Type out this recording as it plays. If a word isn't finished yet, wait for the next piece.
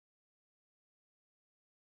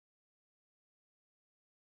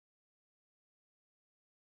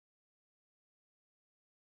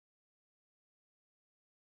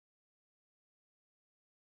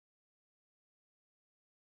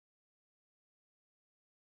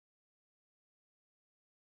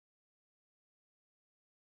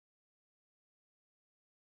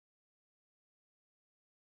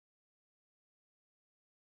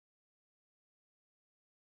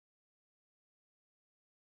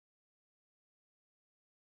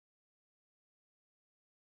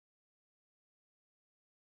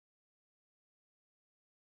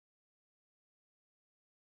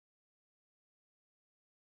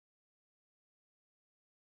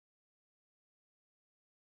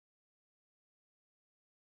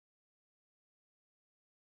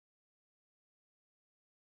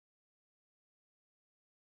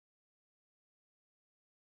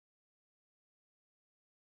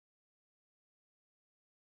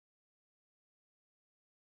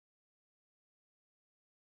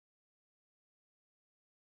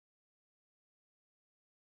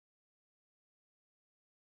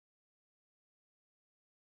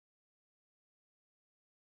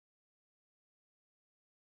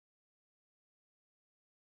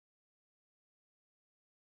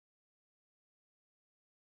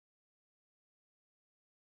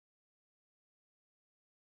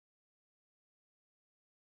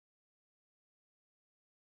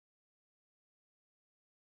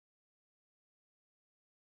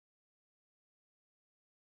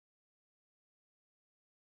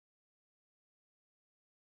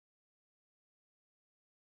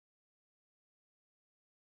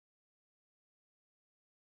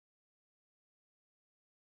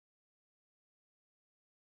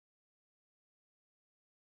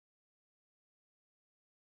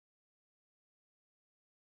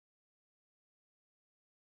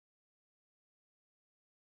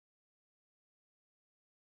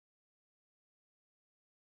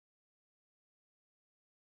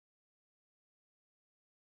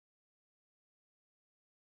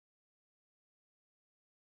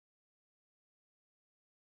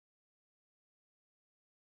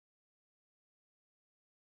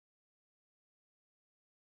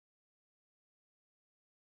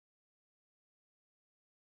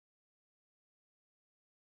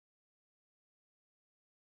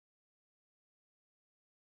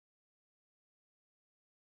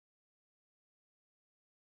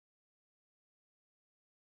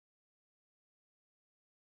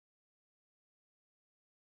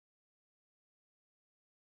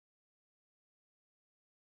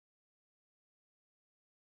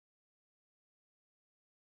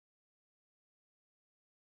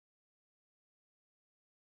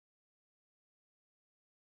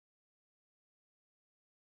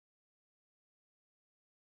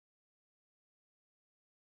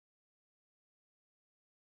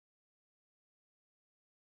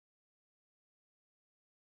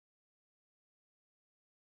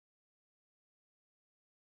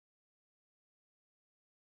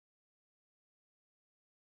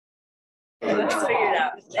Let's figure it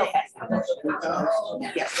out.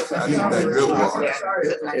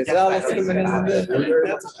 Is Alice coming in there?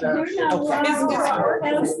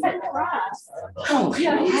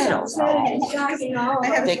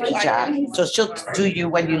 Thank you, John. So she'll do you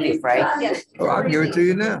when you leave, right? Yes. Oh, I'll give it to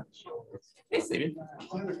you now. It's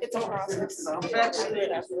a process.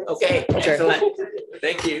 Okay, excellent.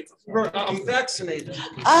 Thank you. I'm vaccinated.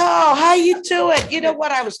 Oh, how you doing? You know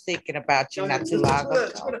what? I was thinking about you not too long ago.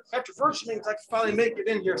 After first meetings, I can finally make it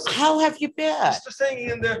in here. So How have you been? just hanging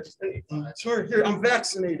in there. Sorry, here, I'm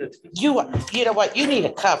vaccinated. You know what? You need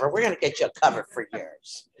a cover. We're gonna get you a cover for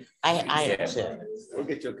yours. I am too. We'll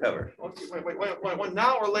get you a cover. Okay, wait,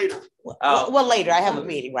 now or later? Well, later. I have a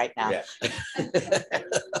meeting right now. Yeah.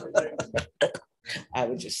 I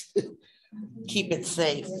would just keep it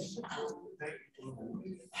safe.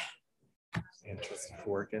 Interest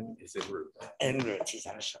working is it root? And he's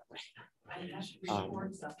on a show.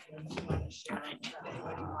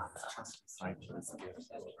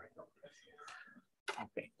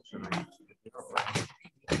 Okay.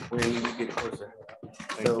 When you get closer.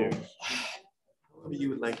 Thank you. Where you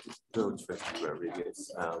would like to go, Trustee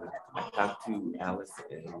Rodriguez? I talked to Alice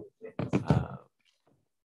and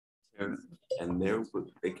Sarah, and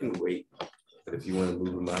they can wait. But if you want to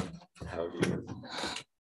move them up, how do you?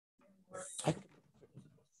 I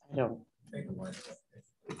don't.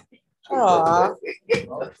 All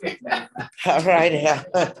right. Yeah.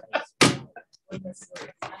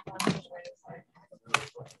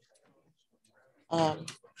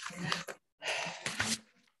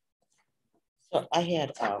 So I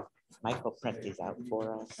had Michael print these out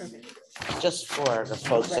for us, just for the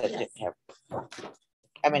folks that didn't have.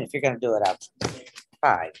 I mean, if you're going to do it out,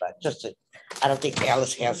 fine, but just I don't think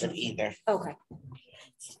Alice has it either. Okay.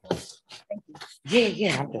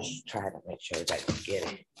 Yeah, I'm just trying to make sure that you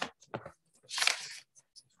get it.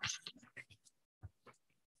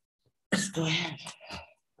 Let's go ahead.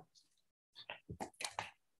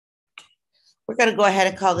 We're going to go ahead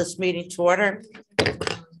and call this meeting to order.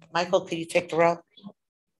 Michael, can you take the roll?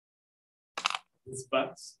 Ms.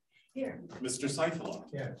 Butts? Here. Mr. Seifel?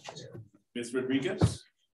 Yeah. Ms. Rodriguez?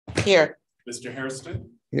 Here. Mr.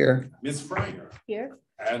 Hairston? Here. Ms. Fryer? Here.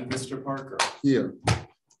 And Mr. Parker? Here.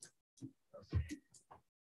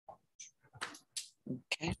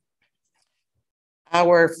 Okay.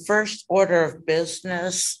 Our first order of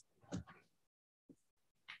business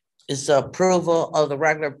is the approval of the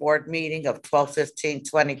regular board meeting of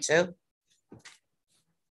 12/15/22.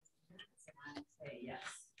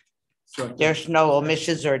 There's no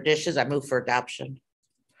omissions or additions. I move for adoption.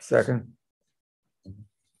 Second.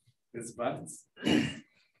 Ms. Butts?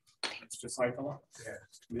 Mr. Seifel?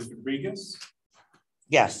 Ms. Rodriguez?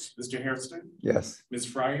 Yes. Mr. Hairston? Yes. Ms.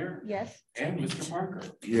 Fryer? Yes. And Mr. Parker?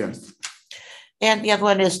 Yes. And the other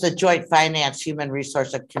one is the Joint Finance, Human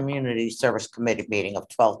Resource and Community Service Committee meeting of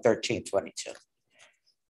 12/13/22.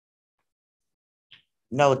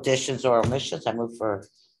 No additions or omissions. I move for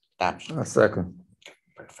adoption. A second.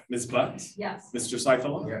 Ms. Butts? Yes. Mr.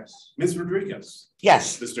 Seifel? Yes. Ms. Rodriguez?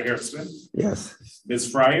 Yes. Mr. Hairston? Yes.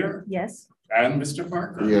 Ms. Fryer? Yes. And Mr.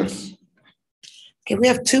 Parker? Yes. Okay, we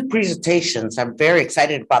have two presentations. I'm very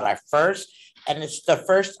excited about our first, and it's the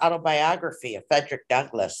first autobiography of Frederick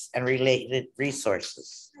Douglass and related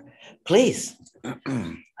resources. Please.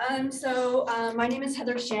 My name is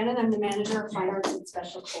Heather Shannon. I'm the manager of Fine Arts and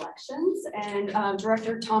Special Collections, and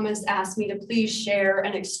Director Thomas asked me to please share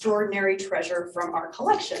an extraordinary treasure from our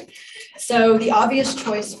collection. So the obvious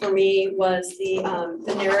choice for me was the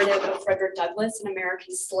narrative of Frederick Douglass, an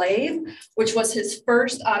American slave, which was his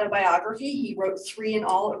first autobiography. He wrote 3 in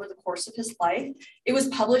all over the course of his life. It was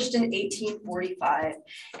published in 1845,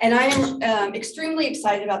 and I am extremely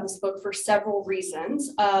excited about this book for several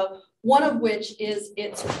reasons. One of which is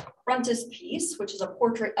its frontispiece, which is a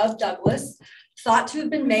portrait of Douglass, thought to have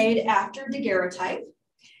been made after daguerreotype.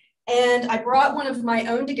 And I brought one of my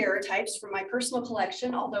own daguerreotypes from my personal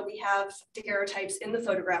collection, although we have daguerreotypes in the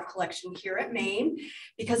photograph collection here at Maine,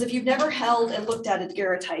 because if you've never held and looked at a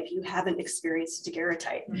daguerreotype, you haven't experienced a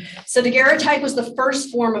daguerreotype. So daguerreotype was the first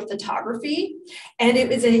form of photography, and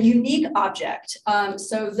it is a unique object.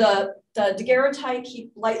 So the daguerreotype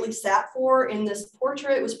he lightly sat for in this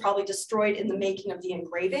portrait was probably destroyed in the making of the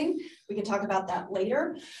engraving. We can talk about that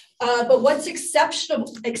later. But what's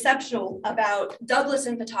exceptional about Douglass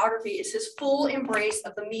in photography is his full embrace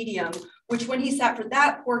of the medium, which when he sat for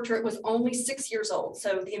that portrait was only 6 years old.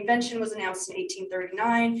 So the invention was announced in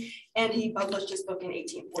 1839, and he published his book in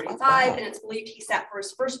 1845, and it's believed he sat for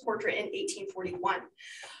his first portrait in 1841.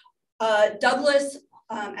 Douglass,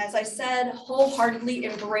 as I said, wholeheartedly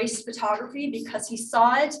embraced photography because he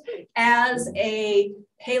saw it as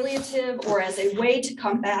palliative or as a way to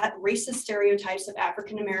combat racist stereotypes of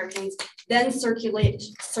African Americans, then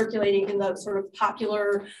circulating in the sort of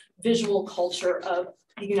popular visual culture of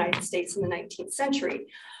the United States in the 19th century.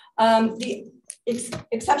 The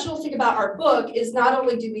exceptional thing about our book is not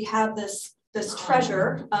only do we have this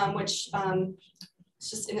treasure, which is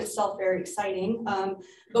just in itself very exciting,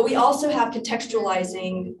 but we also have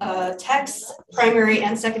contextualizing texts, primary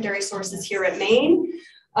and secondary sources here at Maine.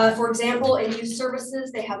 For example, in youth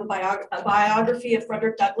services, they have a biography of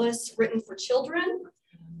Frederick Douglass written for children.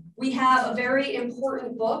 We have a very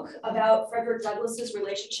important book about Frederick Douglass's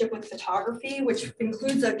relationship with photography, which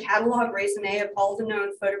includes a catalog raisonné of all the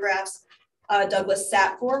known photographs Douglass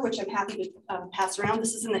sat for, which I'm happy to pass around.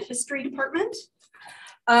 This is in the history department.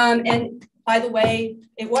 And by the way,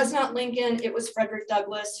 it was not Lincoln, it was Frederick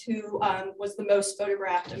Douglass who was the most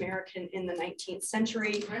photographed American in the 19th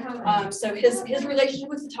century. So his relationship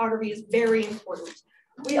with photography is very important.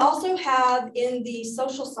 We also have in the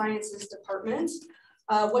social sciences department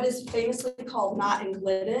what is famously called Knott and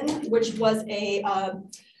Glidden, which was a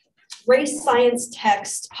race science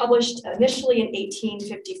text published initially in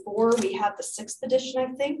 1854. We have the 6th edition, I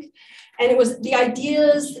think. And it was the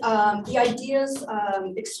ideas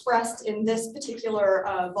expressed in this particular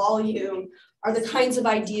volume are the kinds of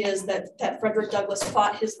ideas that Frederick Douglass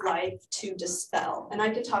fought his life to dispel. And I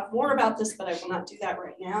could talk more about this, but I will not do that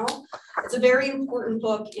right now. It's a very important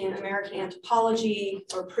book in American anthropology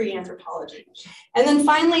or pre-anthropology. And then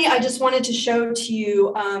finally, I just wanted to show to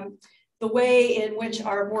you the way in which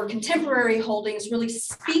our more contemporary holdings really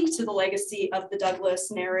speak to the legacy of the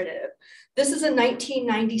Douglass narrative. This is a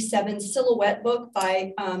 1997 silhouette book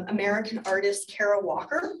by American artist Kara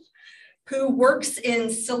Walker, who works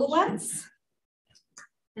in silhouettes.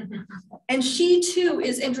 And she too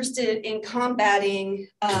is interested in combating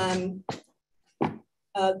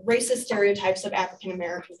racist stereotypes of African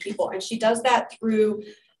American people. And she does that through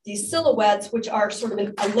these silhouettes, which are sort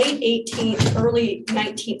of a late 18th, early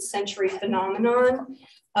 19th century phenomenon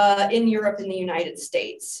in Europe and the United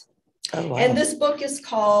States. Oh, wow. And this book is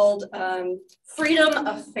called Freedom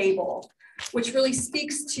of Fable, which really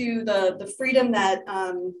speaks to the freedom that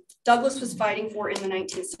Douglass was fighting for in the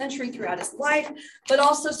 19th century throughout his life, but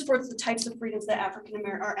also supports the types of freedoms that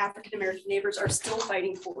our African American neighbors are still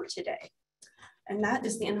fighting for today. And that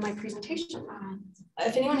is the end of my presentation.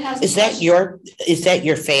 If anyone has is that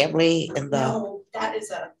your family in the? No, that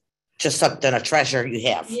is just something, a treasure you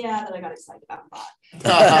have. Yeah, that I got excited about.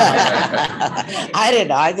 I didn't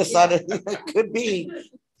know. I just thought it could be.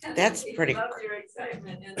 That's pretty. Love your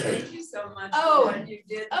excitement, and thank you so much for what you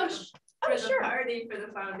did for the party, for the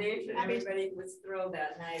foundation. Everybody was thrilled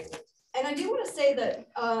that night. And I do want to say that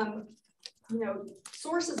you know,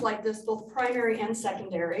 sources like this, both primary and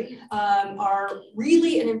secondary, are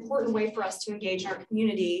really an important way for us to engage our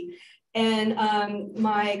community. And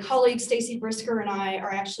my colleague Stacy Brisker and I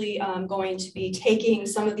are actually going to be taking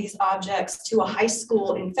some of these objects to a high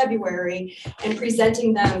school in February and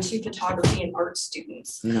presenting them to photography and art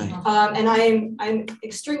students. Nice. And I'm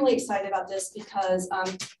extremely excited about this because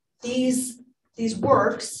these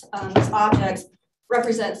works, these objects,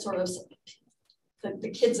 represent sort of the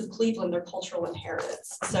kids of Cleveland, their cultural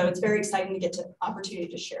inheritance. So it's very exciting to get the opportunity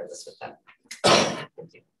to share this with them.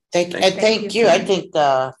 Thank you. I think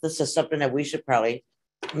this is something that we should probably,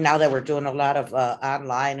 now that we're doing a lot of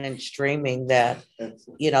online and streaming, that,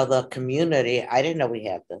 you know, the community, I didn't know we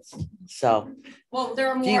had this. So, well, there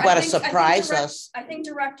are more. Do you want to surprise us? I think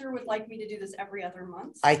director would like me to do this every other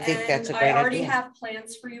month. I think that's a great idea. I already have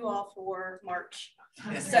plans for you all for March.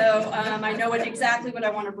 So I know exactly what I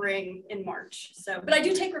want to bring in March. So, but I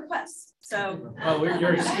do take requests. So. Oh,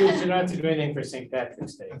 you're excused not to do anything for St.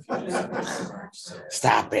 Patrick's Day.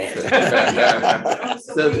 Stop it.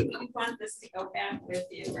 So you want this to go back with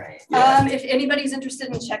you, right? If anybody's interested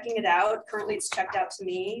in checking it out, currently it's checked out to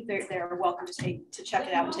me. They're welcome to check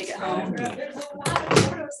it out and take it home. There's a lot of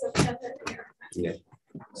photos of Heather here. Yeah.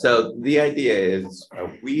 So the idea is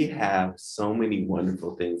we have so many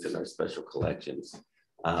wonderful things in our special collections,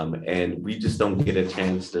 and we just don't get a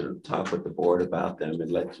chance to talk with the board about them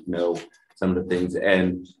and let you know some of the things.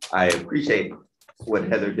 And I appreciate what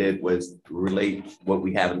Heather did was relate what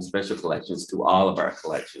we have in special collections to all of our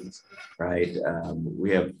collections, right?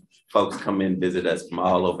 We have folks come in, visit us from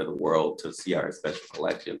all over the world to see our special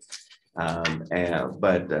collections. But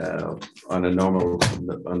on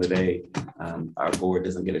the day, our board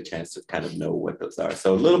doesn't get a chance to kind of know what those are.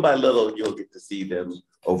 So little by little, you'll get to see them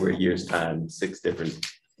over a year's time, 6 different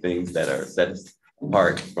things that are set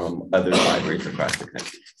apart from other libraries across the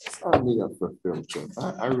country. Sign me up for a field trip.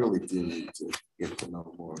 I really do need to get to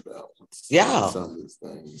know more about some of these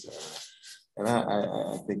things. And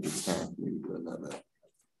I think it's time for me to do another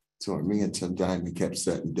tour. Me and Tim Diamond kept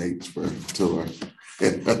setting dates for a tour.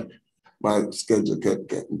 My schedule kept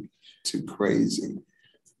getting too crazy.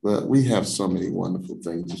 But we have so many wonderful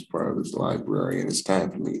things as part of this library, and it's time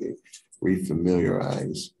for me to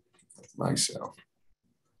refamiliarize myself.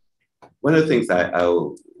 One of the things I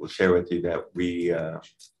will share with you that we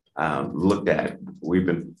looked at, we've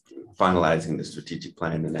been finalizing the strategic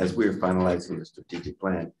plan. And as we were finalizing the strategic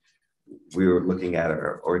plan, we were looking at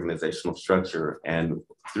our organizational structure. And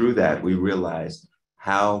through that, we realized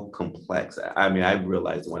how complex, I mean, I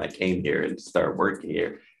realized when I came here and started working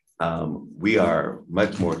here, we are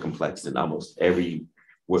much more complex than almost every,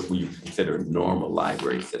 what we consider normal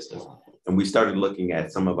library system. And we started looking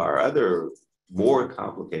at some of our other more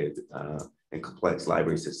complicated and complex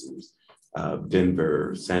library systems,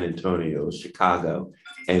 Denver, San Antonio, Chicago,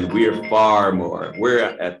 and we're far more, we're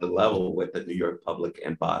at the level with the New York Public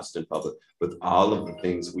and Boston Public with all of the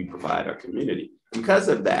things we provide our community. Because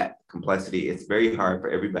of that complexity, it's very hard for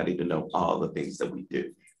everybody to know all the things that we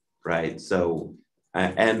do, right? So,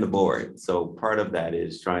 and the board. So part of that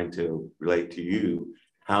is trying to relate to you,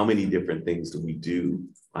 how many different things do we do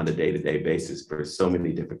on a day-to-day basis for so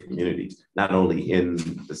many different communities, not only in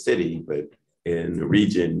the city, but in the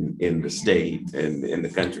region, in the state, and in the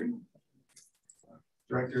country.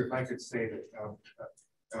 Director, if I could say that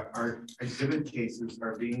our exhibit cases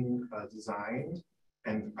are being designed,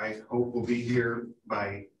 and I hope will be here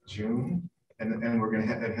by June. And we're going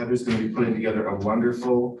to have, and Heather's going to be putting together a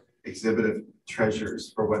wonderful exhibit of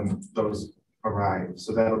treasures for when those arrive.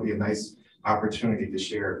 So that'll be a nice opportunity to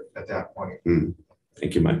share at that point.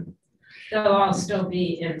 Thank you, Mike. They'll all still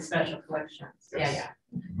be in special collections. Yes. Yeah.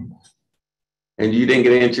 And you didn't get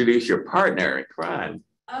to introduce your partner in crime.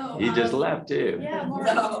 Oh, He just left too. Yeah,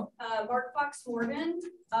 Mark Fox Morgan.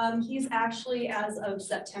 He's actually, as of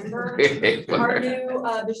September, our new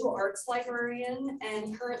visual arts librarian,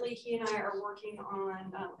 and currently he and I are working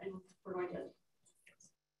on, and we're going to.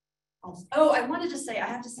 Oh, I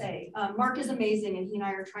have to say, Mark is amazing, and he and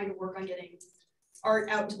I are trying to work on getting art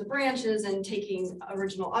out to the branches and taking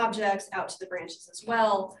original objects out to the branches as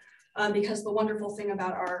well. Because the wonderful thing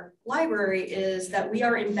about our library is that we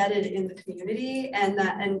are embedded in the community, and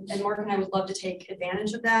Mark and I would love to take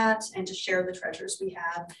advantage of that and to share the treasures we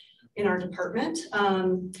have in our department.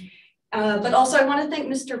 But also I want to thank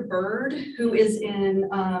Mr. Bird, who is in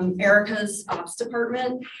Erica's ops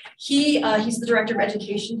department. He's the director of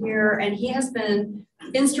education here, and he has been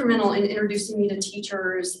instrumental in introducing me to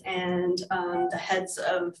teachers and the heads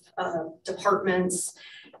of departments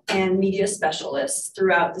and media specialists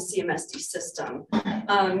throughout the CMSD system.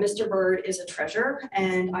 Mr. Bird is a treasure,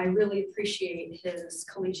 and I really appreciate his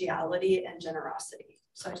collegiality and generosity.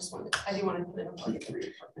 So I do want to put in a plug for your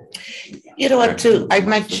department. You know what, too? I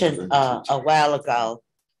mentioned a while ago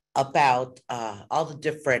about all the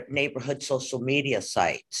different neighborhood social media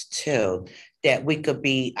sites too, that we could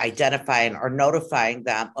be identifying or notifying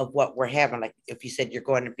them of what we're having. Like if you said you're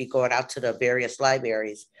going to be going out to the various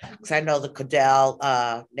libraries, because I know the Cadell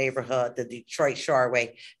neighborhood, the Detroit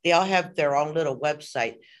Shoreway, they all have their own little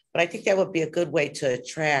website. But I think that would be a good way to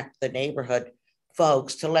attract the neighborhood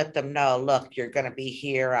folks, to let them know, look, you're going to be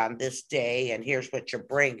here on this day and here's what you're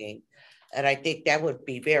bringing. And I think that would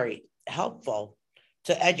be very helpful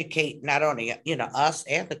to educate not only, you know, us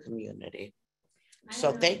and the community.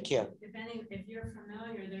 So thank you. If you're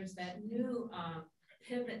familiar, there's that new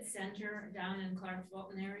Pivot Center down in Clark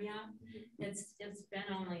Fulton area. It's been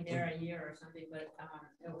only there a year or something, but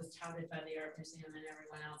it was touted by the Art Museum and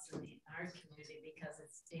everyone else in the art community because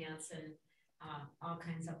it's dance and all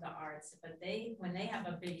kinds of the arts. But when they have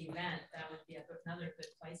a big event, that would be another good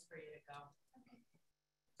place for you to go.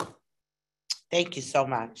 Thank you so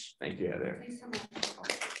much. Thank you, Heather. Thanks so much.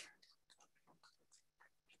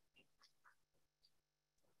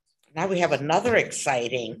 Now we have another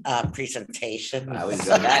exciting presentation. I was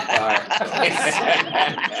in that part.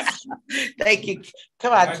 Thank you.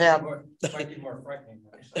 Come on, Tim. Might be more frightening.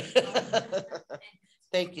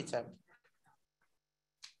 Thank you, Tim.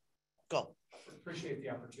 Go. Appreciate the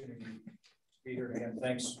opportunity to be here again.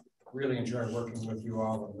 Thanks. Really enjoy working with you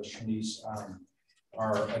all and with Shanice on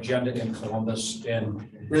our agenda in Columbus, and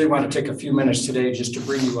really want to take a few minutes today just to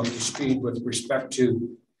bring you up to speed with respect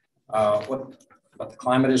to what the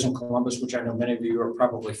climate is in Columbus, which I know many of you are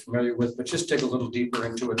probably familiar with, but just dig a little deeper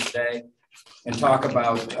into it today and talk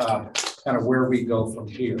about kind of where we go from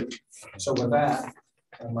here. So with that,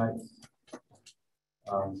 I might,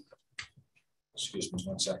 excuse me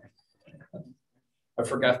 1 second. I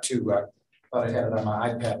forgot to, thought I had it on my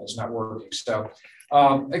iPad, it's not working. So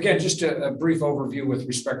again, just a brief overview with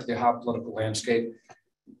respect to the hot political landscape.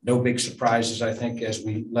 No big surprises, I think, as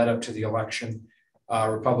we led up to the election.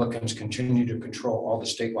 Republicans continue to control all the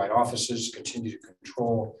statewide offices, continue to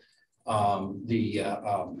control the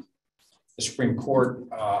Supreme Court.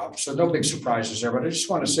 So no big surprises there. But I just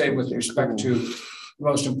want to say, with respect to the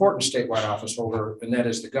most important statewide office holder, and that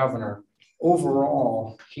is the governor,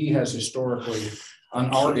 overall, he has historically, on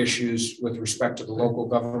our issues with respect to the local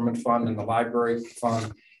government fund and the library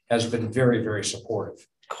fund, has been very, very supportive.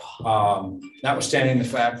 Notwithstanding the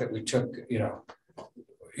fact that we took,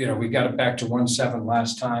 we got it back to 1.7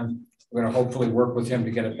 last time. We're going to hopefully work with him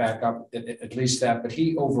to get it back up, at least that. But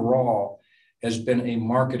he overall has been a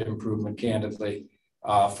market improvement, candidly,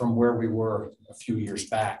 from where we were a few years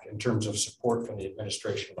back in terms of support from the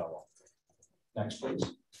administration level. Next, please.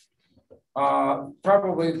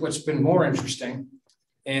 Probably what's been more interesting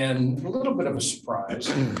and a little bit of a surprise.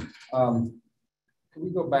 Can we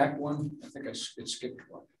go back one? I think it skipped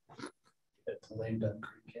one.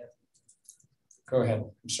 Go ahead.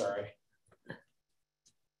 I'm sorry.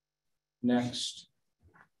 Next.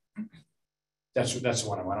 That's the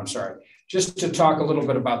one I want. I'm sorry. Just to talk a little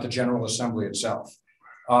bit about the General Assembly itself.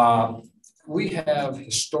 We have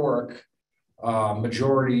historic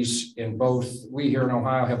majorities in both. We here in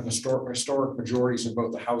Ohio have historic majorities in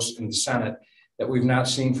both the House and the Senate that we've not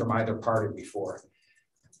seen from either party before.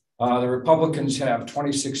 The Republicans have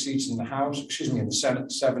 26 seats in the House, in the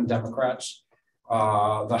Senate, 7 Democrats.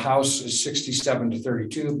 The House is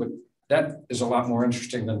 67-32, but that is a lot more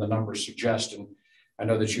interesting than the numbers suggest. And I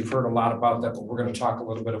know that you've heard a lot about that, but we're going to talk a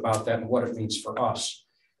little bit about that and what it means for us.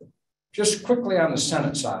 Just quickly on the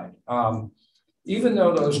Senate side, even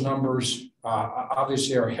though those numbers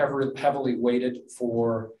obviously are heavily weighted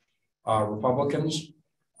for Republicans,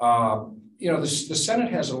 the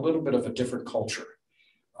Senate has a little bit of a different culture.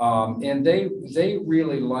 And they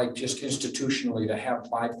really like just institutionally to have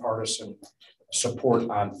bipartisan support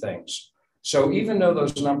on things. So even though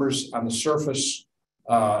those numbers on the surface,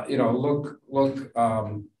 look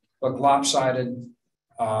lopsided,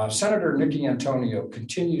 Senator Nikki Antonio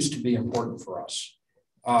continues to be important for us,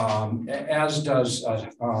 as does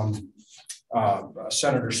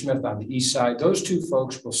Senator Smith on the east side. Those two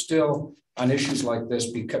folks will still, on issues like this,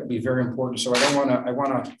 be very important. So I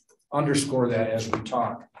want to underscore that as we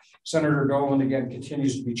talk. Senator Dolan, again,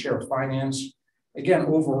 continues to be chair of finance. Again,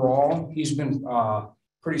 overall, he's been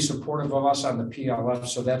pretty supportive of us on the PLF,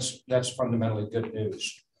 so that's fundamentally good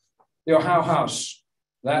news. The Ohio House,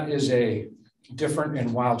 that is a different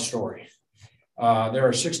and wild story. There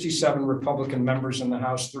are 67 Republican members in the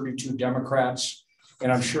House, 32 Democrats,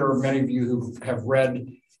 and I'm sure many of you who have read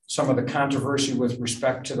some of the controversy with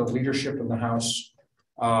respect to the leadership in the House.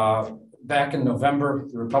 Back in November,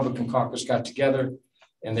 the Republican caucus got together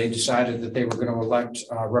and they decided that they were going to elect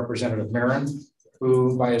Representative Marin,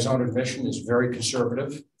 who by his own admission is very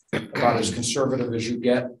conservative, about as conservative as you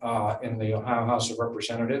get in the Ohio House of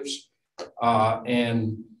Representatives.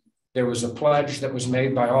 And there was a pledge that was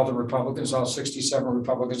made by all the Republicans, all 67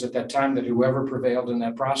 Republicans at that time, that whoever prevailed in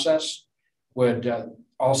that process would,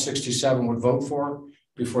 all 67 would vote for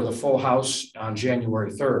before the full House on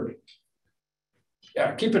January 3rd.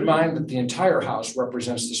 Yeah, keep in mind that the entire House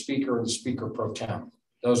represents the Speaker and the Speaker pro tem.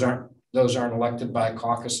 Those aren't elected by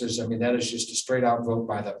caucuses. I mean, that is just a straight out vote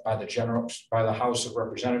by the House of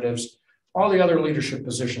Representatives. All the other leadership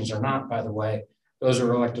positions are not, by the way. Those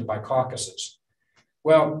are elected by caucuses.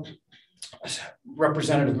 Well,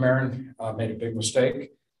 Representative Marin made a big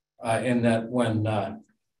mistake in that when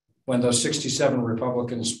those 67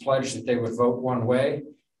 Republicans pledged that they would vote one way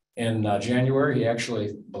in January, he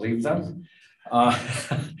actually believed them.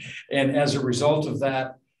 And as a result of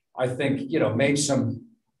that, I think,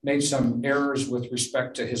 made some errors with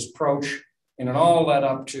respect to his approach, and it all led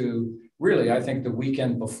up to really, I think, the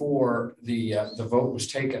weekend before the vote was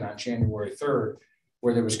taken on January 3rd,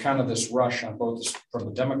 where there was kind of this rush on both from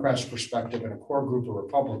the Democrats' perspective and a core group of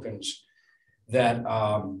Republicans that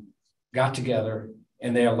got together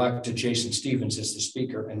and they elected Jason Stephens as the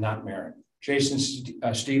Speaker and not Marin. Jason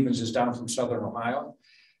Stephens is down from Southern Ohio.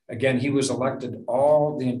 Again, he was elected.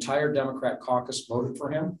 The entire Democrat caucus voted for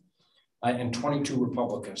him, and 22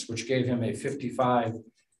 Republicans, which gave him a 55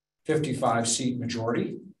 seat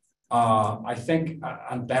majority. I think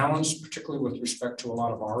on balance, particularly with respect to a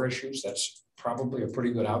lot of our issues, that's probably a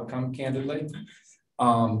pretty good outcome, candidly.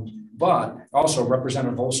 But also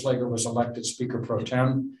Representative Olslager was elected Speaker pro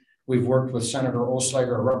tem. We've worked with Senator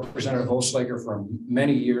Olslager, Representative Olslager, for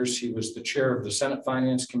many years. He was the chair of the Senate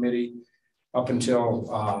Finance Committee up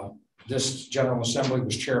until this General Assembly,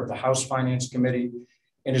 was chair of the House Finance Committee,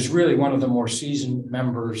 and is really one of the more seasoned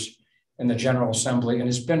members in the General Assembly, and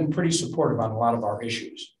has been pretty supportive on a lot of our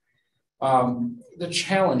issues. The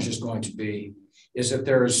challenge is going to be is that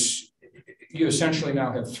you essentially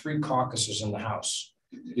now have 3 caucuses in the House.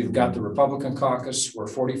 You've got the Republican caucus where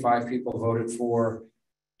 45 people voted for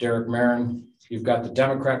Derek Marin. You've got the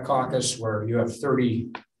Democrat caucus where you have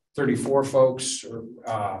 34 folks, or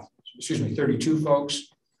 32 folks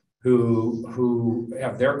who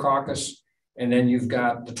have their caucus. And then you've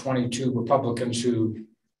got the 22 Republicans who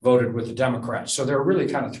voted with the Democrats. So there are really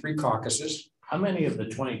kind of 3 caucuses. How many of the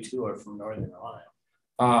 22 are from Northern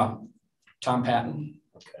Ohio? Tom Patton.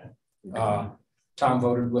 Okay. Tom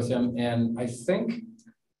voted with him. And I think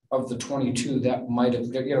of the 22 that might have,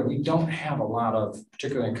 we don't have a lot of,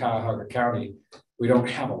 particularly in Cuyahoga County, we don't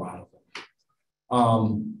have a lot of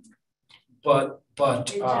them. But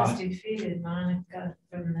They just defeated Monica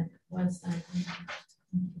from the west side.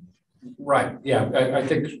 right, yeah, I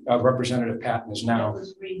think Representative Patton is That now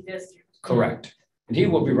was redistricted. correct. And he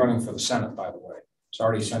will be running for the Senate, by the way. It's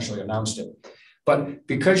already essentially announced it. But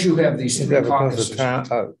because you have these 3 caucuses.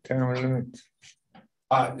 Term limits?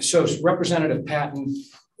 So Representative Patton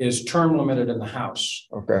is term limited in the House.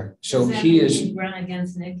 Okay. So Does that he mean is, he'd run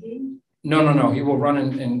against Nikki? no, he will run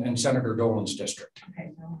in Senator Dolan's district.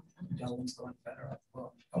 Okay, no. Dolan's going better.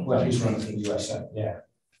 Well, he's running for the US Senate, yeah.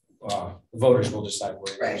 Voters will decide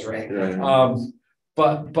where he goes, right? Right.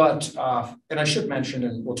 And I should mention,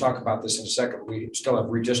 and we'll talk about this in a second, we still have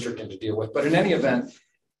redistricting to deal with, but in any event,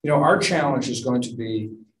 our challenge is going to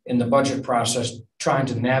be in the budget process, trying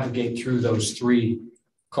to navigate through those 3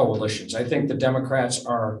 coalitions. I think the Democrats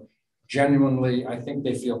are genuinely, I think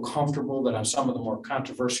they feel comfortable that on some of the more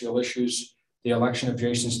controversial issues, the election of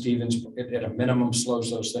Jason Stevens at a minimum slows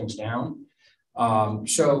those things down.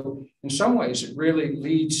 So in some ways, it really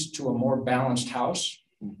leads to a more balanced House.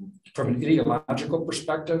 From an ideological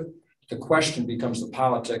perspective, the question becomes the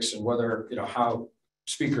politics and whether, how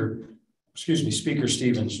Speaker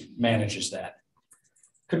Stevens manages that.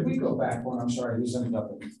 Could we go back one? I'm sorry, these ended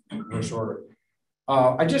up in reverse order.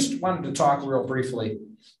 I just wanted to talk real briefly.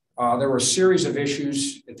 There were a series of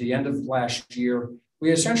issues at the end of last year.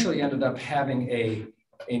 We essentially ended up having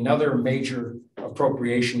another major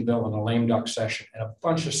appropriation bill in a lame duck session, and a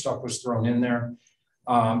bunch of stuff was thrown in there.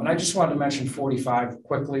 And I just wanted to mention 45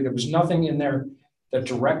 quickly. There was nothing in there that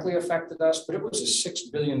directly affected us, but it was a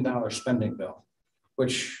 $6 billion spending bill,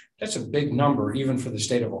 which that's a big number, even for the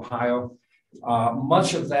state of Ohio.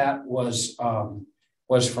 Much of that was from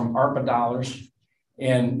ARPA dollars,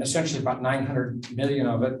 and essentially about 900 million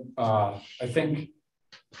of it, I think,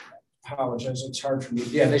 apologize, it's hard for me.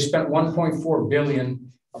 Yeah, they spent 1.4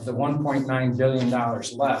 billion of the $1.9 billion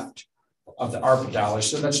left of the ARPA dollars.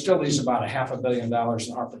 So that still leaves about $500 million in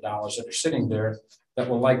ARPA dollars that are sitting there that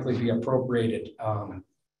will likely be appropriated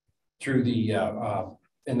through the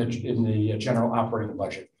in the general operating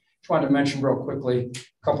budget. Just wanted to mention real quickly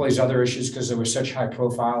a couple of these other issues because there was such high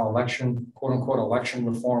profile election, quote unquote, election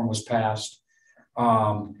reform was passed.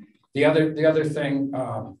 The other thing,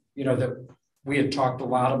 that we had talked a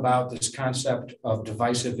lot about this concept of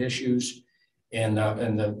divisive issues and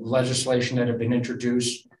the legislation that had been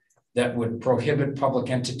introduced that would prohibit public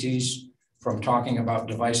entities from talking about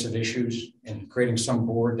divisive issues and creating some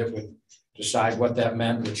board that would decide what that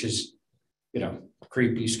meant, which is,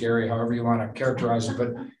 creepy, scary, however you want to characterize it.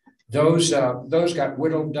 But those got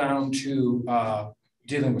whittled down to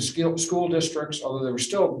dealing with school districts, although there were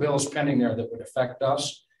still bills pending there that would affect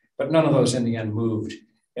us, but none of those in the end moved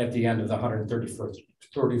at the end of the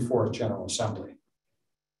 134th General Assembly.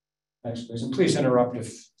 Next, please, and please interrupt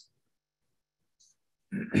if.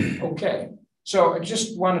 Okay, so I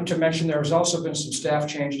just wanted to mention there has also been some staff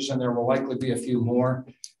changes and there will likely be a few more.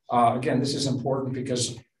 Again, this is important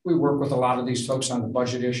because we work with a lot of these folks on the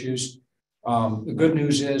budget issues. The good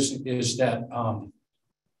news is that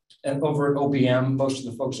and over at OBM, most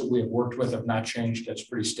of the folks that we have worked with have not changed. That's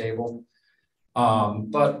pretty stable.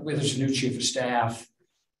 But there's a new chief of staff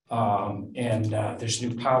and there's a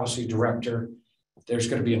new policy director. There's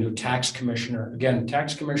going to be a new tax commissioner. Again,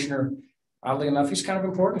 tax commissioner, oddly enough, he's kind of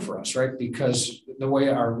important for us, right? Because the way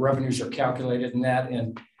our revenues are calculated and that,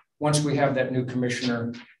 and once we have that new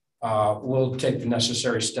commissioner, we'll take the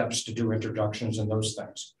necessary steps to do introductions and those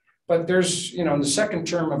things. But there's, in the second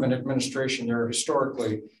term of an administration, there are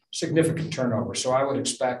historically significant turnover. So I would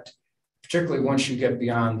expect, particularly once you get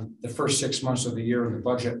beyond the first 6 months of the year in the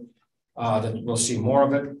budget, that we'll see more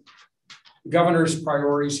of it. The governor's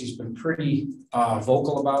priorities, he's been pretty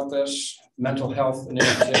vocal about this, mental health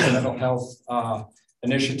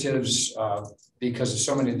initiatives, because of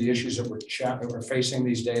so many of the issues that we're facing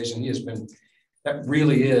these days. And he has been, that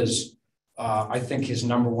really is, I think, his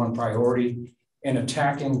 #1 priority in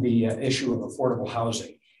attacking the issue of affordable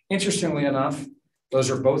housing. Interestingly enough, Those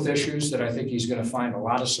are both issues that I think he's going to find a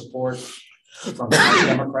lot of support from the House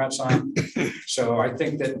Democrats on. So I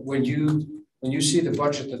think that when you see the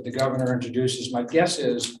budget that the governor introduces, my guess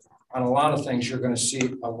is on a lot of things, you're going to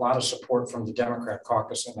see a lot of support from the Democrat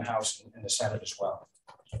caucus in the House and the Senate as well.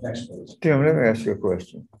 Next, please. Tim, let me ask you a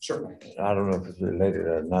question. Certainly. I don't know if it's related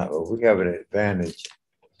or not, but we have an advantage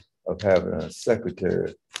of having a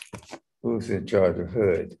secretary who's in charge of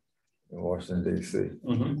HUD in Washington, D.C.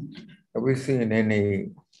 Have we seen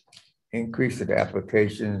any increase in the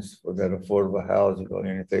applications for that affordable housing or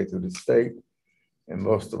anything through the state? And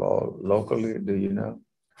most of all, locally, do you know?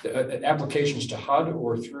 The applications to HUD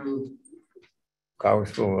or through?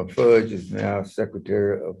 Congresswoman Fudge is now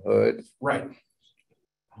Secretary of HUD. Right.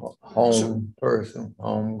 Person,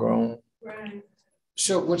 homegrown. Right.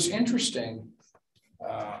 So what's interesting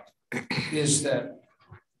is that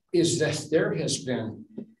there has been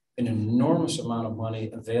an enormous amount of money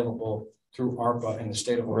available through ARPA in the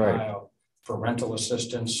state of Ohio for rental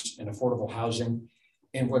assistance and affordable housing.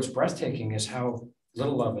 And what's breathtaking is how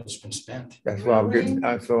little of it's been spent. That's why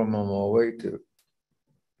I'm so I'm on my way to.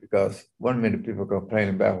 Because 1 minute people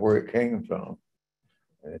complaining about where it came from.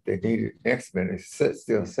 And if they need it, next minute it's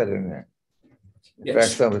still sitting there. In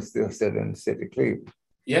fact, some is still sitting in the city of Cleveland.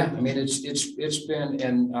 Yeah, I mean, it's been,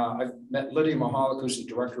 and I've met Lydia Mahalik, who's the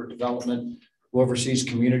Director of Development, who oversees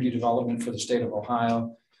community development for the state of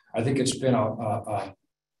Ohio. I think it's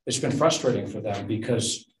been frustrating for them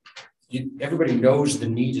because everybody knows the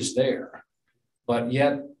need is there, but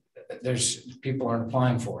yet people aren't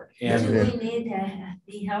applying for it. And we need to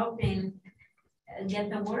be helping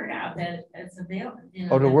get the word out that it's available. You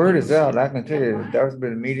know, the word is out. I can tell you, there's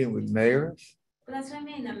been a meeting with mayors. Well, that's what I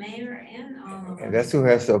mean, the mayor and all of And that's who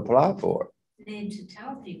has to apply for it. Need to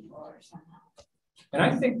tell people or somehow. And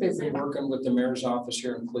I think they've been working with the mayor's office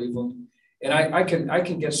here in Cleveland. And I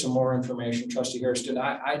can get some more information, Trustee Hairston.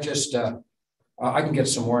 I can get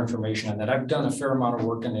some more information on that. I've done a fair amount of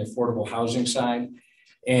work on the affordable housing side,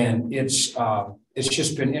 and it's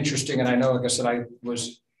just been interesting. And I know, like I said, I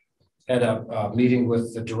was at a meeting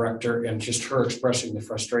with the director and just her expressing the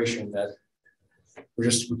frustration that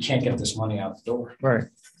we can't get this money out the door. Right.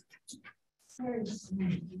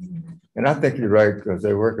 And I think you're right because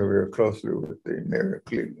they're working very closely with the mayor of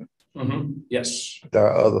Cleveland. Yes. There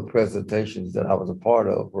are other presentations that I was a part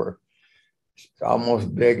of where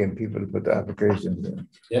almost begging people to put the applications in.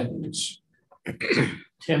 Yeah.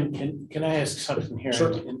 Tim, can I ask something here?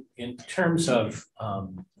 Sure. In terms of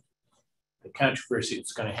the controversy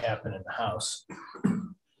that's going to happen in the House,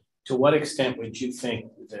 to what extent would you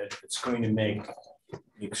think that it's going to make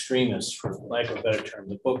the extremists, for lack of a better term,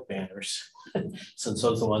 the book banners, since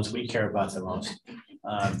those are the ones we care about the most,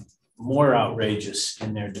 more outrageous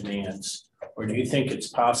in their demands? Or do you think it's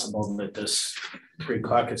possible that this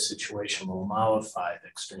pre-caucus situation will mollify the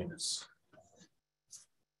extremists?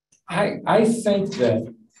 I think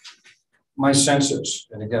that my sense is,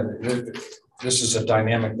 and again, this is a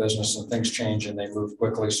dynamic business and things change and they move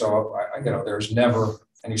quickly. So there's never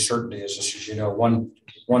any certainty, as you know,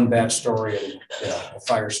 one bad story and a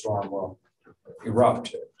firestorm will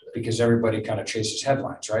erupt because everybody kind of chases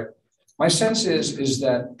headlines, right? My sense is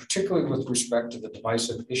that particularly with respect to the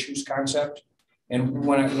divisive issues concept, and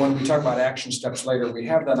when we talk about action steps later, we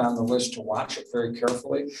have that on the list to watch it very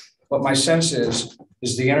carefully. But my sense is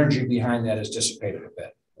the energy behind that has dissipated a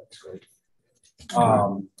bit. That's great.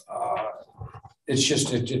 It's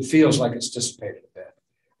just, it feels like it's dissipated a bit.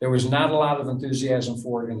 There was not a lot of enthusiasm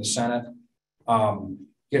for it in the Senate.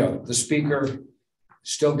 The speaker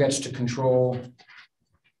still gets to control,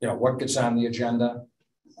 what gets on the agenda.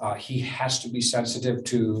 He has to be sensitive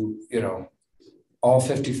to, all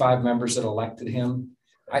 55 members that elected him.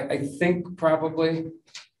 I think probably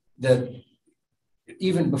that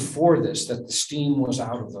even before this, that the steam was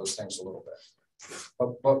out of those things a little bit.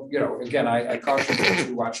 But again, I caution you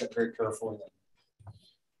to watch it very carefully.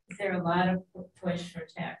 Is there a lot of push for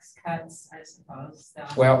tax cuts, I suppose? So.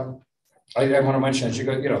 Well, I want to mention as you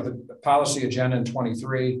go, the policy agenda in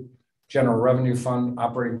 23, general revenue fund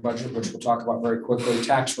operating budget, which we'll talk about very quickly,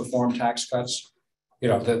 tax reform, tax cuts.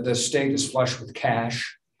 The state is flush with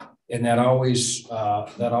cash, and that always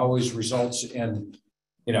results in,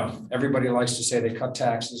 everybody likes to say they cut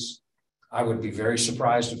taxes. I would be very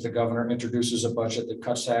surprised if the governor introduces a budget that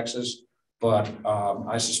cuts taxes, but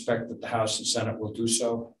I suspect that the House and Senate will do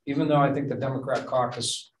so, even though I think the Democrat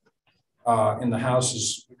caucus in the House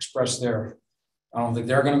has expressed I don't think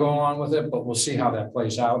they're going to go along with it, but we'll see how that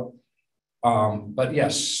plays out. But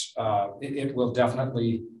yes, it will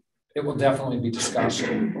definitely be discussed.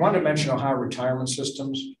 I wanted to mention Ohio retirement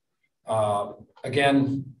systems.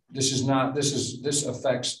 Again, this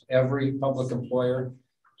affects every public employer,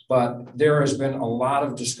 but there has been a lot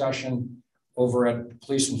of discussion over at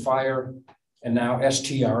police and fire and now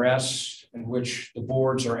STRS, in which the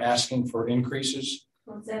boards are asking for increases.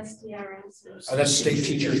 What's STRS? That's state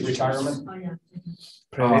teachers retirement. Oh, yeah.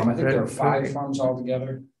 I think there are 5 funds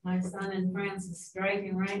altogether. My son in France is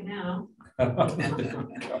striking right now. But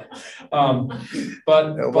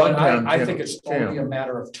one time, I Tim- think it's only a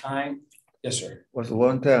matter of time. Yes, sir. Was the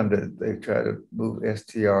one time that they tried to move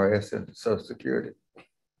STRS into Social Security?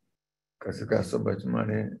 Because it got so much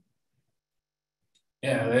money in it.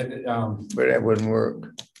 Yeah, But that wouldn't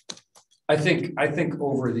work. I think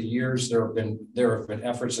over the years, there have been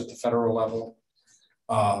efforts at the federal level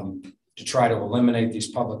to try to eliminate these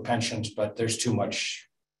public pensions, but there's too much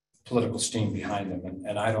political steam behind them,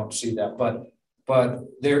 and I don't see that. But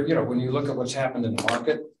there, when you look at what's happened in the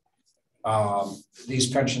market, these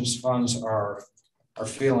pensions funds are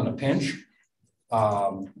feeling a pinch.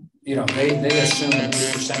 They assume an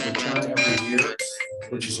 8% return every year,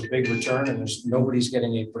 which is a big return, and nobody's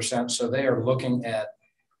getting 8%. So they are looking at,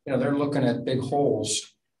 they're looking at big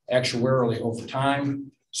holes actuarially over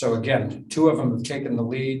time. So again, 2 of them have taken the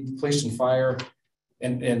lead, police and fire,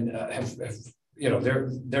 and have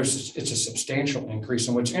it's a substantial increase.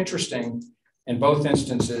 And what's interesting in both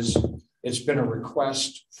instances, it's been a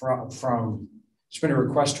request to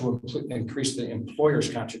increase the employer's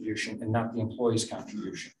contribution and not the employee's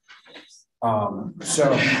contribution.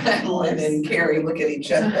 Lynn and Carrie look at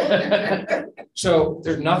each other. So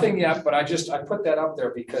there's nothing yet, but I put that up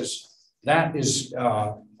there because that's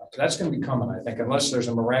going to be coming, I think, unless there's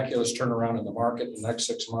a miraculous turnaround in the market in the next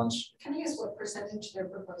 6 months. Can you guess what percentage they're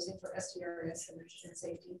proposing for STRS and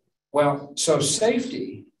safety? Well, so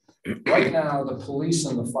safety, right now, the police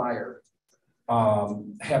and the fire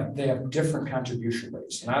have different contribution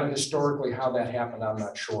rates. Not historically how that happened, I'm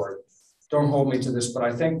not sure. Don't hold me to this, but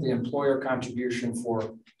I think the employer contribution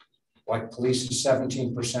for like police is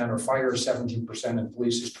 17% or fire is 17% and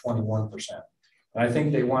police is 21%. And I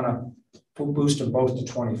think they want to boost them both to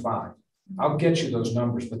 25. I'll get you those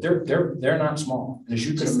numbers, but they're not small. As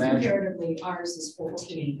you can imagine. Comparatively, ours is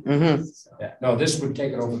 14. Mm-hmm. So. Yeah, no, this would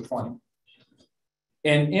take it over 20.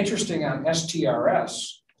 And interesting on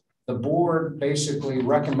STRS, the board basically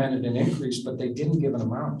recommended an increase, but they didn't give an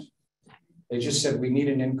amount. They just said we need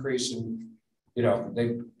an increase, and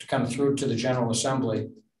they kind of threw it to the General Assembly,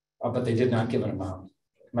 but they did not give an amount.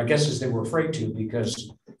 My guess is they were afraid to,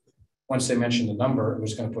 because once they mentioned the number, it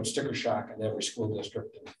was going to put sticker shock in every school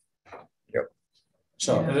district. Yep.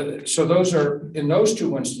 So those are, in those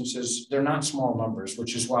 2 instances, they're not small numbers,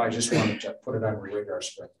 which is why I just wanted to put it on your radar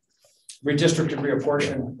screen. Redistricted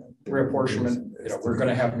reapportionment, we're going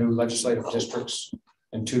to have new legislative districts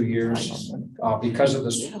in 2 years. Because of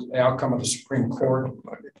the outcome of the Supreme Court,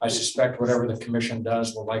 I suspect whatever the commission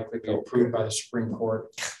does will likely be approved by the Supreme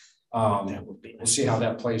Court. We'll see how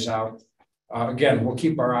that plays out. Again, we'll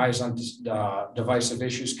keep our eyes on divisive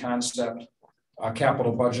issues concept,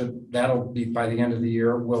 capital budget. That'll be by the end of the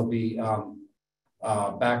year. We'll be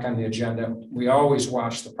back on the agenda. We always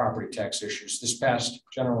watch the property tax issues. This past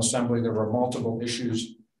General Assembly, there were multiple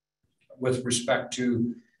issues with respect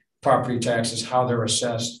to property taxes, how they're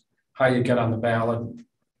assessed, how you get on the ballot,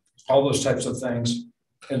 all those types of things.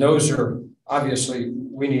 And those are obviously,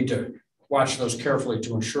 we need to watch those carefully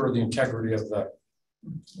to ensure the integrity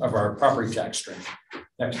of our property tax stream.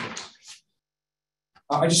 Next.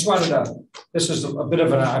 I just wanted to, this is a bit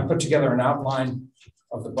of I put together an outline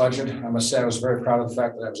of the budget. I must say I was very proud of the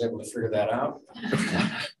fact that I was able to figure that out.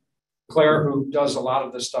 Claire, who does a lot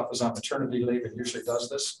of this stuff, is on maternity leave and usually does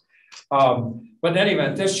this. But in any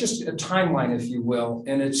event, there's just a timeline, if you will,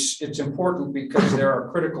 and it's important because there are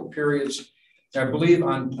critical periods. I believe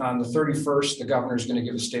on the 31st, the governor is going to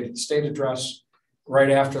give a State of the State address. Right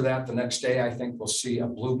after that, the next day, I think we'll see a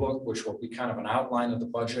blue book, which will be kind of an outline of the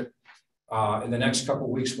budget. In the next couple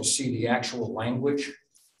of weeks, we'll see the actual language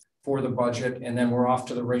for the budget, and then we're off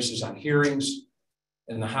to the races on hearings.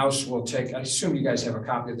 In the House, we'll take, I assume you guys have a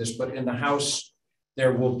copy of this, but in the House,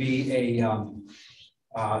 there will be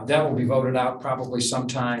that will be voted out probably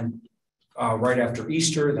sometime right after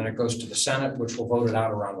Easter. Then it goes to the Senate, which will vote it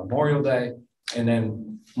out around Memorial Day. And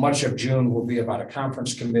then much of June will be about a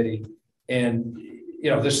conference committee. And,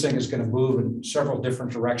 this thing is going to move in several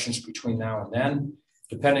different directions between now and then,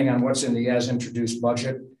 depending on what's in the as introduced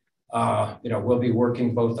budget. We'll be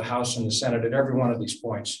working both the House and the Senate at every one of these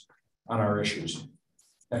points on our issues.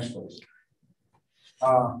 Next, please.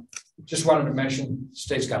 Just wanted to mention, the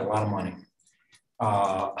state's got a lot of money.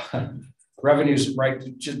 Revenues,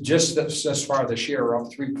 right, just thus far this year are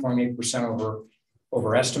up 3.8% over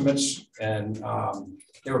over estimates, and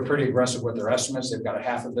they were pretty aggressive with their estimates. They've got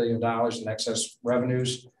 $500 million in excess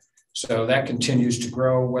revenues. So that continues to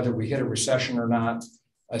grow. Whether we hit a recession or not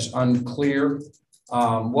is unclear.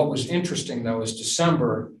 What was interesting though is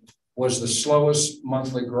December was the slowest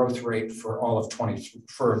monthly growth rate for all of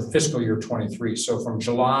for fiscal year 23. So from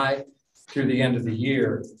July through the end of the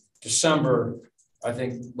year, December, I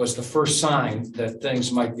think, was the first sign that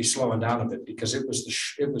things might be slowing down a bit, because it was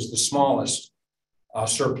the smallest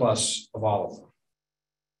surplus of all of them.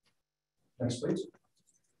 Next, please.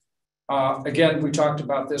 Again, we talked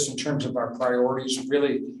about this in terms of our priorities.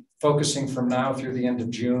 Really focusing from now through the end of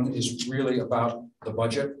June is really about the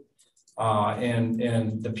budget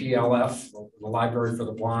and the PLF, the Library for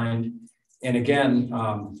the Blind. And again,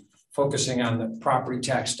 focusing on the property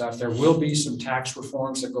tax stuff. There will be some tax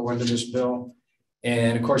reforms that go into this bill.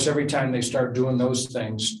 And of course, every time they start doing those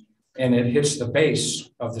things and it hits the base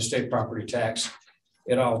of the state property tax,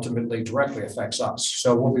 it ultimately directly affects us.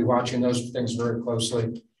 So we'll be watching those things very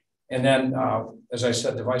closely. And then, as I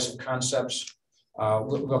said, divisive concepts,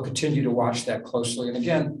 we'll continue to watch that closely. And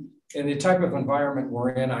again, in the type of environment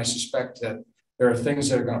we're in, I suspect that there are things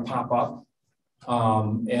that are going to pop up,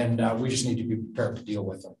 and we just need to be prepared to deal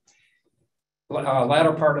with them.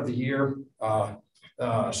 Latter part of the year,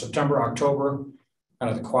 September, October, kind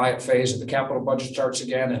of the quiet phase of the capital budget starts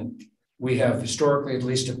again. And we have historically, at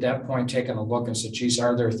least at that point, taken a look and said, geez,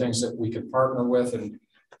 are there things that we could partner with and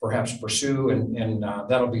perhaps pursue? And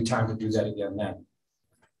that'll be time to do that again then.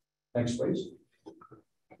 Next, please.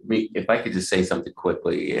 If I could just say something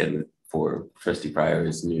quickly, and for Trustee Pryor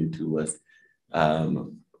is new to us,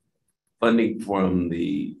 funding from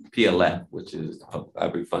the PLF, which is the Public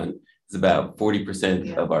Library Fund, is about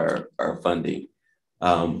 40% of our funding.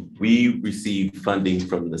 We receive funding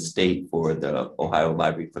from the state for the Ohio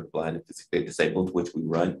Library for the Blind and Physically Disabled, which we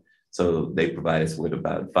run. So they provide us with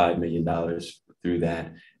about $5 million through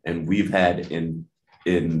that. And we've had in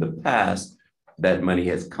the past, that money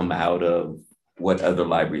has come out of what other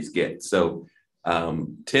libraries get. So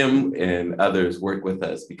Tim and others work with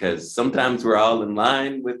us because sometimes we're all in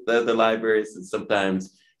line with the other libraries and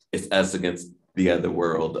sometimes it's us against the other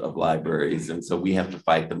world of libraries. And so we have to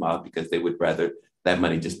fight them off because they would rather that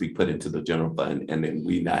money just be put into the general fund and then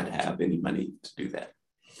we not have any money to do that.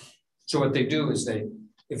 So what they do is if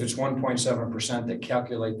it's 1.7%, they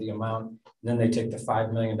calculate the amount, and then they take the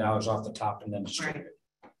 $5 million off the top and then distribute it.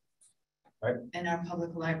 Right. And our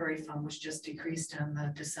public library fund was just decreased on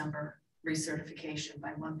the December recertification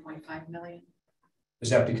by 1.5 million. Is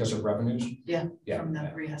that because of revenues? Yeah, from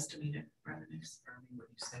the re-estimated revenues.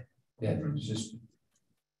 Yeah, it's just.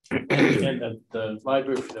 And the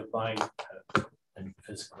Library for the Blind and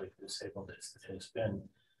Physically Disabled has been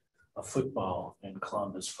a football in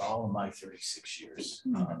Columbus for all of my 36 years.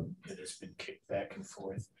 It has been kicked back and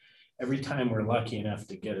forth. Every time we're lucky enough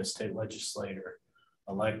to get a state legislator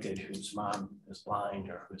elected whose mom is blind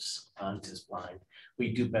or whose aunt is blind,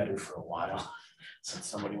 we do better for a while. Since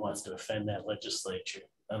somebody wants to offend that legislature,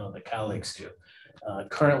 I know the colleagues do.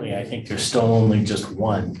 Currently, I think there's still only just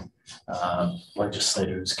one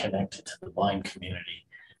legislator who's connected to the blind community.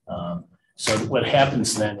 So what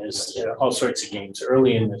happens then is all sorts of games.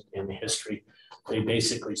 Early in the history, they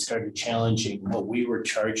basically started challenging what we were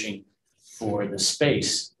charging for the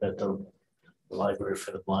space that the Library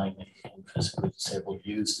for the Blind and Physically Disabled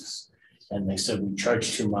uses. And they said, we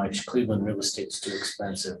charge too much. Cleveland real estate's too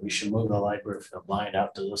expensive. We should move the Library for the Blind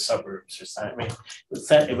out to the suburbs or something. I mean,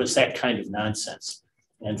 it was that kind of nonsense.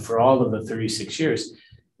 And for all of the 36 years,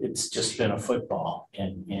 it's just been a football.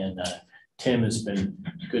 And Tim has been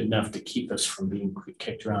good enough to keep us from being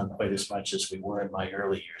kicked around quite as much as we were in my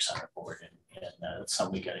early years on the board. And that's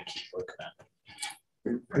something we got to keep looking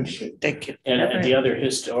at. Appreciate it. Thank you. And the other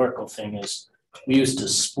historical thing is we used to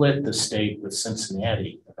split the state with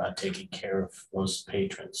Cincinnati about taking care of those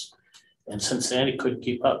patrons. And Cincinnati couldn't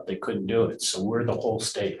keep up. They couldn't do it. So we're the whole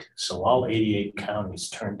state. So all 88 counties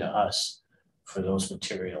turned to us for those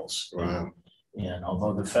materials. Wow. And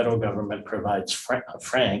although the federal government provides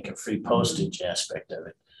a free postage aspect of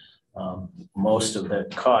it, most of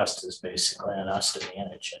that cost is basically on us to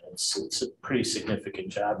manage. And it's a pretty significant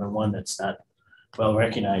job and one that's not well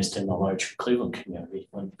recognized in the larger Cleveland community.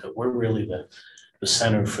 We're really the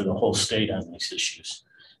center for the whole state on these issues,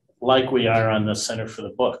 like we are on the center for the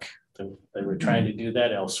book. They were trying to do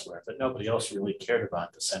that elsewhere, but nobody else really cared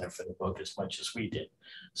about the Center for the Book as much as we did.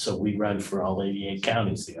 So we run for all 88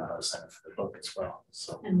 counties, the Ohio Center for the Book as well.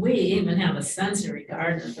 So And we even have a sensory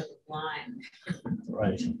garden for the blind.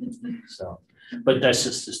 right. So, but that's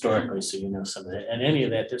just historically, so you know some of that. And any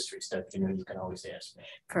of that history stuff, you know, you can always ask me.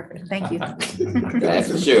 Perfect, thank you.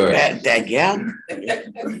 That's for sure. Yeah.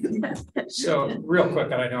 So real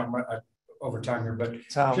quick, and I know I'm over time here, but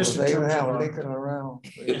Tom, just was in terms of Abraham our- Lincoln around?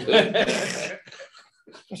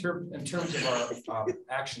 in terms of our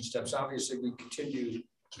action steps, obviously we continue,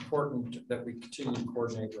 it's important that we continue to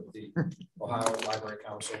coordinate with the Ohio Library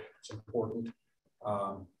Council. It's important.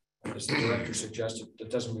 As the director suggested,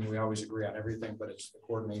 that doesn't mean we always agree on everything, but it's the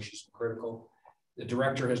coordination is critical. The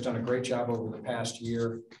director has done a great job over the past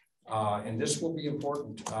year, and this will be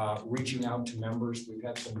important, reaching out to members. We've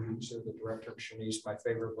had some meetings with the director, Shanice. My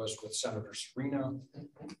favorite was with Senator Serena.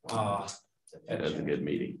 That was a good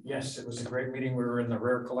meeting. Yes, it was a great meeting. We were in the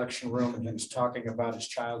rare collection room and he was talking about his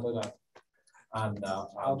childhood on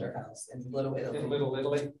Alder House in Little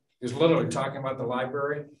Italy. He was literally talking about the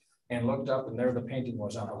library and looked up and there the painting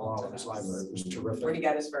was on the wall of his library. It was terrific. Where he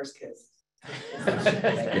got his first kiss.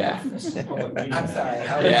 Yeah. I'm sorry.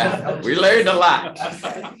 Yeah, we learned a lot.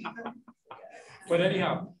 But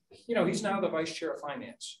anyhow, you know, he's now the vice chair of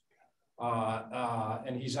finance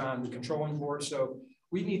and he's on the controlling board. So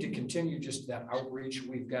we need to continue just that outreach.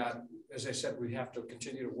 We've got, as I said, we have to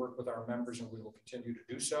continue to work with our members and we will continue to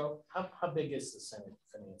do so. How big is the Senate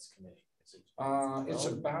Finance Committee? Is it it's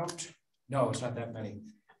about, no, it's not that many.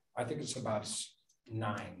 I think it's about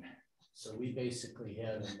 9. So we basically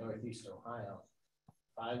have in Northeast Ohio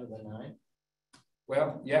 5 of the 9.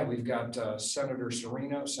 Well, yeah, we've got Senator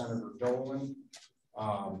Serena, Senator Dolan.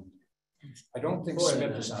 I don't think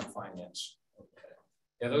Smith is on finance. Okay.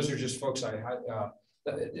 Yeah, those are just folks in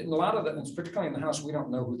a lot of the, particularly in the House, we don't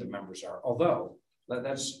know who the members are. Although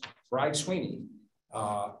that's Bride Sweeney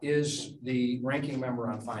is the ranking member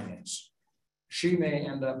on finance. She may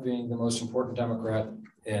end up being the most important Democrat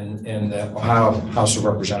in the Ohio House of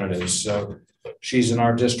Representatives. So she's in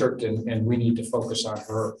our district and we need to focus on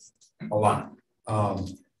her a lot.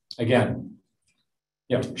 Again,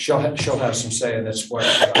 you know, she'll have some say, and that's what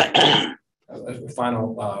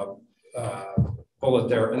final bullet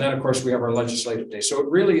there. And then of course we have our legislative day. So it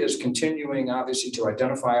really is continuing obviously to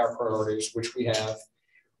identify our priorities, which we have,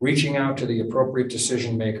 reaching out to the appropriate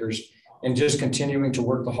decision makers and just continuing to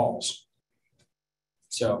work the halls.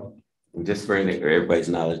 So just for everybody's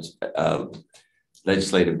knowledge,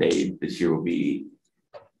 legislative day this year will be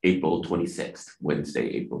April 26th, Wednesday,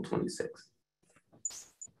 April 26th.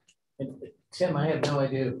 Tim, I have no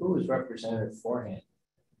idea who was represented beforehand.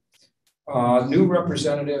 New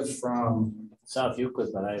representative from South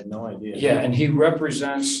Euclid, but I have no idea. Yeah, and he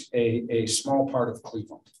represents a small part of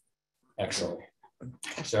Cleveland, actually.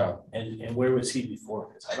 So and where was he before?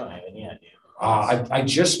 Because I don't have any idea. I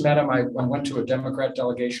just met him. I went to a Democrat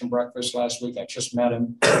delegation breakfast last week. I just met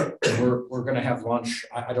him. We're going to have lunch.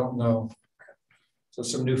 I don't know. So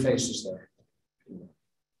some new faces there.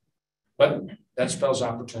 But that spells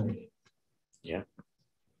opportunity. Yeah.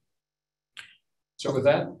 So with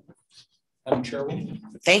that, Madam Chairwoman.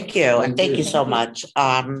 Thank you, and thank you so much.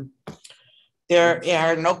 There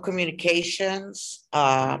are no communications.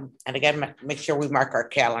 And again, make sure we mark our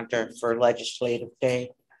calendar for legislative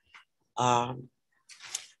day.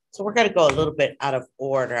 So we're going to go a little bit out of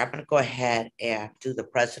order. I'm going to go ahead and do the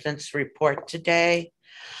president's report today.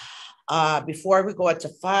 Before we go into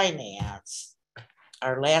finance,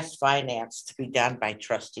 our last finance to be done by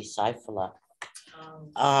Trustee Seifela.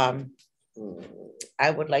 I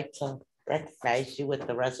would like to recognize you with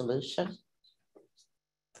the resolution.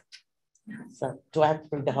 So do I have to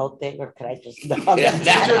bring the whole thing or can I just? No,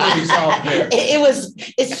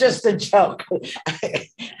 it's just a joke.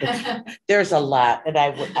 There's a lot and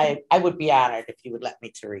I would be honored if you would let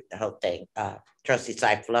me to read the whole thing. Trustee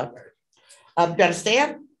Seifela. Do you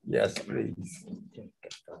understand? Yes, please.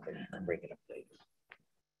 I'll bring it up later.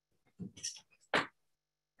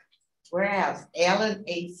 Whereas Alan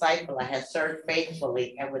H. Seifela has served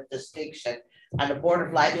faithfully and with distinction on the Board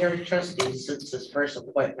of Library Trustees since his first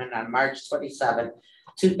appointment on March 27,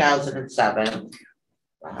 2007.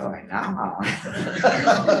 Wow, I know.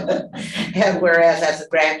 And whereas as a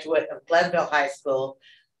graduate of Glenville High School,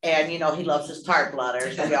 and you know, he loves his tar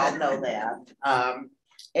blooders, we all know that,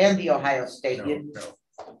 and the Ohio State,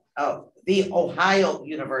 the Ohio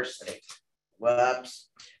University. Whoops.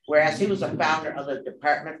 Whereas he was a founder of the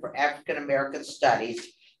Department for African American Studies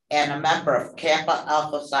and a member of Kappa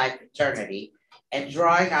Alpha Psi fraternity, and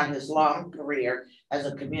drawing on his long career as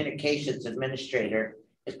a communications administrator,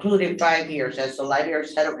 including 5 years as the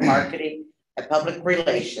library's head of marketing and public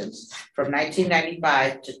relations. From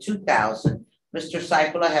 1995 to 2000, Mr.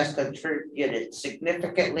 Seipula has contributed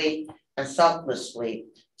significantly and selflessly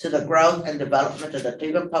to the growth and development of the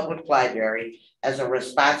Cleveland Public Library as a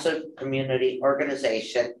responsive community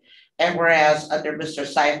organization. And whereas under Mr.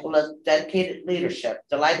 Seipula's dedicated leadership,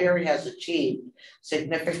 the library has achieved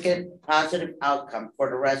significant positive outcome for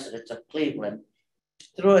the residents of Cleveland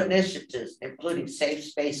through initiatives including safe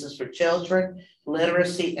spaces for children,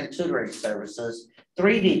 literacy and tutoring services,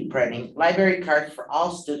 3D printing, library cards for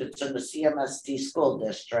all students in the CMSD school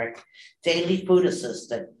district, daily food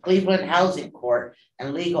assistance, Cleveland Housing Court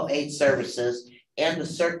and legal aid services, and the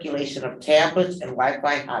circulation of tablets and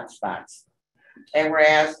Wi-Fi hotspots. And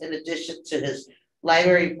whereas in addition to his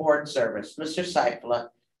library board service, Mr. Seipula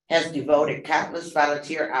has devoted countless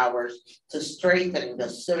volunteer hours to strengthening the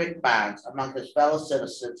civic bonds among his fellow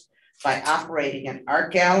citizens by operating an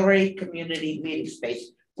art gallery community meeting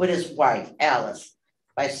space with his wife, Alice,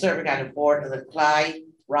 by serving on the board of the Clyde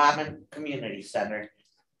Robin Community Center,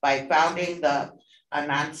 by founding the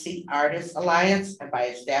Anansi Artists Alliance, and by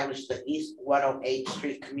establishing the East 108th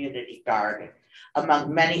Street Community Garden,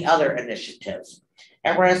 among many other initiatives.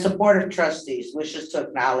 And whereas the Board of Trustees wishes to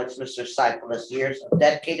acknowledge Mr. Seipula's years of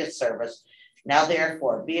dedicated service, now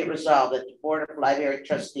therefore be it resolved that the Board of Library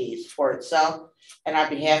Trustees for itself and on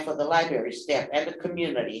behalf of the library staff and the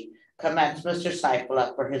community commends Mr.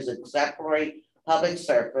 Seipula for his exemplary public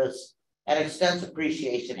service and extends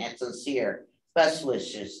appreciation and sincere best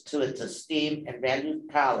wishes to its esteemed and valued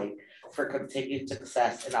colleague for continued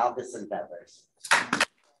success in all his endeavors.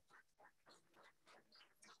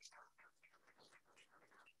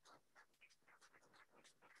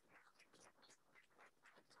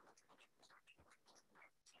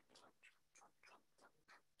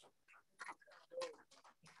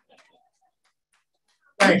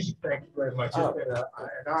 Thank you very much. It's been an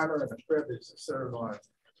honor and a privilege to serve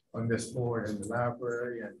on this board in the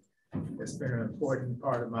library, and it's been an important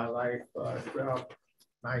part of my life throughout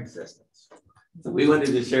my existence. So we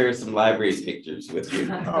wanted to share some library pictures with you.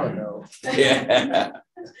 Oh, no. Yeah.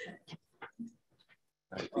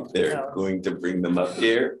 I think they're going to bring them up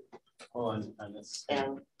here. On this.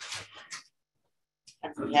 On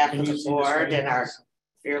behalf of the board and our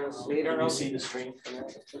fearless leader. Can you see the screen?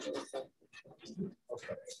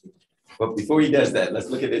 Okay. But before he does that, let's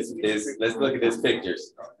look at his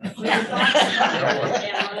pictures.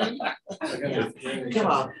 Come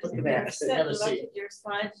on, look at that. Look at your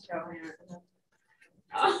slideshow here.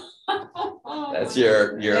 That's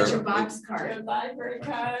your box card. Your library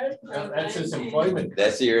card. That's his employment.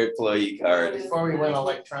 That's your employee card. Before we went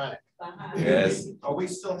electronic. Yes. Oh, we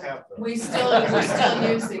still have them. We're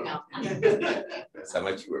still using them. That's how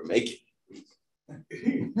much you were making.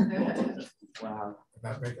 Wow.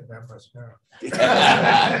 Not making that much now.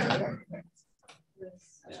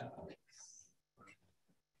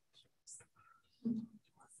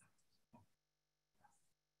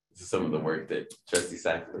 This is some of the work that Trustee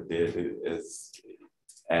Sackler did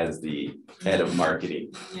as the head of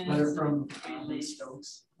marketing. Letter from Lee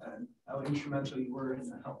Stokes, and how instrumental you were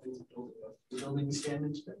in helping build the building we stand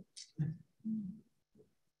in today.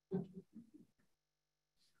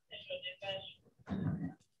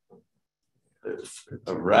 There's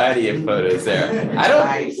a variety of photos there. I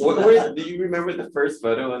don't. Do you remember the first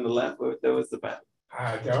photo on the left? What that was about?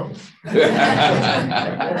 I don't.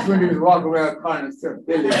 That's when you walk around calling himself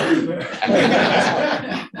Billy. I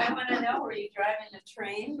want to know, were you driving a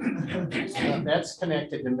train? That's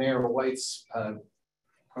connected to Mayor White's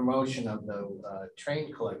promotion of the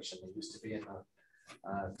train collection that used to be in the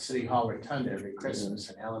City Hall Rotunda every Christmas,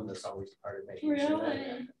 and Ellen was always part of making sure that.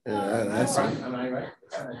 Yeah, that's Am I right?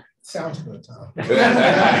 Sounds good, Tom.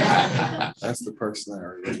 that's the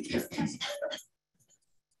personality.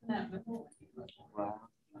 Wow.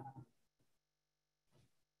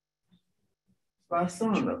 My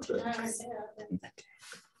son up there.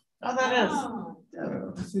 Oh, that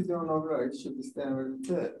is. She's doing all right. She should be standing with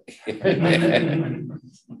the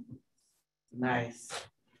Nice.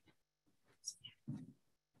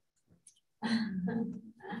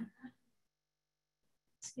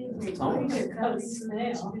 Excuse me, we could cut a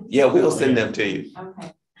snail. Yeah, we'll send them to you.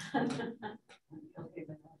 Okay. Thank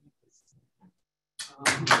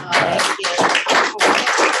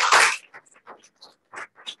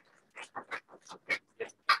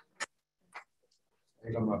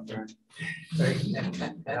you. my friend. Thank you.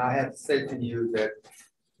 And I have to say to you that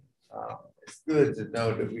it's good to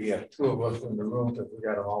know that we have two of us in the room because we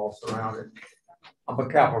got them all surrounded. I'm a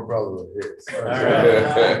Kappa brother of his. All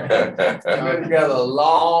right. We've been together a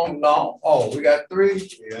long, oh, we got 3?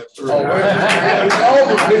 Yeah, Oh, it's over,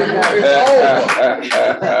 people, it's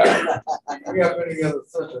over. We have been together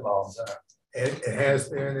such a long time. It has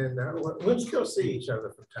been, and we'll still see each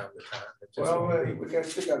other from time to time. It just Well, won't be- we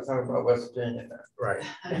still got to talk about West Virginia now. Right.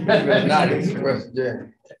 Not East West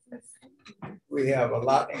Virginia. We have a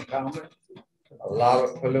lot in common, a lot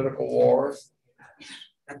of political wars.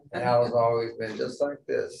 And Al's always been just like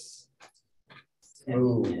this.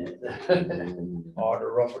 Smooth. Hard to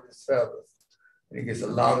ruffle his feathers. And he gets a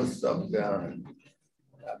lot of stuff done.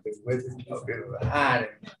 I've been with him, I've been behind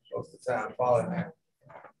him most of the time, following him.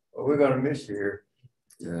 But we're gonna miss you here.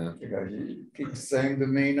 Yeah. Because you keep the same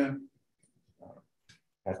demeanor. I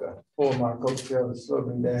have to pull my coattail to slow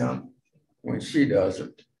me down when she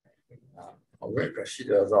doesn't. I wait because she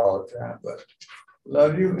does all the time, but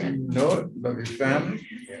love you and you know it, love your family.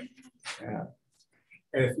 Yeah.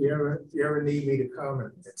 And if you ever need me to come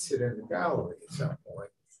and sit in the gallery at some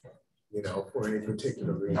point, you know, for any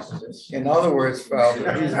particular reason. In other words,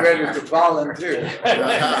 Father, he's ready to volunteer. He's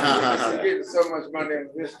getting so much money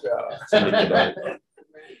in this job.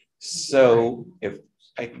 So if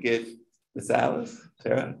I could get Miss Alice,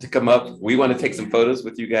 Sarah, to come up, we want to take some photos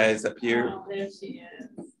with you guys up here. Oh, there she is.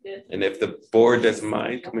 Good. And if the board doesn't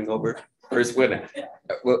mind coming over, first winner.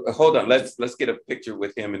 Well, hold on, let's get a picture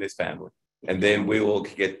with him and his family. And then we will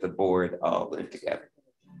get the board all in together.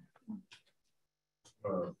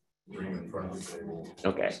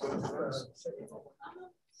 Okay.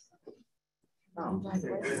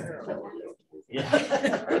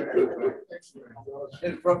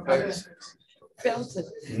 In front place.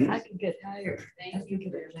 Belton, I could get hired. Thank you.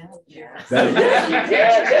 Yeah,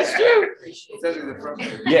 that's true.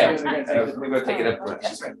 Yeah, we're gonna take it up front.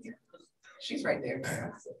 She's right there.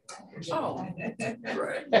 Oh.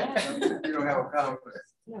 Right. You don't have a conflict.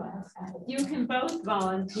 You can both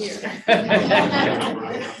volunteer.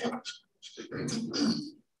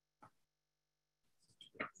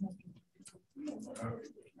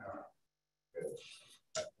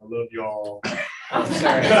 I love y'all. I'm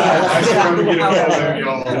sorry. I love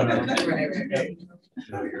y'all.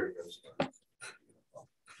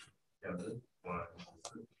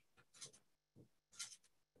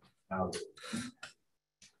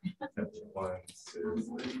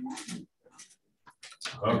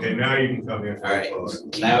 Okay, now you can come in. All right,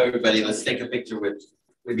 now everybody, let's take a picture with,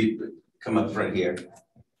 maybe come up front here.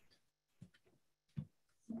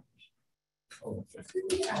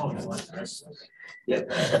 Yeah.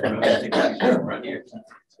 Take a picture up front here.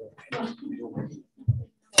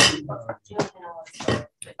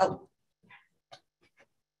 Oh.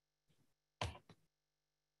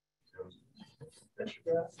 I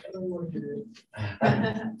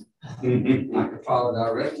can follow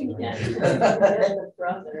directions. The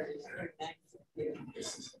brother is right next to you.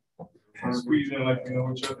 Squeeze in like you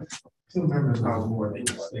know each other. 2 members of more than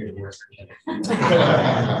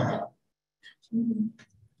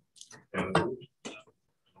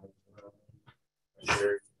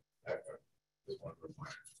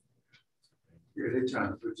You're trying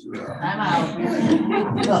to put you out.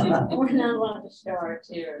 I'm out. We're not allowed to show our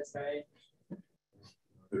tears, right?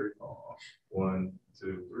 1,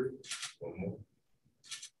 2, 3. One more.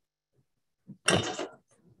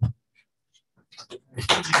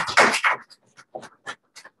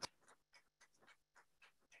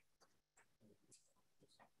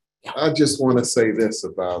 I just want to say this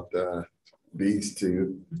about these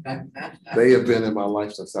two. They have been in my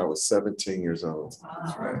life since I was 17 years old.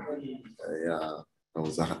 I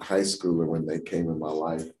was a high schooler when they came in my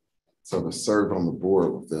life. So to serve on the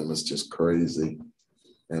board with them is just crazy.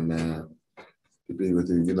 And to be with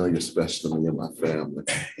you, you know, you're special to me and my family.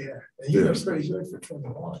 Yeah, and you look pretty good for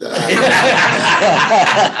 21. I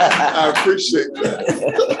appreciate that.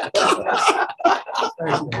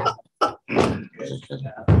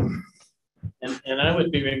 And I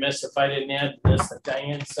would be remiss if I didn't add this, that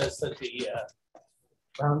Diane says that the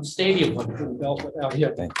stadium would be built without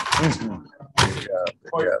you.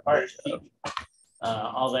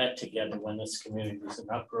 All that together when this community was in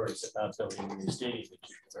uproars about building a new stadium to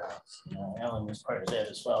keep the grounds. Alan was part of that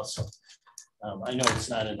as well. So I know it's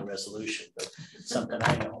not in the resolution, but it's something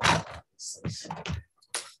I know.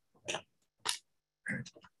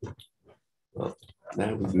 Well,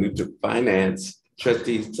 now we move to finance.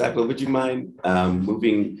 Trustee Sackler, would you mind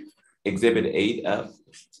moving Exhibit 8 up?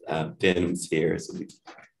 Denham's here, so we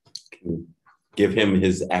can give him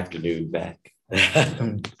his afternoon back.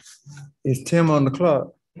 Is Tim on the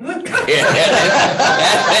clock?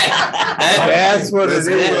 That's what it is.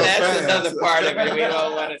 That's another part of it we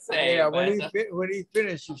don't want to say. Yeah, when he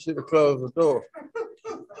finished, you should have closed the door.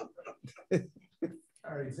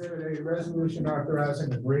 Exhibit A, resolution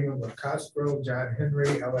authorizing agreement with Cosgrove John Henry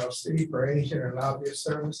LLC for agent and lobbyist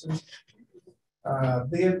services.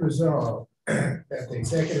 Be it resolved that the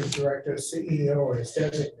executive director, CEO, or his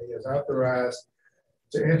designee is authorized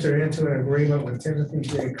to enter into an agreement with Timothy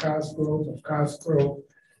J. Cosgrove of Cosgrove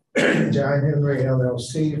John Henry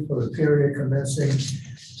LLC for the period commencing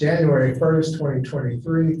January 1st,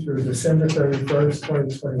 2023 through December 31st,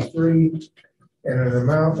 2023, and an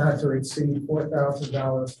amount not to exceed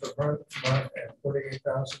 $4,000 per month and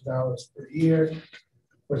 $48,000 per year,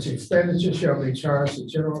 which expenditure shall be charged to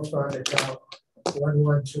general fund account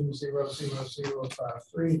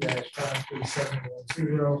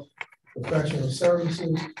 1120053-53710 professional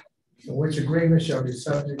services, in which agreement shall be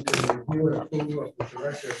subject to the review and approval of the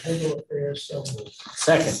Director of Legal Affairs. So moved.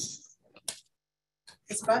 Second.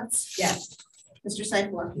 Ms. Butts? Yes. Mr.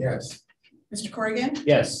 Seifula? Yes. Mr. Corrigan?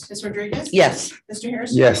 Yes. Ms. Rodriguez? Yes. Mr.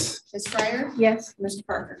 Harrison? Yes. Ms. Fryer? Yes. Mr.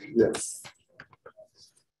 Parker? Yes.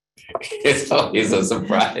 It's always a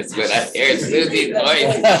surprise when I hear Susie's voice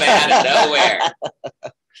coming out of nowhere.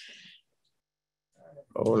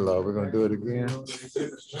 Oh Lord, we're gonna do it again.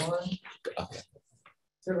 Exhibit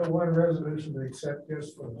 1, resolution to accept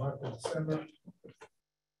gifts for the month of December.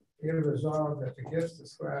 Be it resolved that the gifts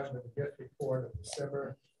described in the gift report of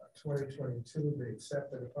December 2022 be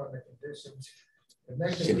accepted upon the conditions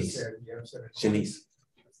connected with said gifts. Shanice.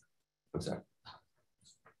 I'm sorry.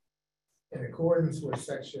 In accordance with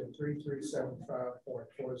section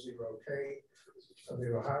 3375.40K of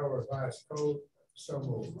the Ohio Revised Code. So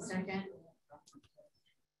moved. Second.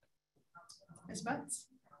 Ms. Butts?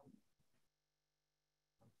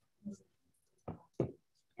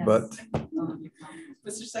 But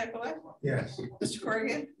Mr. Seifula? Yes. Mr.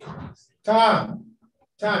 Corrigan? Tom,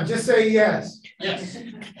 just say yes. Yes.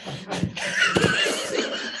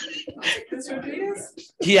 Ms.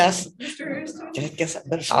 Rodriguez? Yes. Mr. Harrison? I guess I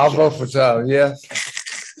better. I'll vote for Tom, yes.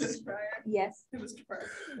 Ms. Fryer? Yes. And Mr. Parker?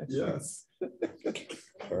 Yes.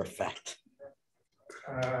 Perfect.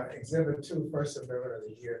 Exhibit 2, First Amendment of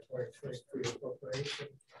the year 2023 appropriation.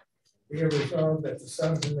 Be it resolved that the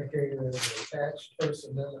sums indicated in the attached First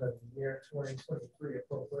Amendment of the year 2023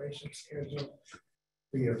 appropriation schedule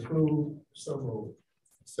be approved. So moved.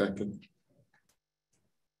 Second.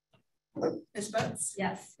 Ms. Butts?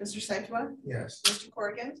 Yes. Mr. Seifula? Yes. Mr.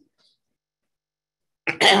 Corrigan?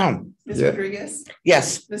 Ms. Yeah. Rodriguez?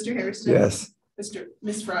 Yes. Mr. Harrison? Yes.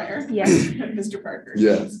 Ms. Fryer? Yes. Mr. Parker?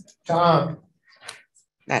 Yes. Tom,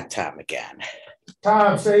 Not Tom again.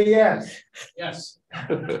 say yes. Yes.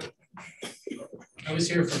 I was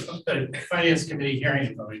here for the finance committee hearing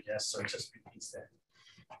and voted yes, so it just repeats that.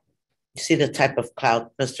 You see the type of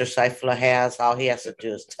clout Mr. Seifula has? All he has to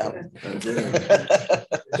do is tell him.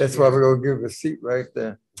 That's why we're gonna give a seat right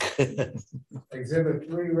there. Exhibit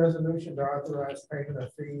 3, resolution to authorize payment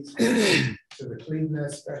of fees to the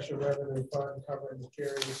Cleveland Special Revenue Fund covering the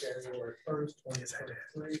period January 1st,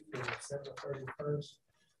 2023 through December 31st,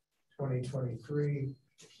 2023.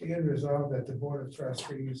 Be it resolved that the Board of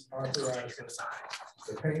Trustees authorizes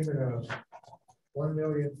the payment of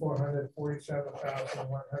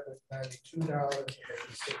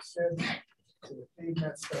 $1,447,192.86 to the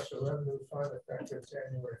Cleveland Special Revenue Fund effective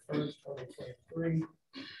January 1st, 2023,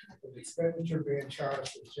 with expenditure being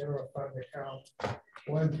charged to general fund account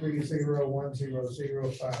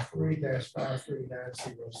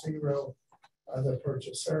 130-10053-53900, other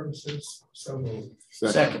purchase services. So moved.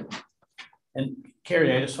 Second. And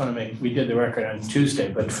Carrie, I just want to make, we did the record on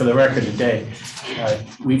Tuesday, but for the record today,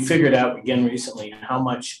 we figured out again recently how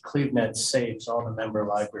much CleveNet saves all the member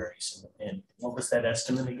libraries. And what was that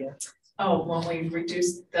estimate again? Oh, when we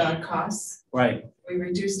reduced the costs, Right. we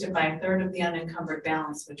reduced it by 1/3 of the unencumbered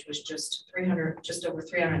balance, which was just over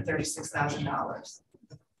 $336,000.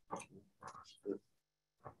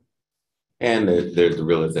 And there's the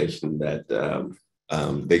realization that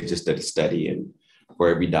they just did a study, and for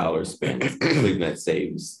every dollar spent, CleveNet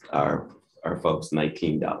saves our folks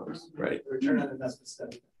 $19, right? Return on investment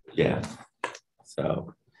study. Yeah.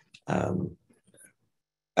 So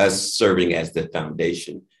us serving as the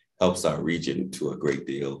foundation helps our region to a great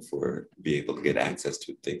deal for be able to get access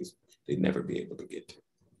to things they'd never be able to get to.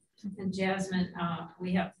 And Jasmine,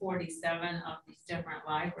 we have 47 of these different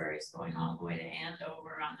libraries going all the way to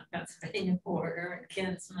Andover on the Pennsylvania border and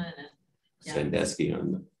Kinsman and Sandusky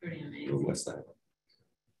on the pretty amazing. west side.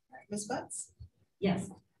 Ms. Butts? Yes.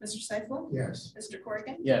 Mr. Seifula? Yes. Mr.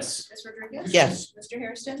 Corrigan? Yes. Ms. Rodriguez? Yes. Mr.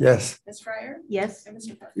 Harrison? Yes. Ms. Fryer? Yes. And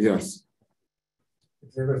Mr. Parker? Yes.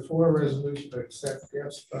 Exhibit 4, resolution to accept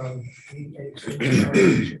gifts from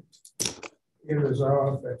EHC. It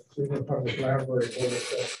resolved that the Cleveland Public Library Board of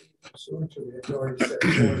Trustees pursuant to the authority set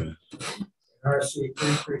forth in RC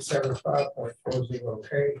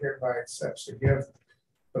 3375.40K hereby accepts the gift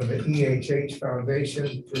from the EHH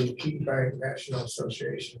Foundation through Key Bank National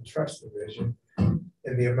Association Trust Division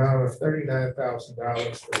in the amount of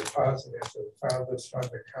 $39,000 for deposit into the Founders Fund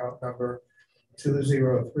account number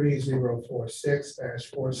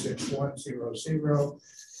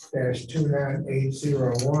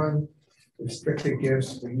 203-046-46100-29801. Restricted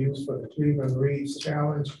gifts to be used for the Cleveland Reads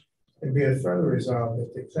Challenge, and be it further resolved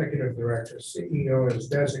that the executive director, CEO, as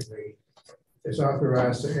designated, is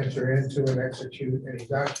authorized to enter into and execute any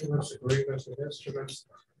documents, agreements, and instruments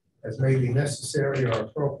as may be necessary or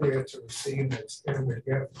appropriate to receive and extend the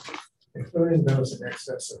gift, including those in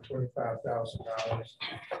excess of $25,000,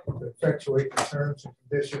 to effectuate the terms and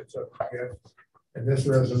conditions of the gift. And this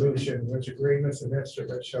resolution, which agreements and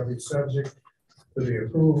instruments shall be subject to the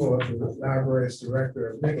approval of the library's Director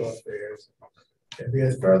of Legal Affairs. And be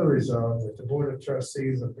it further resolved that the Board of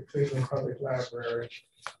Trustees of the Cleveland Public Library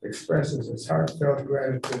expresses its heartfelt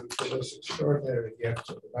gratitude for this extraordinary gift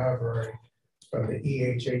to the library from the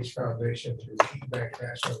EHH Foundation through Key Bank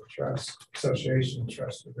National Trust Association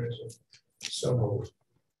Trust Division. So moved.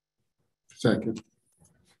 Second.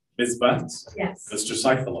 Ms. Butts? Yes. Mr.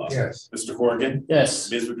 Seifullah? Yes. Mr. Corrigan? Yes.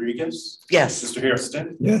 Ms. Rodriguez? Yes. Mr.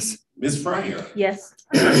 Hairston? Yes. Ms. Fryer? Yes.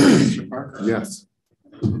 Mr. Parker? Yes.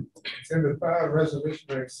 Exhibit 5, resolution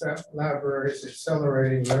to accept libraries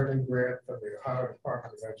accelerating learning grant from the Ohio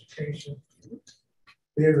Department of Education.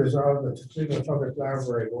 Be it resolved that the Cleveland Public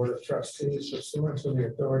Library Board of Trustees, pursuant to the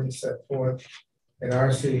authority set forth in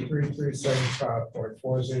RC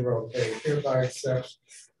 3375.40K, hereby accepts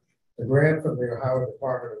the grant from the Ohio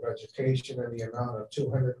Department of Education in the amount of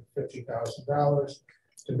 $250,000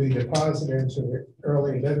 to be deposited into the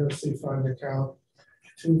Early Literacy Fund account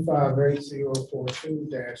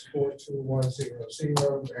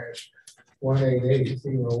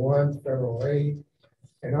 258-042-42100-18801 federal aid,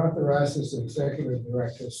 and authorizes the executive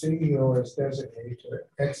director, CEO, as designated to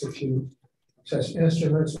execute such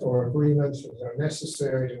instruments or agreements as are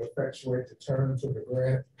necessary to effectuate the terms of the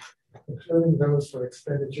grant, including those for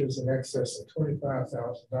expenditures in excess of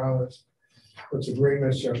 $25,000, which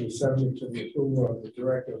agreements shall be subject to the approval of the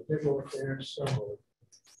Director of Legal Affairs. So moved.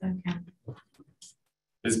 Okay.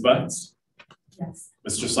 Ms. Butts? Yes.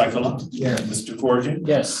 Mr. Seifullah? Yes. Mr. Corrigan?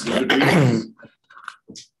 Yes. Ms. Rodriguez?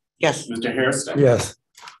 Yes. Mr. Hairston? Yes.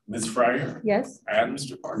 Ms. Fryer? Yes. And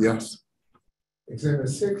Mr. Parker? Yes. Exhibit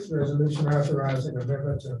 6, resolution authorizing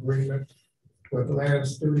amendment to agreement with Land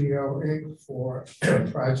Studio Inc. for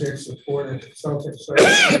project support and consulting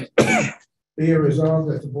services. Be it resolved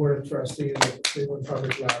that the Board of Trustees of the Cleveland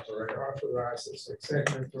Public Library authorizes the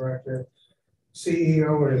executive director,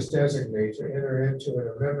 CEO, and his designate to enter into an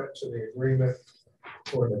amendment to the agreement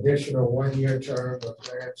for an additional 1-year term of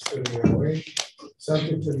Land Studio Inc.,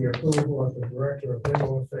 subject to the approval of the Director of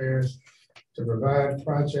Legal Affairs, to provide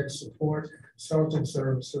project support and consulting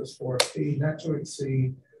services for a fee not to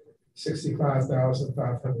exceed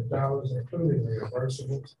 $65,500, including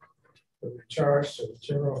reimbursables, to be charged to the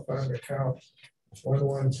general fund account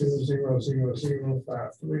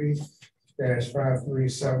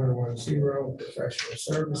 112-00053-53710 professional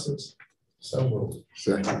services. So moved.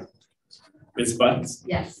 Second. Ms. Butts?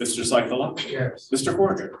 Yes. Mr. Seifullah? Yes. Mr.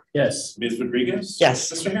 Corrigan? Yes. Ms. Rodriguez?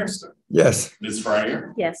 Yes. Mr. Hairston? Yes. Ms.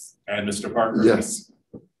 Fryer? Yes. And Mr. Parker? Yes.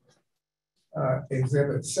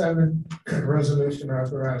 Exhibit 7, resolution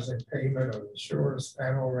authorizing payment of insurance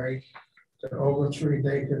panel rate to Ogletree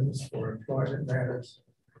Dakins for employment matters.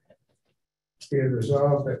 Be it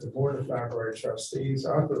resolved that the Board of Library Trustees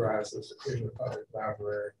authorizes the Cleveland Public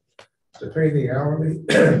Library to pay the hourly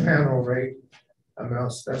panel rate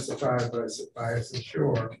amount specified by its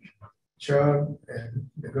insurer, Chubb, and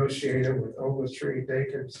negotiated with Ogletree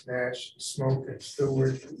Dakins, Nash, Smoke, and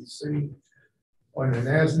Stewart, PC, on an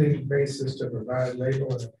as-needed basis to provide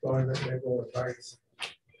legal and employment legal advice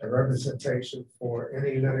and representation for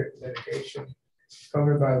any litigation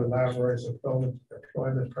covered by the library's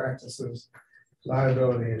employment practices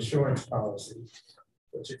liability insurance policy,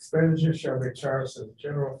 which expenditure shall be charged to the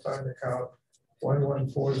general fund account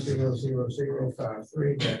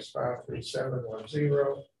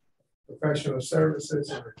 114-00053-53710, professional services,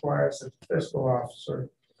 and requires that the fiscal officer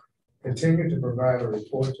continue to provide a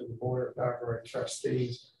report to the Board of Library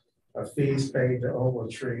Trustees of fees paid to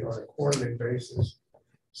Ogletree on a quarterly basis.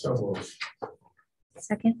 So moved.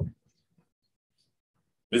 Second.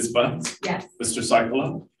 Ms. Butts? Yes. Mr.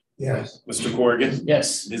 Seifullah? Yes. Mr. Corrigan?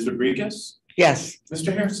 Yes. Ms. Rodriguez? Yes.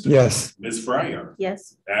 Mr. Hairston? Yes. Ms. Fryer?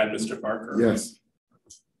 Yes. And Mr. Parker? Yes.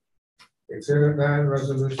 Exhibit 9,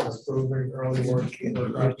 resolution approving early work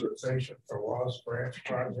authorization for Walls Branch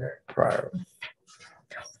project. Prior.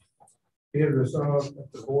 Be it resolved that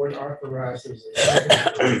the board authorizes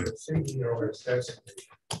the CEO as designated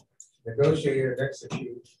to negotiate and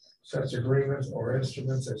execute such agreements or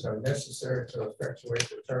instruments as are necessary to effectuate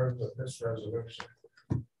the terms of this resolution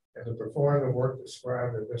and to perform the work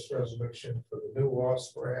described in this resolution for the new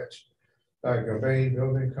Walsh Branch by Gabay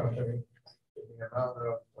Building Company in the amount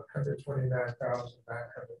of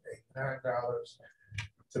 $129,989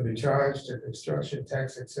 to be charged to Construction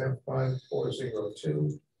Tax Exempt Fund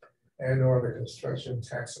 402 and or the Construction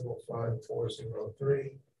Taxable Fund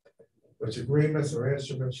 403, which agreements or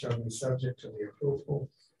instruments shall be subject to the approval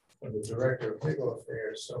of the Director of Legal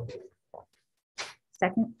Affairs. So moved.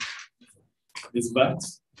 Second. Ms.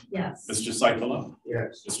 Butts? Yes. Mr. Seifullah?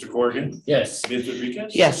 Yes. Mr. Corrigan? Yes. Ms.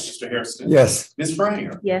 Rodriguez? Yes. Mr. Hairston? Yes. Ms.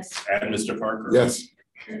 Fryer? Yes. And Mr. Parker? Yes.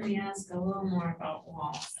 Let me ask a little more about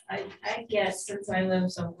walls. I guess since I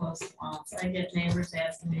live so close to walls, I get neighbors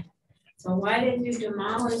asking me, so why didn't you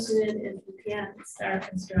demolish it if you can't start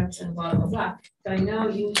construction, blah, blah, blah. So I know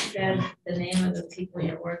you said the name of the people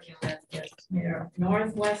you're working with is your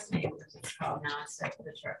Northwest Neighbors, it's called now instead of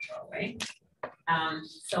the Churchill, right?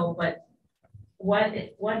 So, but what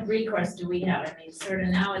recourse do we have? I mean, sort of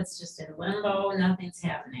now it's just in limbo, nothing's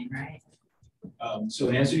happening, right? So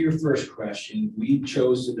in answer to your first question, we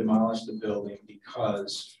chose to demolish the building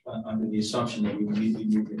because under the assumption that we would need to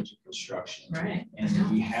move into construction. Right.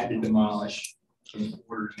 And we had to demolish in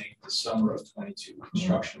order to make the summer of 22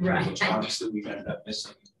 construction, Right. which obviously we ended up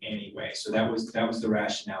missing anyway. So that was the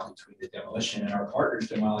rationale between the demolition, and our partners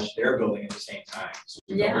demolished their building at the same time. So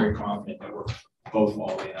we felt very confident that we're both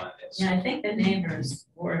all in on this. Yeah, I think the neighbors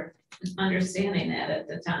were understanding that at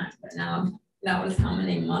the time, but now that was how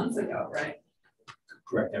many months ago, right?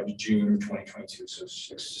 Correct, that was June 2022, so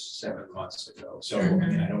 6-7 months ago. So I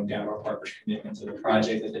mean, I don't doubt our partners' commitment to the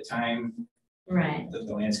project at the time. Right. The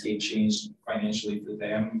landscape changed financially for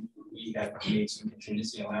them. We had made some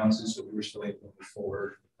contingency allowances, so we were still able to move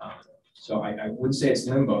forward. So I wouldn't say it's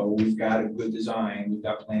limbo. We've got a good design. We've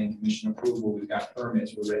got planning commission approval. We've got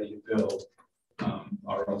permits. We're ready to build.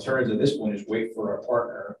 Our alternative at this point is wait for our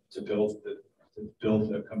partner to build the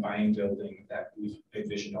combined building that we've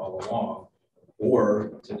envisioned all along,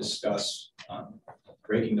 or to discuss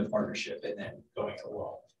breaking the partnership and then going it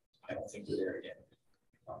alone. I don't think we're there yet.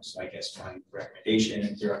 So I guess my recommendation,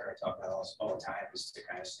 and Director I talk about all the time, is to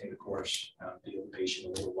kind of stay the course, be patient a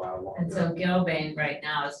little while longer. And so Gilbane right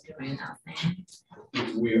now is doing nothing.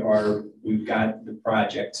 We've got the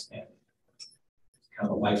project and kind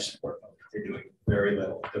of a life support mode. They're doing very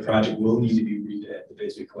little. The project will need to be rebid. The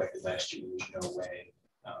bids we collected last year, there's no way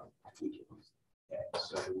we can.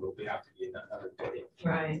 So there will have to be another bidding.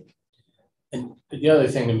 Right. And the other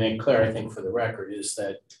thing to make clear, I think, for the record, is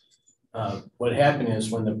that what happened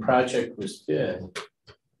is when the project was bid,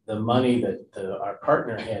 the money that our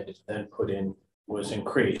partner had to then put in was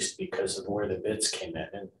increased because of where the bids came in,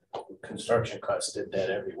 and construction costs did that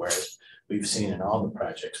everywhere, as we've seen in all the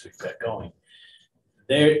projects we've got going.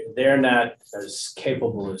 They're not as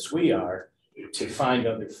capable as we are to find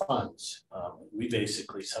other funds. We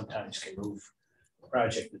basically sometimes can move a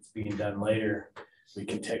project that's being done later. We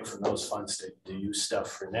can take from those funds to use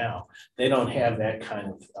stuff for now. They don't have that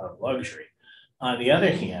kind of luxury. On the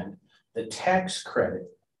other hand, the tax credit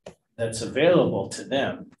that's available to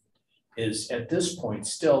them is at this point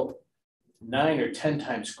still 9 or 10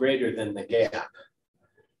 times greater than the gap.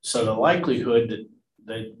 So the likelihood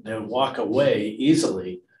that they'll walk away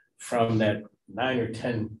easily from that $9 or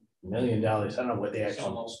 $10 million, I don't know what they actually,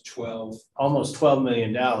 almost $12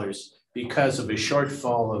 million, because of a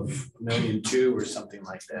shortfall of $1.2 million or something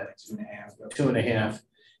like that, 2.5,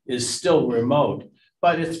 is still remote,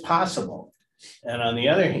 but it's possible. And on the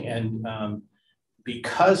other hand,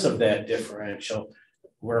 because of that differential,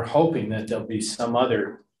 we're hoping that there'll be some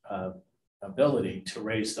other ability to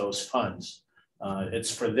raise those funds.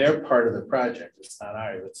 It's for their part of the project. It's not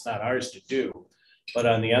ours to do. But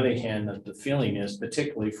on the other hand, the feeling is,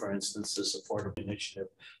 particularly, for instance, this affordable initiative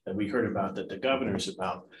that we heard about, that the governor's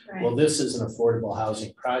about. Right. Well, this is an affordable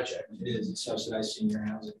housing project. It is. It's subsidized senior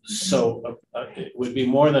housing. So it would be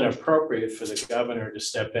more than appropriate for the governor to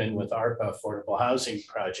step in with ARPA affordable housing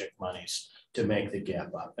project monies to make the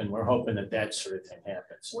gap up. And we're hoping that that sort of thing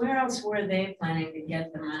happens. Where else were they planning to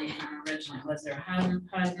get the money from originally? Was there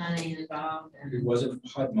HUD money involved? It wasn't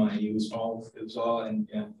HUD money. It was all, and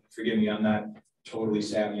forgive me, I'm not totally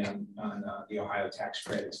savvy on the Ohio tax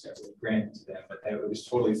credits that were granted to them, but it was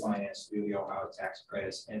totally financed through the Ohio tax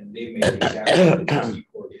credits. And they made exactly what the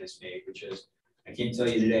Corrigan has made, which is, I can't tell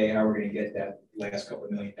you today how we're going to get that last couple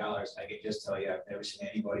 $1 million. I can just tell you, I've never seen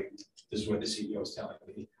anybody, this is what the CEO is telling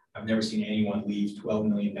me, I've never seen anyone leave $12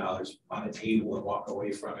 million on a table and walk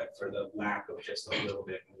away from it for the lack of just a little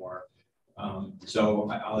bit more.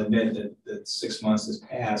 So I'll admit that 6 months has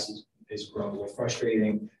passed is grown a little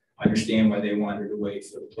frustrating. I understand why they wanted to wait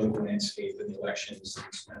for the political landscape and the elections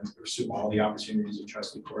and pursue all the opportunities that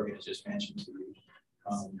Trustee Corrigan has just mentioned to you.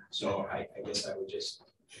 So I guess I would just,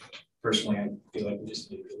 personally, I feel like we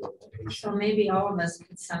just need to be a little more patient. So maybe all of us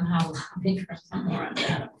could somehow lobby for some more of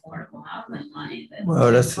that affordable housing money.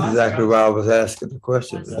 Well, that's exactly why I was asking the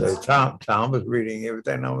question today. Tom was reading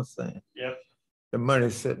everything I was saying. Yep. The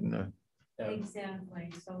money's sitting there.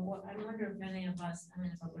 Exactly. So what, I wonder if any of us, if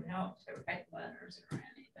it would help to write letters or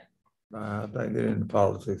anything. I think get into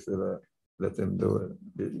politics of that. Let them do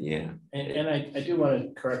it. Yeah. And I do want to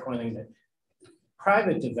correct one thing, that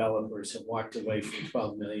private developers have walked away from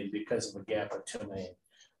 12 million because of a gap of 2 million.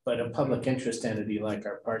 But a public interest entity like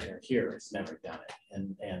our partner here has never done it.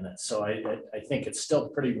 And so I think it's still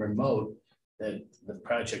pretty remote that the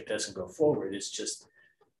project doesn't go forward. It's just,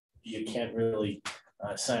 you can't really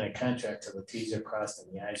sign a contract till the T's are crossed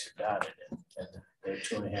and the I's are dotted, and they're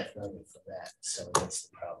 $2.5 million for that. So that's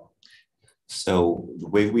the problem. So the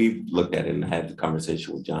way we looked at it and had the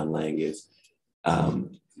conversation with John Lang is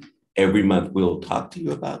every month we'll talk to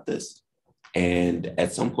you about this. And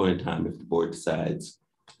at some point in time, if the board decides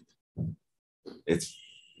it's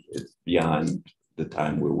beyond the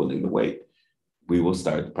time we're willing to wait, we will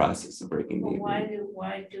start the process of breaking the agreement.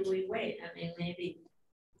 Why do we wait? I mean, maybe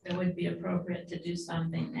it would be appropriate to do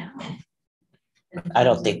something now. I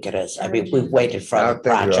don't think it is. I mean, we've waited for other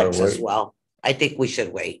projects as well. I think we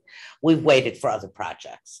should wait. We've waited for other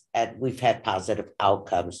projects and we've had positive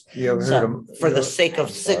outcomes. You ever So heard of, for the sake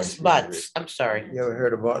of 6 months, I'm sorry. you ever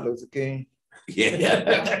heard of Martin Luther King? Yeah.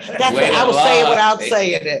 That's what I was saying without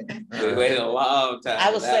saying it. We waited a long time.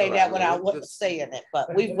 I was saying that without saying it,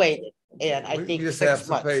 but we've waited. And I think just have 6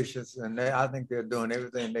 some months. patience, and I think they're doing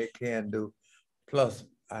everything they can do. Plus,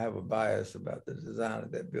 I have a bias about the design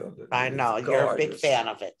of that building. I know, It's you're a big gorgeous. fan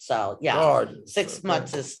of it. So yeah, Gorgeous. 6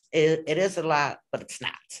 months is, it is a lot, but it's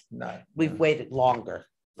not. No, We've waited longer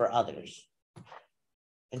for others.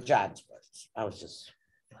 In John's words, I was just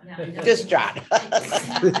John.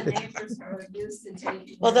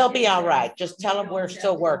 Well, they'll be all right. Just tell them we're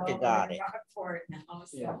still working on it.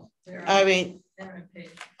 I mean,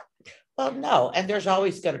 well, no, and there's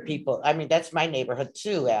always going to people. I mean, that's my neighborhood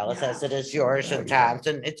too, Alice, as it is yours and Tom's,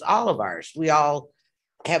 and it's all of ours. We all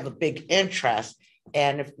have a big interest.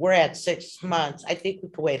 And if we're at 6 months, I think we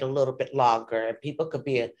could wait a little bit longer, and people could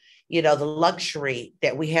be, the luxury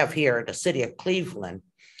that we have here in the city of Cleveland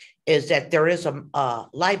is that there is a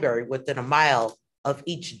library within a mile of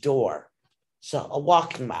each door. So a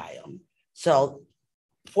walking mile. So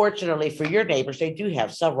fortunately for your neighbors, they do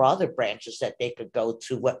have several other branches that they could go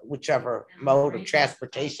to, whichever mode of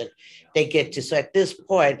transportation they get to. So at this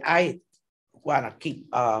point, I want to keep,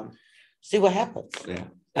 see what happens. Yeah.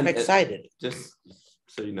 I'm excited. Just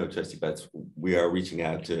so you know, Trustee Betts, we are reaching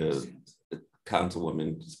out to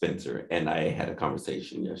Councilwoman Spencer, and I had a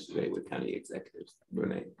conversation yesterday with County Executives,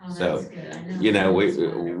 Renee. So,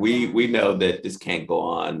 we know that this can't go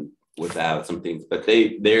on without some things, but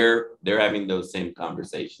they're having those same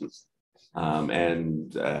conversations.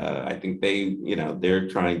 And I think they're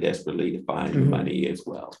trying desperately to find money as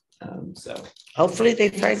well. So hopefully they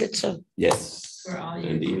find it soon. Yes, For all you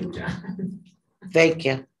indeed. do, John. Thank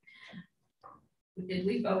you. Did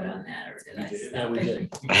we vote on that or did I stop? Yeah, we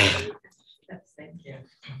did. Thank you.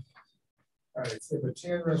 All right, so the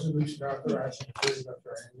 10 resolution authorizing approval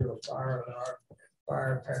for annual fire alarm,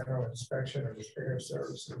 fire panel inspection and repair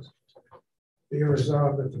services. Be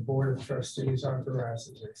resolved that the Board of Trustees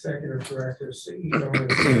authorizes Executive Director, CEO,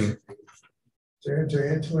 and Executive to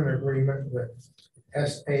enter into an agreement with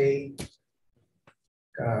S.A.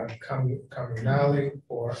 Comunale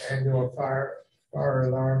for annual fire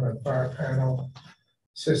alarm and fire panel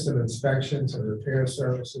system inspections and repair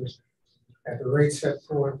services at the rate set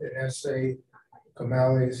forth in S.A.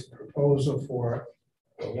 Comunale's proposal for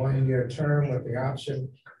a 1-year term with the option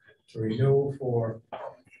to renew for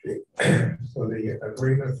the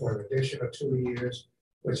agreement for an additional 2 years,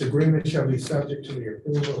 which agreement shall be subject to the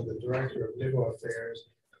approval of the Director of Legal Affairs,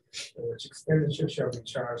 and which expenditure shall be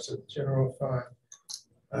charged to the general fund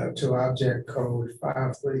to object code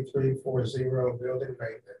 53340 building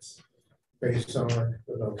maintenance based on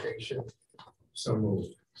the location. So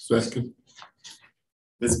moved. Second.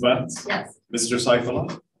 Ms. Butts? Yes. Mr.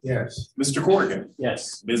 Seifullah? Yes. Mr. Corrigan?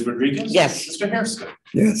 Yes. Ms. Rodriguez? Yes. Mr. Hairston?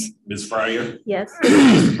 yes. Ms. Fryer? Yes.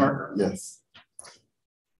 Mr. Parker? Yes.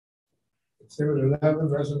 Exhibit 11,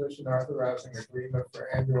 resolution authorizing agreement for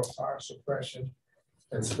annual fire suppression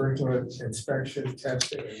and sprinkler inspection,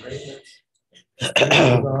 testing, and maintenance.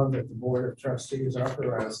 Resolved that the Board of Trustees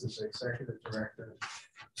authorizes the Executive Director,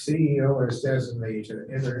 CEO as designated to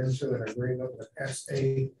enter into an agreement with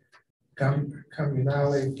SA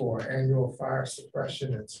Comunale for annual fire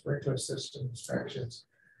suppression and sprinkler system inspections,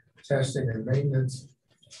 testing, and maintenance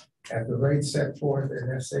at the rate set forth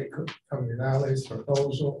in SA Comunale's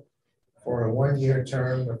proposal for a one-year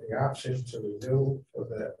term with the option to renew for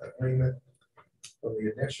the agreement for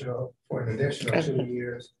an additional 2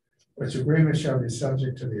 years, which agreement shall be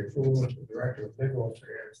subject to the approval of the Director of Legal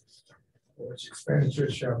Affairs, which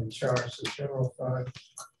expenditures shall be charged to general fund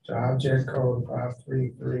to object code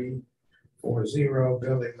 53340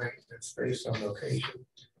 building maintenance based on location.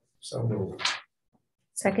 So moved.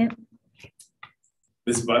 Second.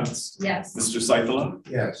 Ms. Butts? Yes. Mr. Seifula?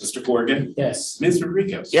 Yes. Mr. Corrigan? Yes. Ms.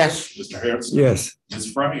 Rodriguez? Yes. Mr. Harrison? Yes.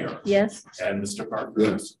 Ms. Fryer? Yes. And Mr. Parker?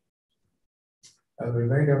 Yes. The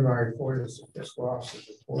remainder of my report is the fiscal officer's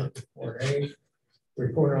report, report A,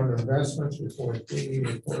 report on investments, report B,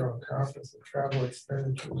 report on conference and travel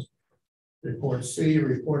expenditures, report C,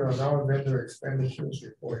 report on all vendor expenditures,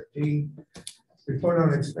 report D, report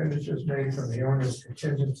on expenditures made from the owner's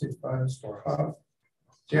contingency funds for Hub,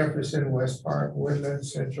 Jefferson, West Park, Woodland,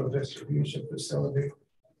 Central Distribution Facility,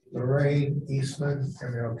 Lorraine, Eastman,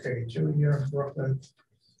 MLK Jr., Brooklyn,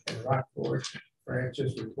 and Rockport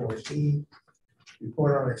branches, report E,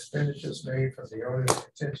 report on expenditures made from the owner's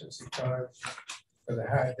contingency fund for the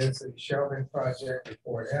high density shelving project,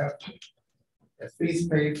 report F, and fees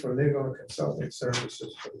paid for legal and consulting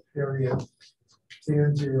services for the period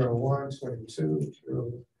 10/01/22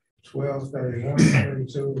 through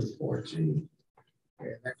 12/31/22, report G.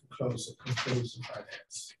 And that concludes the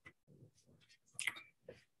finance.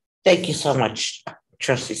 Thank you so much,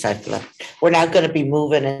 Trustee Seifula. We're now going to be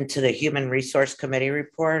moving into the Human Resource Committee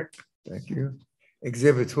report. Thank you.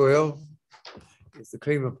 Exhibit 12 is the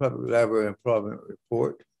Cleveland Public Library Employment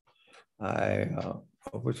Report. Of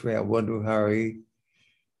which we have one new hiree,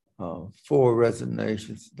 4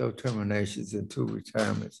 resignations, no terminations, and 2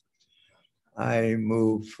 retirements. I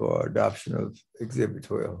move for adoption of Exhibit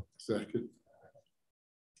 12. Second.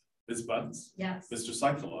 Ms. Butts? Yes. Mr.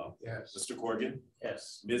 Seifula? Yes. Mr. Corrigan?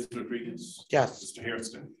 Yes. Ms. Rodriguez? Yes. Mr.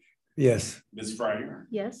 Harrison? Yes. Ms. Fryer?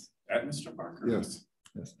 Yes. And Mr. Parker? Yes.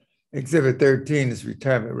 Yes. Exhibit 13 is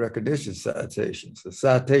retirement recognition citations. The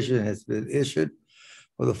citation has been issued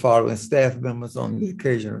for the following staff members on the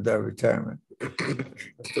occasion of their retirement.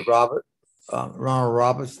 Mr. Ronald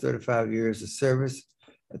Roberts, 35 years of service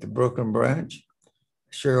at the Brooklyn branch.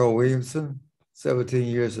 Cheryl Williamson, 17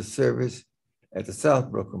 years of service at the South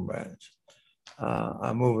Brooklyn branch.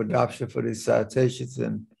 I move adoption for these citations,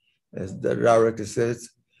 and as the director says,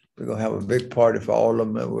 we're gonna have a big party for all of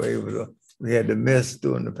them that we're able to, we had to miss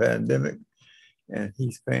during the pandemic, and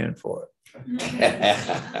he's paying for it.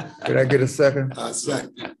 Could I get a second?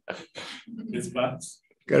 Second. Ms. Butts?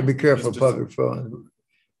 Gotta be careful of public funds.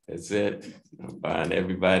 That's it. I'm buying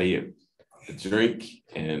everybody a drink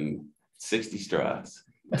and 60 straws.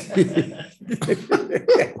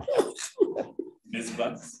 Ms.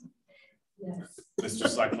 Butts? Yes. Mr.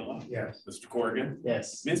 Seifula? Yes. Mr. Corrigan?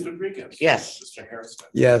 Yes. Ms. Rodriguez? Yes. Mr. Harrison?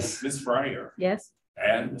 Yes. Ms. Fryer? Yes.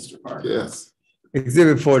 And Mr. Parker? Yes.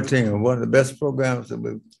 Exhibit 14, one of the best programs that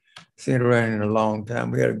we've seen around in a long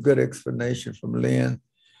time. We had a good explanation from Lynn.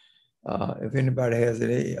 If anybody has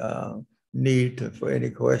any need for any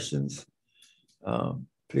questions,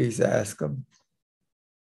 please ask them.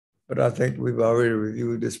 But I think we've already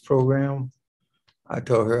reviewed this program. I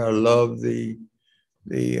told her I love the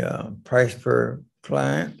price per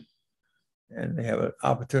client, and they have an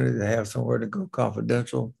opportunity to have somewhere to go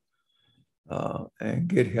confidential and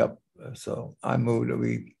get help. So I move that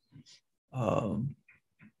we don't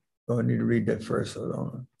need to read that first. So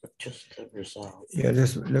don't. Just the result. Yeah,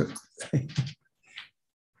 just look.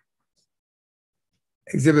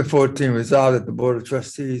 Exhibit 14, resolved that the Board of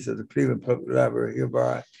Trustees of the Cleveland Public Library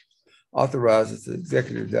hereby authorizes the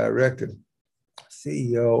Executive Director,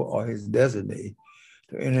 CEO, or his designee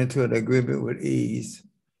to enter into an agreement with ease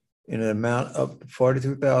in an amount up to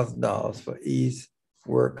 $42,000 for ease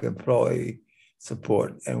work employee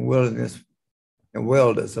support and wellness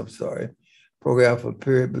program for a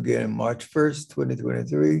period beginning March 1st,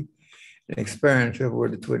 2023 and expiring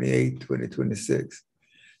February 28th, 2026,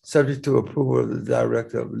 subject to approval of the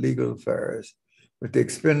Director of Legal Affairs, with the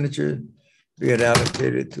expenditure being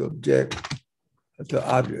allocated to object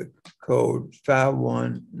code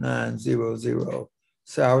 51900,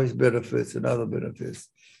 salaries, benefits, and other benefits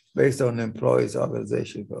based on the employee's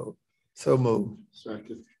organization code. So moved.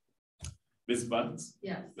 Second. Ms. Butts?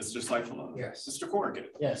 Yes. Mr. Seifula? Yes. Mr. Corrigan?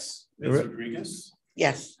 Yes. Ms. Rodriguez?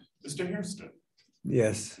 Yes. Mr. Hairston,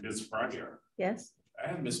 Yes. Ms. Fryer, Yes.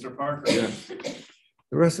 and Mr. Parker.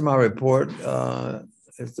 The rest of my report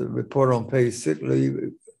is the report on paid sick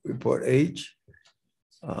leave, report H,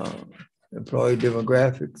 employee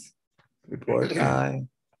demographics, report I,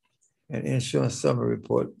 and insurance summary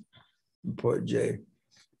report, report J.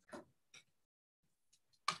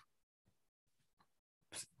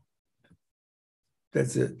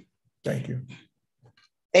 That's it. Thank you.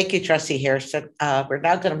 Thank you, Trustee Harrison. We're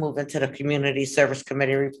now going to move into the Community Service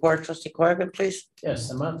Committee report. Trustee Corrigan, please. Yes,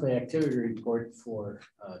 the monthly activity report for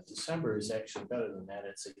December is actually better than that.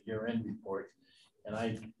 It's a year-end report. And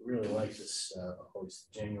I really like this host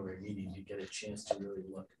January meeting to get a chance to really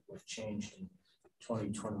look at what changed in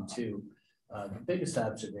 2022. The biggest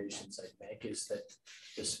observations I'd make is that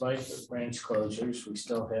despite the branch closures, we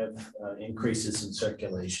still have increases in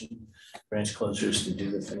circulation. Branch closures to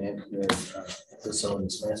do the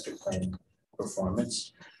facilities master plan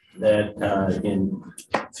performance. That in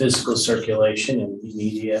physical circulation and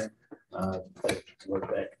media, we're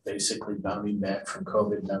back, basically bouncing back from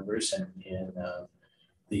COVID numbers, and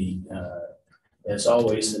as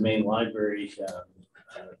always, the main library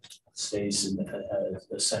stays an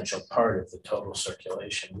essential part of the total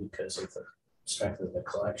circulation because of the strength of the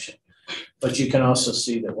collection. But you can also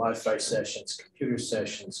see that Wi-Fi sessions,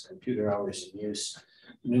 computer hours in use,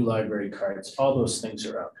 new library cards, all those things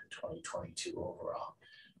are up in 2022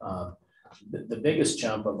 overall. The biggest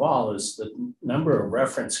jump of all is the number of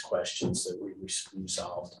reference questions that we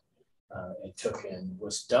resolved and took in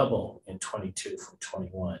was double in 22 from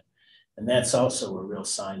 21. And that's also a real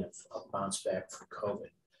sign of bounce back from COVID.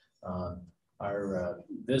 Our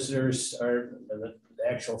visitors are the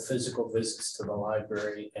actual physical visits to the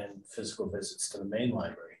library and physical visits to the main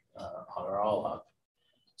library are all up.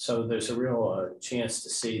 So there's a real chance to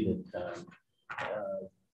see that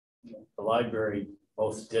the library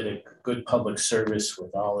both did a good public service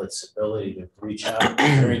with all its ability to reach out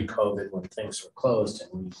during COVID when things were closed,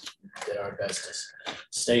 and we did our best to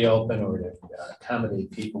stay open or to accommodate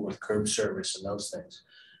people with curb service and those things.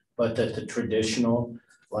 But that the traditional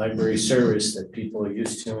library service that people are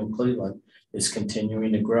used to in Cleveland is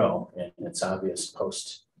continuing to grow, and it's obvious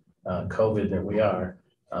post COVID that we are.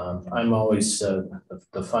 I'm always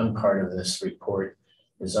the fun part of this report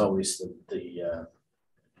is always the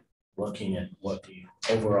looking at what the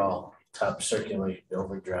overall top circulated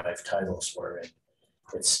overdrive titles were. And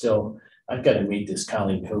it's still, I've got to meet this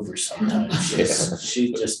Colleen Hoover sometime.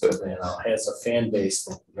 She just has a fan base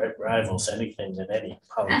that rivals anything that any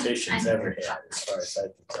politicians ever had, as far as I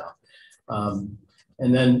can tell.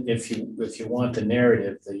 And then if you want the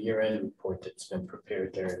narrative, the year-end report that's been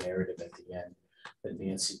prepared there, a narrative at the end that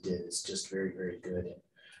Nancy did is just very, very good. And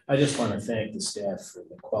I just want to thank the staff for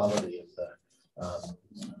the quality of the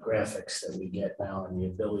graphics that we get now and the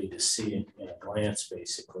ability to see it in a glance,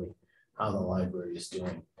 basically, how the library is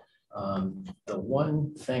doing. The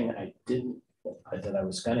one thing that I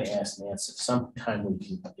was going to ask Nancy, sometime we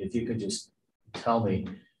can, if you could just tell me,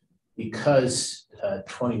 because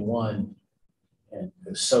 21 and it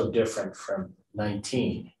was so different from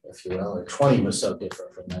 19, if you will, or 20 was so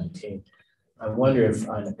different from 19. I wonder if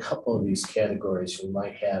on a couple of these categories we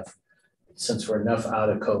might have, since we're enough out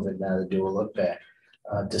of COVID now to do a look back,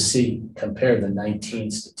 to compare the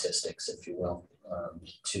 19 statistics, if you will,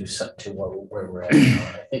 to where we're at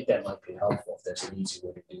now. I think that might be helpful if there's an easy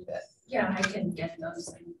way to do that. Yeah, I can get those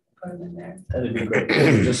and put them in there. That'd be great.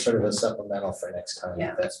 Just sort of a supplemental for next time.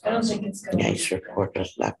 Yeah, that's I don't think it's gonna. Nice report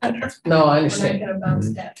does not better. No, I We're understand. not gonna bounce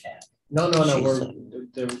that back. No,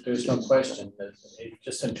 there's no question.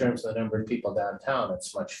 Just in terms of the number of people downtown,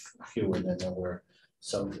 it's much fewer than there were.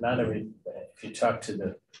 So if you talk to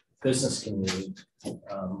the business community,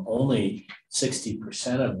 only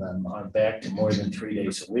 60% of them are back to more than 3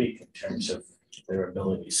 days a week in terms of their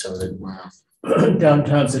ability. So that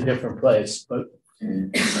downtown's a different place. But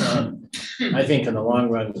I think in the long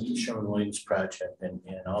run, with the Sherwin-Williams project and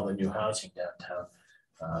all the new housing downtown,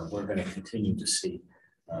 we're going to continue to see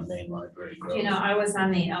main library growth. You know, I was on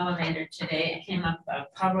the elevator today. I came up a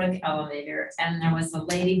public elevator, and there was a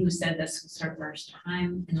lady who said this was her first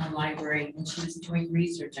time in the library, and she was doing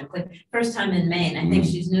research on first time in Maine. I think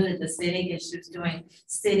she's new to the city because she was doing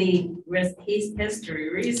city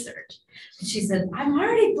history research. And she said, "I'm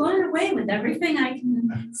already blown away with everything I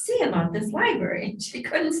can see about this library." And she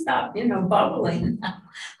couldn't stop, bubbling.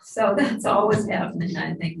 So that's always happening,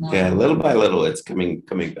 I think. Yeah, little by little, it's coming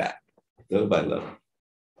back, little by little.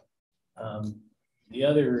 The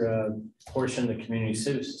other portion of the Community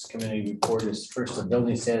Services Committee report is first a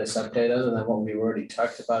building status update, other than what we've already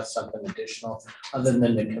talked about, something additional, other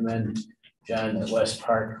than to commend John, at West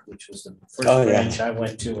Park, which was the first Oh, yeah. branch I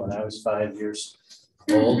went to when I was 5 years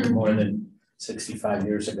old, more than 65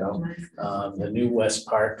 years ago. The new West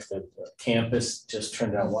Park, the campus just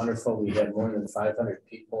turned out wonderful. We had more than 500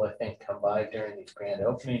 people, I think, come by during the grand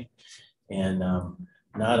opening. And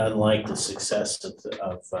not unlike the success of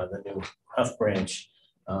the new Huff branch,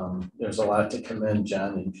 there's a lot to commend,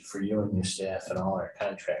 John, and for you and your staff and all our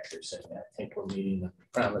contractors. And I think we're meeting the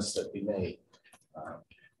promise that we made.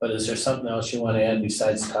 But is there something else you want to add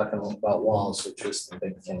besides talking about walls, which was the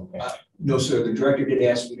big thing here? No, sir. The director did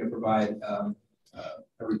ask me to provide a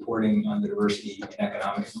reporting on the diversity and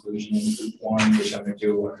economic inclusion in group one, which I'm going to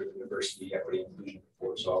do under the diversity, equity, and inclusion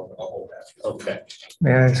report. So I'll hold that. Okay.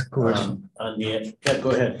 May I ask a question? Yeah, go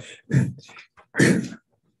ahead.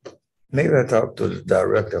 Maybe I talked to the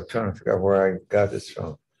director. I'm trying to figure out where I got this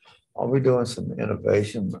from. Are we doing some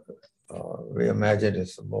innovation, reimagining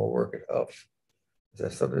some more work at Huff? Is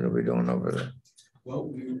that something that we're doing over there? Well,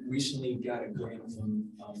 we recently got a grant from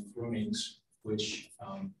Brunings, which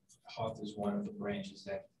Huff is one of the branches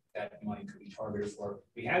that money could be targeted for.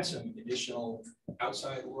 We had some additional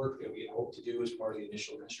outside work that we had hoped to do as part of the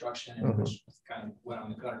initial construction, and which kind of went on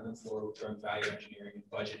the cutting room floor during value engineering and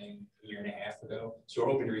budgeting a year and a half ago. So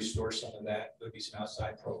we're hoping to restore some of that. There'll be some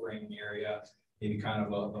outside programming in the area, maybe kind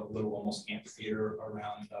of a little almost amphitheater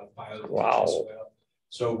around bio. Wow.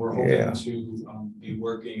 So we're hoping to be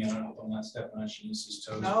working, I don't know if I'm not stepping on Shanice's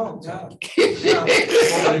toes. No, but, no.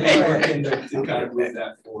 we're working to kind of move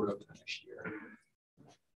that forward over the next year.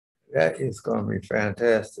 That is going to be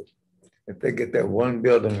fantastic. If they get that one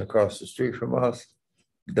building across the street from us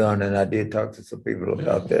done, and I did talk to some people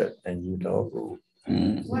about that, and you know who.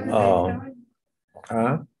 What are they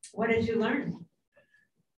Huh? What did you learn?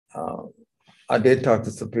 I did talk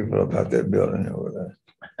to some people about that building over there.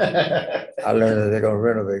 I learned that they're going to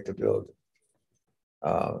renovate the building.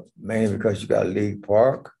 Mainly because you got League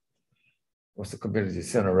Park. What's the community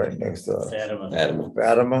center right next to us?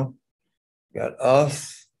 Fatima. You got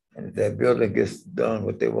us. And if that building gets done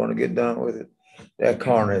what they want to get done with it, that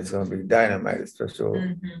corner is going to be dynamite,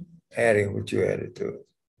 especially adding what you added to it.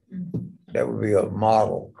 That would be a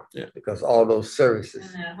model because all those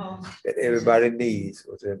services that everybody needs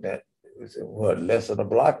was in that. Was in what, less than a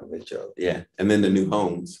block of each other. Yeah, and then the new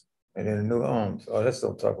homes. And then the new homes. Oh, let's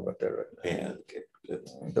don't talk about that right now. Yeah, okay, good.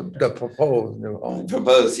 The proposed new homes.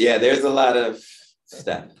 Proposed, yeah, there's a lot of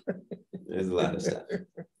stuff. There's a lot of stuff.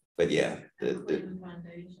 But yeah.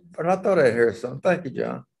 But I thought I heard something. Thank you,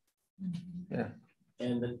 John. Yeah.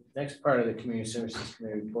 And the next part of the community services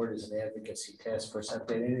committee report is an advocacy task force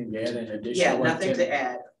update. Anything to add in addition? Yeah, nothing to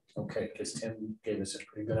add. Okay, because Tim gave us a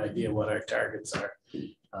pretty good idea what our targets are.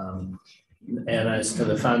 And as to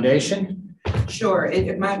the foundation? Sure,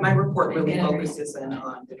 my report really focuses in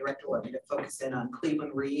on, the director wanted me to focus in on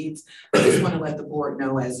Cleveland Reads. I just want to let the board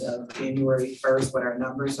know as of January 1st what our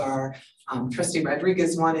numbers are. Trustee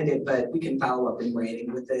Rodriguez wanted it, but we can follow up in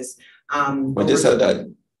writing with this. But just hold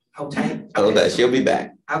on. Hold tight. Hold on, she'll be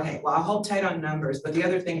back. Okay, well, I'll hold tight on numbers, but the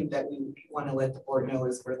other thing that we want to let the board know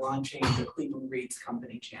is we're launching the Cleveland Reads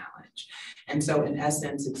Company Challenge. And so in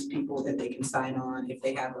essence, it's people that they can sign on if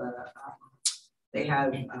they have they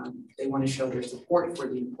want to show their support for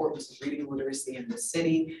the importance of reading literacy in the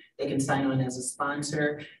city. They can sign on as a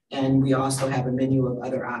sponsor. And we also have a menu of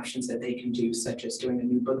other options that they can do, such as doing a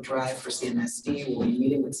new book drive for CMSD. We'll be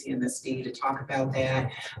meeting with CMSD to talk about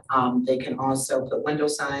that. They can also put window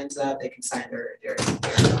signs up. They can sign their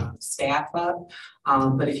staff up.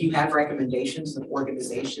 But if you have recommendations of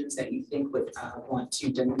organizations that you think would want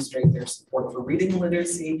to demonstrate their support for reading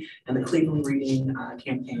literacy and the Cleveland Reading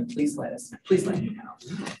Campaign, please let me know.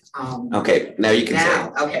 Okay, now you can say.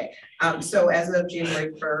 Okay. So as of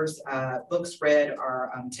January 1st, books read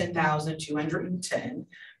are 10,210.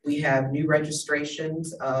 We have new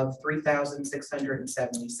registrations of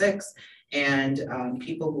 3,676. And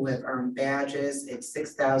people who have earned badges, it's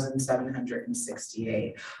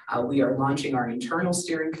 6,768. We are launching our internal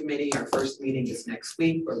steering committee. Our first meeting is next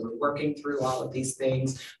week, where we're working through all of these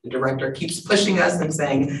things. The director keeps pushing us and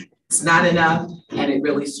saying it's not enough, and it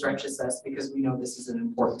really stretches us because we know this is an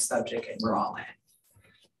important subject and we're all in.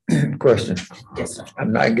 Question. Yes, sir.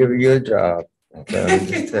 I'm not giving you a job. Okay, I'm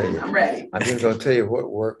just tell you. I'm ready. I'm just gonna tell you what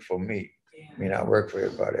worked for me. I mean, I work for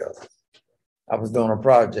everybody else. I was doing a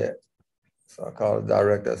project. So I called the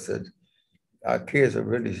director. I said, our kids are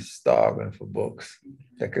really starving for books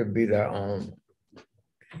that could be their own,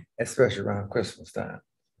 especially around Christmas time.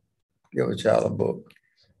 Give a child a book.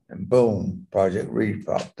 And boom, Project Read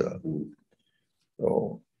popped up.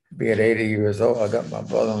 So being 80 years old, I got my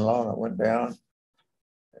brother-in-law and I went down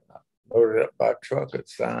and I loaded up by truck and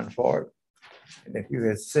signed for it. And if you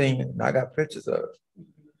had seen, and I got pictures of it,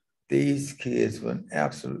 these kids went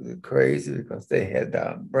absolutely crazy because they had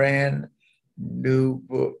a brand new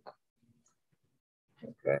book.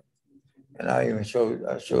 Okay. And I even showed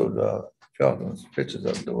Felton's pictures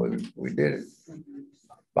of the way we did it.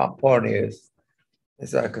 My point is,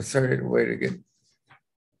 it's a concerted way to get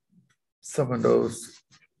some of those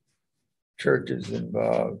churches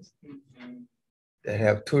involved that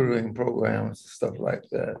have tutoring programs, stuff like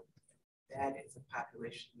that. That is a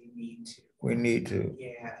population we need to. We need to.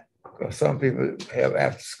 Yeah, Because some people have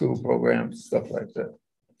after-school programs, stuff like that.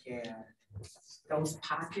 yeah. Those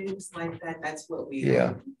pockets like that, that's what we.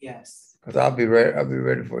 Yeah. Yes. Because I'll be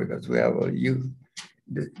ready for it because we have a youth.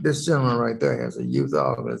 This gentleman right there has a youth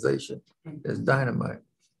organization that's dynamite.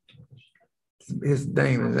 His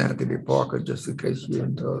name is Anthony Parker, just in case you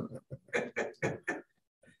didn't know.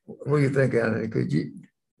 What do you think, Anthony? Could you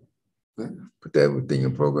put that within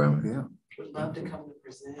your program? Yeah. Would love to come to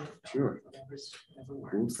present. Sure. Whatever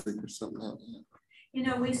We'll works. figure something out. You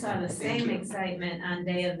know, we saw the same excitement on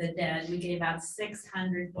Day of the Dead. We gave out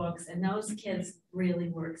 600 books and those kids really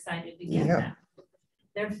were excited to get them.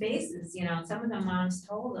 Their faces, you know, some of the moms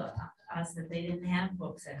told us that they didn't have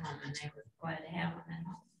books at home and they were glad to have them at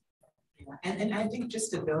home. And I think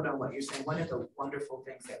just to build on what you're saying, one of the wonderful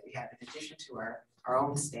things that we have, in addition to our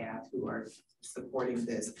own staff who are supporting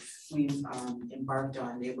this, we've embarked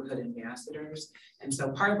on neighborhood ambassadors. And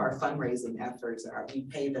so part of our fundraising efforts are we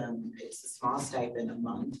pay them, it's a small stipend a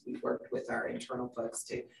month. We've worked with our internal folks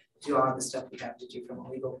to do all the stuff we have to do from a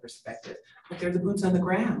legal perspective, but they're the boots on the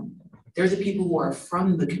ground. They're the people who are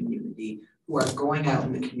from the community, who are going out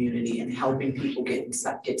in the community and helping people get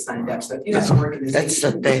signed up. So if you have an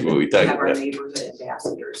organization, we have our neighborhood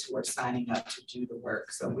ambassadors who are signing up to do the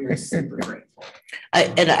work. So we're super grateful.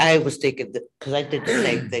 I was thinking that, because I did the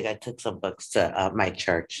same thing. I took some books to my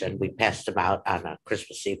church and we passed them out on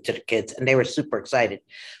Christmas Eve to the kids and they were super excited.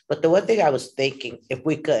 But the one thing I was thinking, if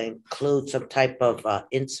we could include some type of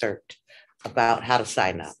insert about how to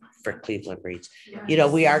sign up for Cleveland Reads. You know,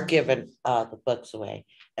 we are giving the books away.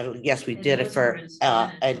 And yes, we did it for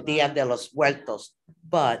El Dia de los Muertos,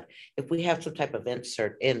 but if we have some type of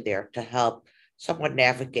insert in there to help someone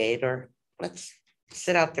navigate, or let's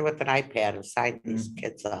sit out there with an iPad and sign these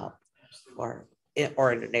kids up, or in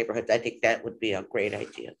the neighborhood, I think that would be a great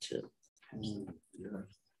idea too.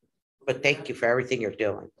 But thank you for everything you're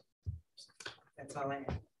doing. That's all I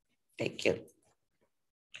have. Thank you.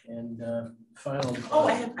 And final. Oh,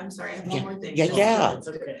 I'm sorry, I have one more thing. Yeah.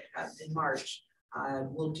 Okay. In March,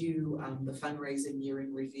 we'll do the fundraising year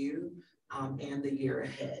in review and the year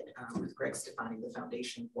ahead with Greg Stefani, the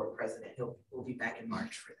foundation board president. We'll be back in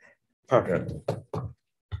March for that. Perfect.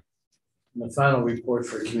 And the final report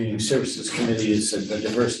for Community Services Committee is the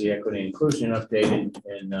Diversity, Equity, Inclusion updated,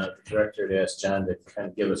 and the director had asked John to kind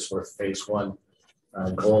of give us where phase one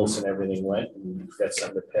goals and everything went, and we've got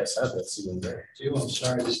something to pass out. That's even better. I'm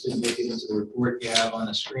sorry, this didn't make it into the report you have on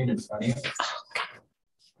the screen in front of you.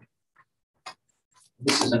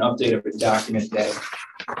 This is an update of a document that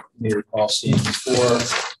you may recall seeing before.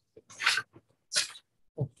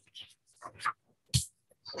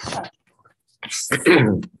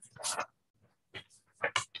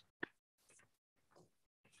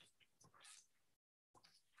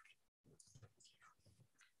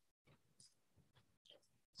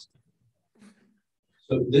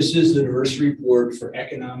 So this is the diversity report for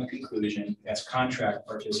economic inclusion. That's contract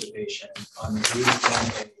participation on the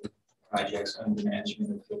group projects under the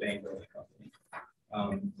management of the Bank Building Company.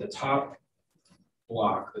 The top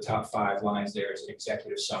block, the top 5 lines there is an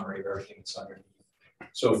executive summary of everything that's underneath.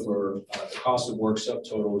 So for the cost of work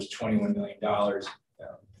subtotal is $21 million.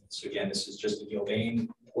 So again, this is just the Gilbane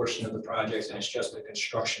portion of the projects, and it's just the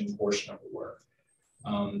construction portion of the work.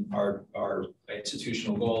 Our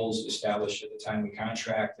institutional goals established at the time we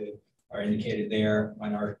contracted are indicated there.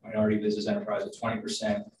 Minority business enterprise at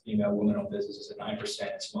 20%, female women-owned businesses at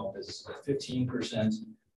 9%, and small businesses at 15%.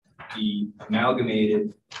 The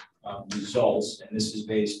amalgamated results, and this is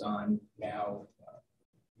based on now,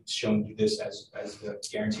 it's shown you this as the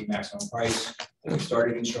guaranteed maximum price. When we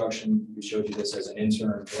started construction, we showed you this as an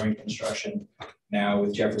intern during construction. Now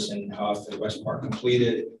with Jefferson, Huff, and West Park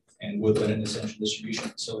completed, and Woodland and the central distribution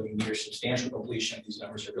facility near substantial completion, these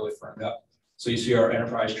numbers are really firmed up. So you see our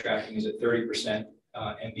enterprise tracking is at 30%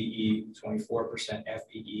 MBE, 24%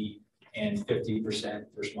 FBE, and 50%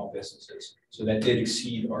 for small businesses. So that did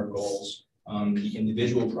exceed our goals. The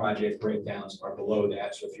individual project breakdowns are below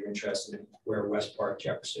that. So if you're interested in where West Park,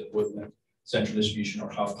 Jefferson, Woodland, central distribution,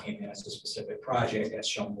 or Huff came in as a specific project, that's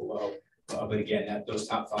shown below. But again, those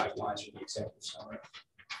top 5 lines are the executive summary.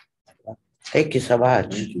 Thank you so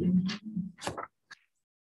much. Thank you.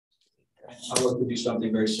 I'll look to do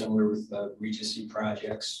something very similar with Regency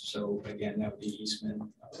projects. So again, that would be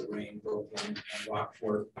Eastman, Lorraine, Brooklyn, and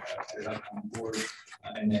Rockport headed up on board,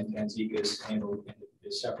 and then Panzica is handled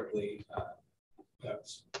separately.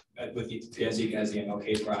 With the Panzica as the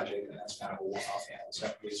MLK project, and that's kind of a one-off handle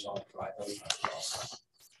separately, so I'll provide those also.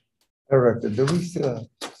 Director, do we still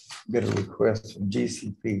get a request from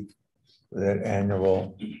GCP for that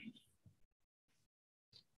annual?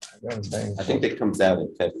 I think that comes out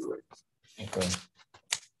in February. Okay.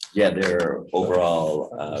 Yeah, their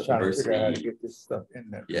overall I'm trying to figure out how to diversity. get this stuff in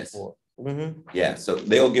there. Yes. before. Yeah, so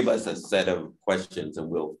they'll give us a set of questions and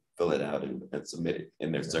we'll fill it out and submit it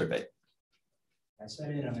in their survey. I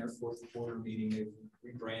sat in on their fourth quarter meeting. They've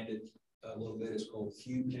rebranded a little bit. It's called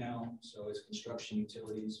Cube now. So it's construction,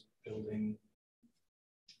 utilities, building.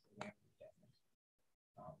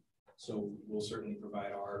 So we'll certainly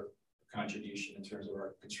provide our contribution in terms of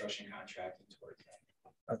our construction contracting toward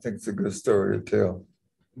that. I think it's a good story to tell.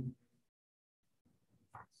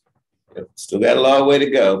 Still got a long way to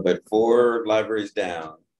go, but 4 libraries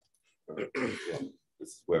down. This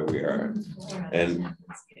is where we are. And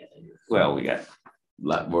well, we got a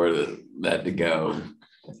lot more than that to go.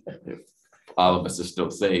 If all of us are still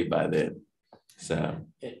saved by then. So.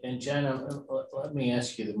 And Jen, let me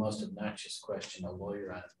ask you the most obnoxious question a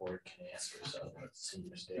lawyer on a board can ask herself, a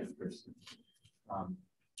senior staff person.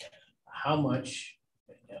 How much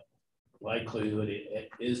likelihood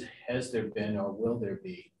has there been or will there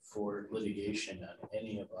be for litigation on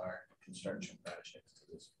any of our construction projects to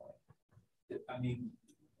this point? I mean,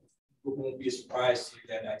 we won't be surprised to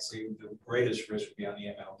hear that. I'd say the greatest risk would be on the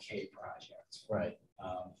MLK project. Right.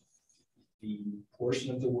 The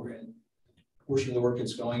portion of the work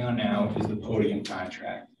that's going on now is the podium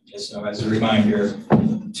contract. Just so as a reminder,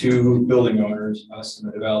 2 building owners, us and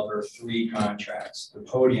the developer, 3 contracts. The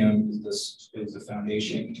podium is the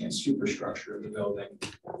foundation and superstructure of the building,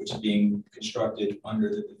 which is being constructed under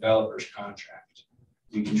the developer's contract.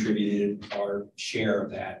 We contributed our share of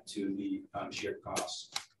that to the shared costs.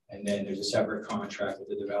 And then there's a separate contract that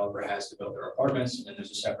the developer has to build their apartments. And then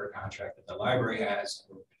there's a separate contract that the library has.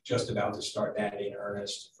 We're just about to start that in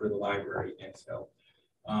earnest for the library infill.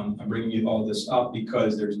 I'm bringing you all this up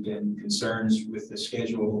because there's been concerns with the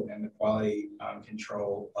schedule and the quality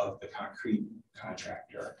control of the concrete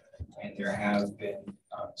contractor. And there have been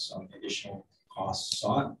some additional costs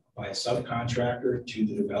sought by a subcontractor to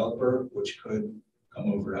the developer, which could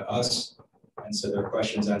come over to us. And so there are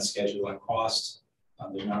questions on schedule and costs.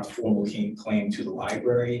 There's not a formal claim to the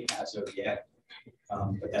library as of yet,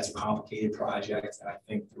 but that's a complicated project. And I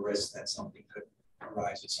think the risk that something could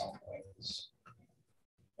arise at some point is.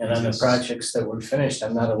 And on the projects that were finished,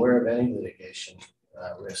 I'm not aware of any litigation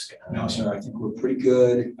risk. No, sir, I think we're pretty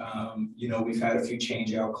good. You know, we've had a few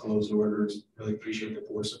change out close orders. Really appreciate the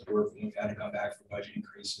board support. We've had to come back for budget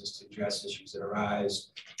increases to address issues that arise.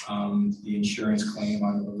 The insurance claim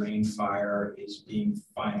on the Lorraine fire is being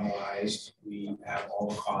finalized. We have all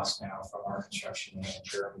the costs now from our construction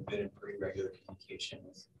manager. We've been in pretty regular communication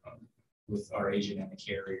with our agent and the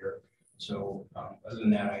carrier. So other than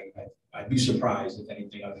that, I'd be surprised if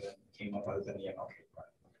anything other than came up other than the MLK project.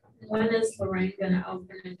 When is Lorraine going to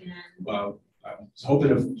open again? Well, I was hoping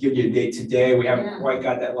to give you a date today. We haven't quite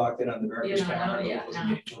got that locked in on the director's calendar.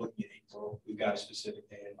 We've got a specific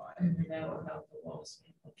date in mind. That will help the walls.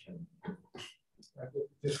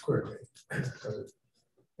 Just quickly, because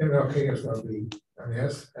MLK is going to be, I mean,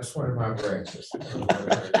 that's one of my branches.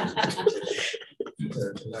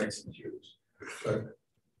 Tonight's and Jews. But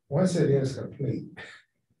once it is complete,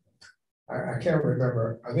 I can't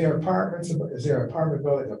remember, are there apartments, is there an apartment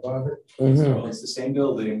building above it? So it's the same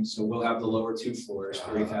building, so we'll have the lower 2 floors,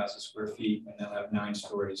 30,000 square feet, and they'll have 9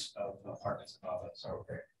 stories of apartments above us.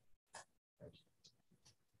 Okay.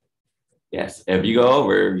 Yes, if you go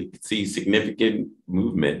over, you can see significant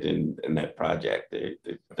movement in that project. They've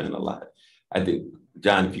done a lot. I think,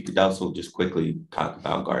 John, if you could also just quickly talk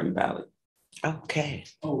about Garden Valley. Okay.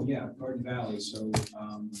 Oh, yeah, Garden Valley. So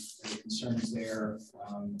the concerns there,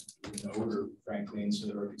 in order, frankly, and so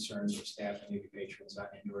there were concerns of staff and maybe patrons on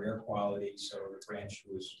indoor air quality. So the branch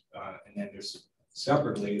was, and then there's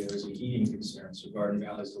separately, there's a heating concern. So Garden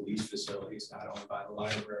Valley is the lease facility. It's not owned by the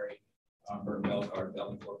library. Garden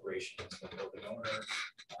Valley Corporation is the building owner.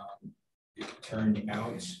 It turned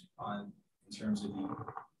out on, in terms of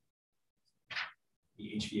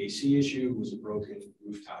the HVAC issue, was a broken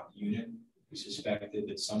rooftop unit. We suspected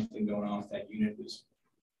that something going on with that unit was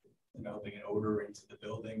developing an odor into the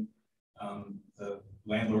building. The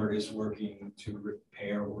landlord is working to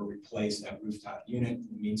repair or replace that rooftop unit. In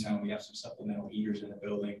the meantime, we have some supplemental heaters in the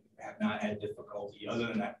building. We have not had difficulty other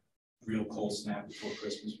than that real cold snap before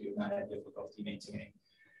Christmas. We have not had difficulty maintaining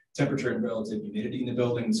temperature and relative humidity in the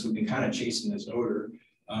building, so we've been kind of chasing this odor.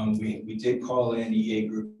 We did call in EA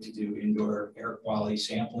Group to do indoor air quality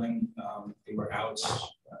sampling. They were out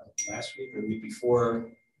last week or the week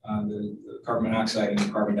before. The carbon monoxide and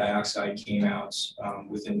the carbon dioxide came out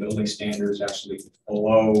within building standards, actually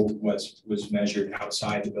below what was measured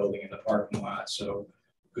outside the building in the parking lot. So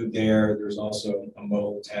good there. There's also a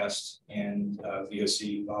mold test and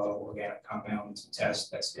VOC, volatile organic compound test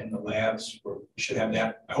that's in the labs. We should have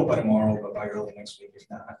that, I hope by tomorrow, but by early next week if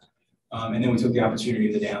not. And then we took the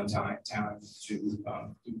opportunity of the downtime to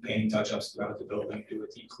do painting touch-ups throughout the building, do a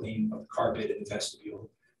deep clean of the carpet in the vestibule,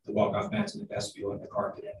 the walk-off mats in the vestibule, and the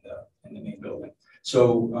carpet in the main building.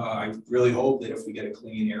 So I really hope that if we get a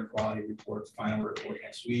clean air quality report, final report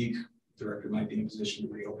next week, the director might be in a position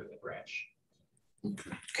to reopen the branch.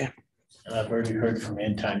 Okay. And I've already heard from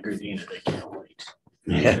Anton Gardina, they can't wait.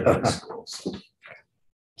 Yeah.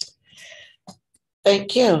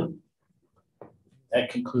 Thank you.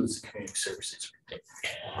 That concludes the community services.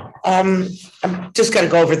 I'm just gonna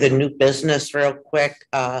go over the new business real quick.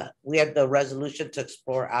 We had the resolution to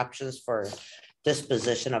explore options for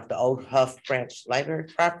disposition of the Old Huff Branch Library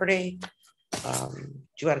property. Do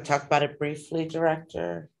you want to talk about it briefly,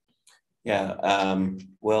 Director? Yeah,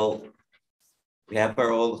 well, we have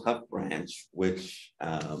our old Huff branch, which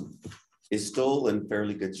is still in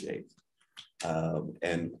fairly good shape.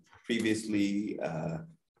 And previously,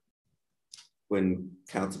 when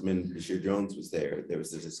Councilman Bashir Jones was there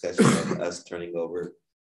was a discussion of us turning over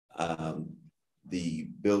the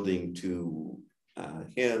building to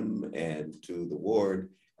him and to the ward,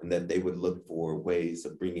 and that they would look for ways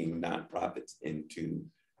of bringing nonprofits into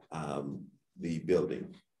the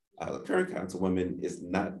building. The current councilwoman is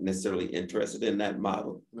not necessarily interested in that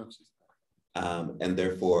model. And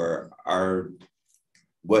therefore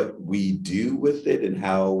what we do with it and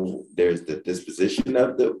how there's the disposition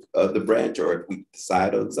of the branch, or if we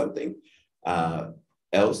decide on something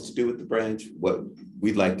else to do with the branch, what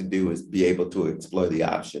we'd like to do is be able to explore the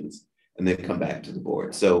options and then come back to the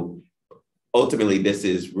board. So ultimately, this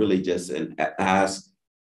is really just an ask,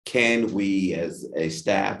 can we as a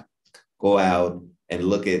staff go out and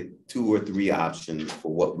look at 2 or 3 options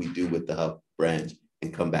for what we do with the Huff branch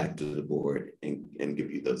and come back to the board and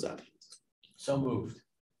give you those options. So moved.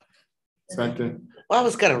 Second. Well, I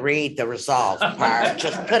was gonna read the resolve part,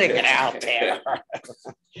 just putting it out there.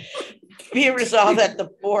 Be it resolved that the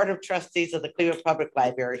Board of Trustees of the Cleveland Public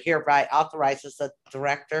Library hereby authorizes the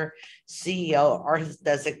director, CEO, or his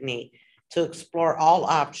designee to explore all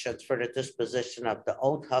options for the disposition of the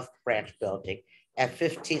Old Huff Branch building at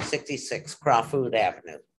 1566 Crawford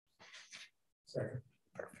Avenue. Second.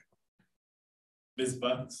 Ms.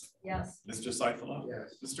 Bunce? Yes. Mr. Seifel?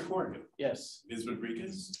 Yes. Mr. Corrigan? Yes. Ms.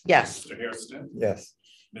 Rodriguez? Yes. Mr. Hairston? Yes.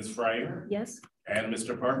 Ms. Fryer? Yes. And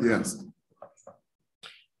Mr. Parker? Yes.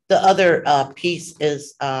 The other piece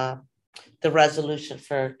is the resolution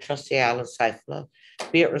for Trustee Alan Seifel.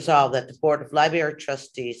 Be it resolved that the Board of Library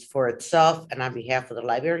Trustees for itself and on behalf of the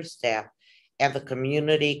library staff and the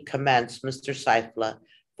community commends Mr. Seifel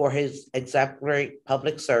for his exemplary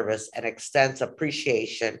public service and extends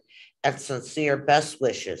appreciation and sincere best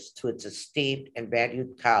wishes to its esteemed and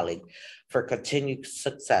valued colleague for continued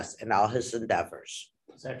success in all his endeavors.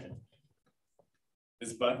 Second.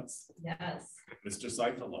 Ms. Bunce? Yes. Mr.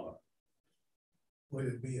 Seifel? Would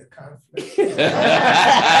it be a conflict?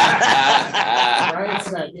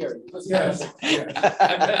 Brian's not here. Yes.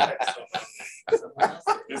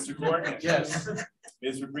 Mr. Corrigan? Yes.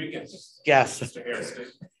 Ms. Rodriguez? Yes. Mr. Hairston?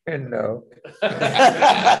 And no.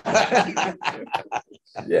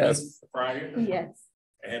 Yes. Ms. Fryer? Yes.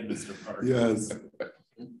 And Mr. Parker? Yes.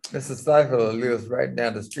 Mr. Seifel lives right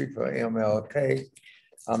down the street from MLK.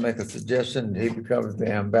 I'll make a suggestion. He becomes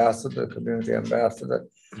the ambassador, community ambassador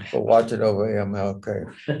for watching over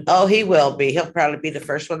MLK. Oh, he will be. He'll probably be the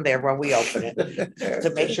first one there when we open it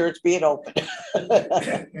to make sure it's being open.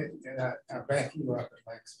 And I back you up,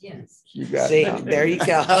 Alexa. Yes. You got See, it. there you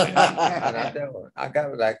go. I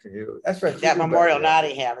got it like you. That's right. That Memorial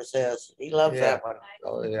Nottingham is his. He loves Yeah. that one.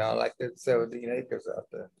 Oh, yeah, I like that 17 acres out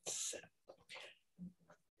there.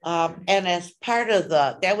 And as part of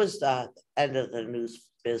that was the end of the news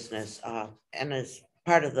business. And as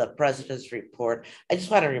part of the president's report, I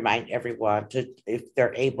just want to remind everyone to, if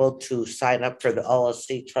they're able to sign up for the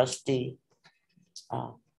OLC trustee,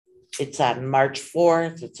 it's on March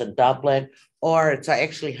 4th, it's in Dublin, or it's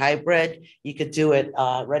actually hybrid. You could do it,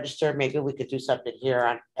 register, maybe we could do something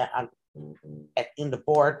here in the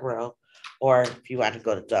boardroom, or if you want to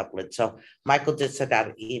go to Dublin. So Michael did send out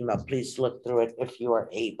an email, please look through it if you are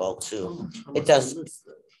able to. It does.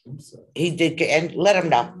 he did, and let him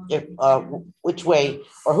know if, which way,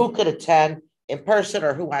 or who could attend in person,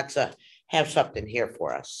 or who wants to have something here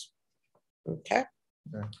for us. Okay?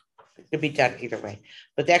 Yeah. It could be done either way,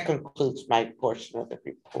 but that concludes my portion of the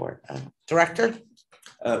report. Director?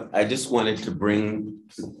 I just wanted to bring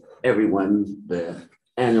everyone the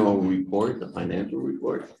annual report, the financial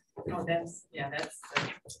report. Oh, that's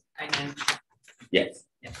financial. Yes.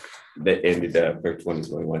 Yeah. That ended for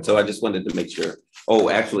 2021. So I just wanted to make sure. Oh,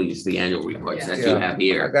 actually, it's the annual reports that you have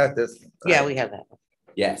here. I got this. Yeah, we have that.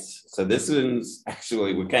 Yes. So this one's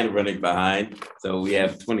actually, we're kind of running behind. So we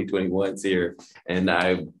have 2021s here, and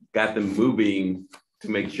I got them moving to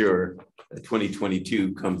make sure that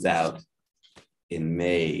 2022 comes out in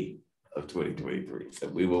May of 2023. So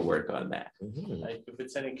we will work on that. If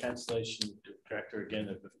it's any consolation, Director, again,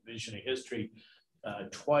 of the vision of history,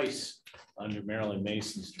 twice under Marilyn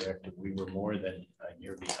Mason's directive, we were more than a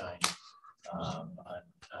year behind on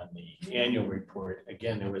the annual report.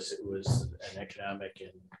 Again, it was an economic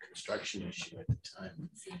and construction issue at the time,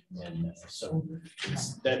 and so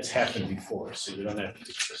that's happened before. So you don't have to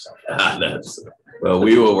teach yourself. Well,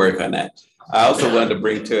 we will work on that. I also wanted to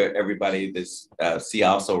bring to everybody this See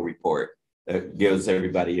Also report that gives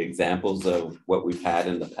everybody examples of what we've had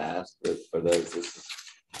in the past. For those, this is,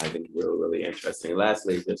 I think, really interesting.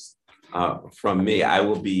 Lastly, just from me, I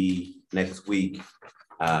will be next week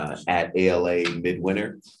at ALA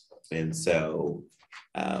Midwinter. And so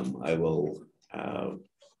I will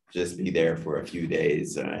just be there for a few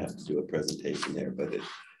days. I have to do a presentation there, but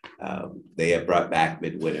they have brought back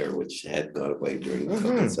Midwinter, which had gone away during the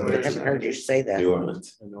COVID. So I haven't heard you say that. New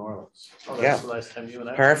Orleans. In New Orleans. Oh, that's Yeah. the last time you and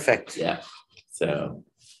I. Perfect. Yeah. So,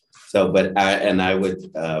 but I would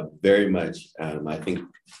very much, I think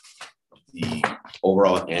the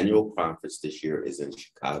overall annual conference this year is in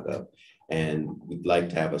Chicago. And we'd like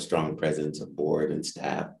to have a strong presence of board and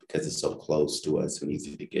staff because it's so close to us and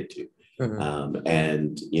easy to get to.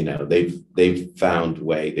 And you know, they've found a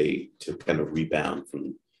way to kind of rebound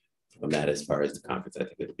from that as far as the conference. I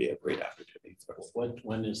think it'll be a great opportunity for us.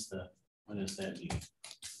 When is that meeting?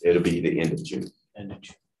 It'll be the end of June. End of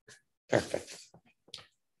June. Perfect.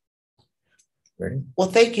 Ready? Well,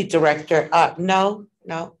 thank you, Director. No,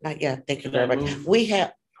 not yet. Thank you very much. We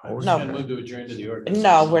have, No. Move to adjourn to the organization.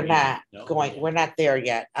 no, we're not No? going, we're not there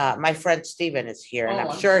yet. My friend Steven is here, and Oh, I'm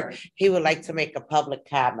I'm sure sorry. he would like to make a public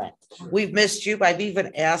comment. We've missed you. I've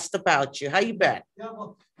even asked about you. How you been? Yeah,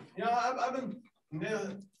 well, I've been,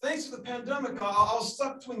 thanks to the pandemic, I was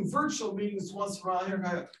stuck doing virtual meetings once around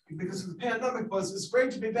here because of the pandemic, but it's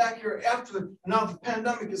great to be back here now the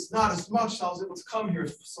pandemic is not as much, I was able to come here.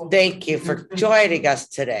 So Thank you for joining us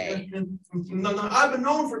today. I've been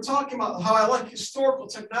known for talking about how I like historical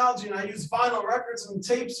technology, and I use vinyl records and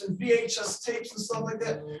tapes and VHS tapes and stuff like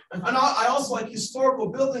that. And I also like historical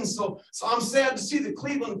buildings, so I'm sad to see the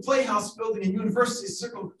Cleveland Playhouse building and University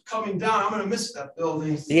Circle coming down. I'm gonna miss that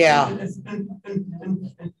building. Yeah. And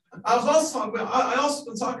I was also talking about, I also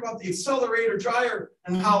been talking about the accelerator dryer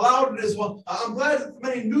and how loud it is. Well, I'm glad that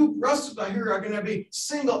many new restrooms I hear are going to be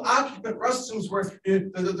single occupant restrooms where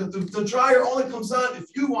the dryer only comes on if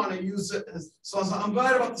you want to use it. So I'm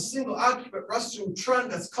glad about the single occupant restroom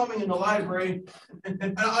trend that's coming in the library.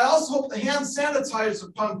 And I also hope the hand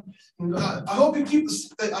sanitizer pump. I hope you keep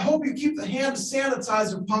the hand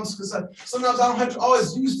sanitizer pumps, because sometimes I don't have to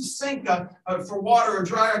always use the sink for water or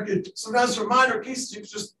dryer. Sometimes for minor cases you can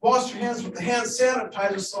just wash your hands with the hand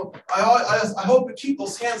sanitizer. So I hope you keep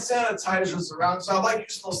those hand sanitizers around. So I like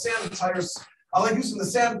using those sanitizers. I like using the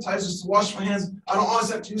sanitizers to wash my hands. I don't always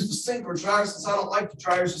have to use the sink or dryer, since I don't like the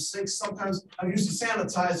dryers or sinks. Sometimes I use the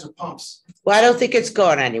sanitizer pumps. Well, I don't think it's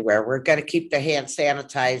going anywhere. We're going to keep the hand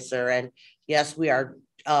sanitizer, and yes, we are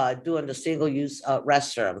doing the single-use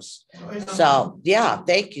restrooms. So yeah,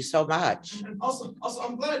 thank you so much. And also I'm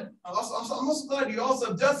also glad you also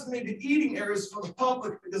have designated eating areas for the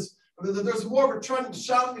public, because there's more of a trend in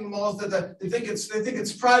shopping malls that they think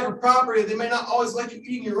it's private property. They may not always like you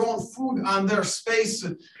eating your own food on their space.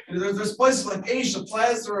 And there's places like Asia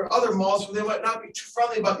Plaza or other malls where they might not be too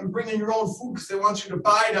friendly about you bringing your own food because they want you to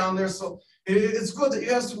buy down there. So it's good that you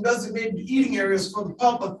have some designated eating areas for the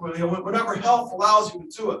public, whenever health allows you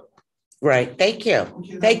to do it. Right. Thank you.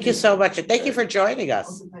 Okay, thank you so much. And thank you for joining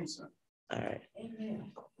us. Okay, thanks, sir. All right.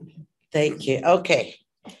 Thank you. Okay.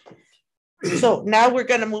 So now we're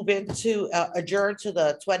going to move into adjourn to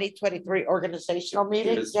the 2023 organizational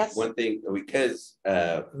meeting. There's Yes. one thing, because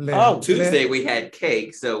Oh, Tuesday we had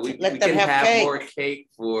cake, so we Let them can have have cake. more cake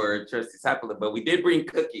for Trustee Seipel, but we did bring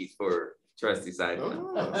cookies for Trustee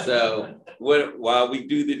Seipel. So while we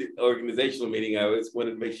do the organizational meeting, I always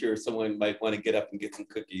wanted to make sure someone might want to get up and get some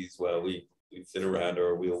cookies while we we sit around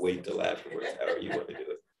or we'll wait till afterwards, however you want to do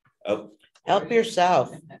it. Oh. Help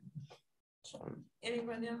yourself.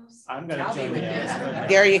 Anyone else? I'm gonna join you.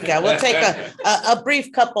 There you go. We'll take a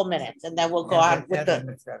brief couple minutes and then we'll go on with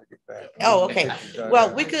the. Oh, okay.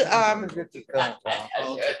 Well, we could, well,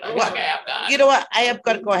 you know what? I am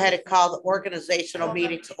gonna go ahead and call the organizational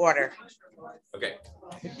meeting to order. Okay.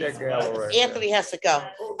 Anthony has to go.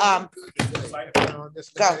 Go,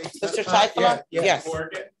 Mr. Seifela? Yes.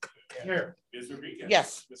 Here. Ms. Rodriguez.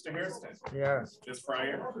 Yes. Mr. Hairston. Yes. Ms.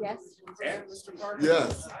 Fryer. Yes. And Mr. Parker.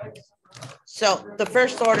 Yes. So the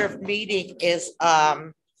first order of meeting is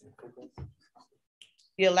the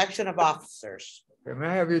election of officers. May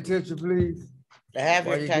I have your attention, please? To have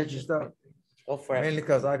your While you get your attention. stuff. Go for it. Mainly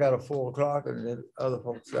because I got a 4 o'clock and then other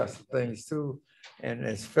folks got some things too. And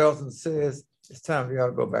as Felton says, it's time for y'all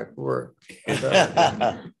to go back to work.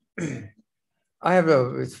 I have a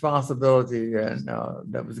responsibility and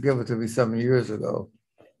that was given to me some years ago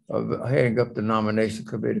of heading up the nomination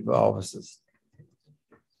committee for officers.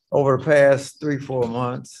 Over the past 3-4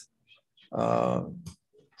 months,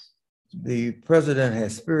 the president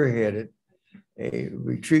has spearheaded a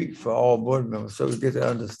retreat for all board members so we get to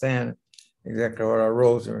understand exactly what our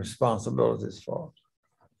roles and responsibilities for.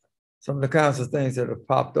 Some of the kinds of things that have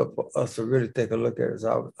popped up for us to really take a look at is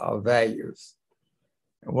our values.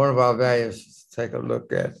 And one of our values is to take a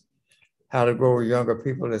look at how to grow younger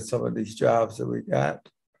people in some of these jobs that we got.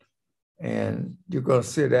 And you're going to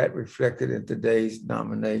see that reflected in today's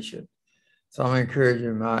nomination. So I'm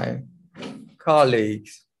encouraging my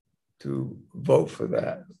colleagues to vote for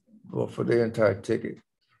that, vote for the entire ticket.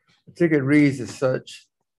 The ticket reads as such,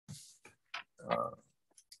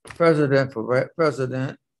 President for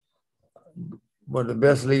President, one of the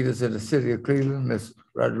best leaders in the city of Cleveland, Ms.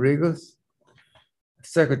 Rodriguez.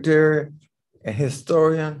 Secretary and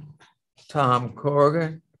historian, Tom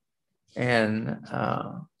Corrigan, and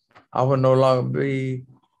I will no longer be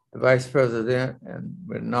the vice president, and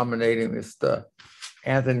we're nominating Mr.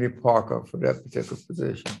 Anthony Parker for that particular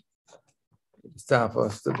position. It's time for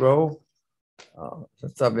us to grow.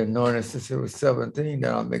 Since I've been knowing him since he was 17,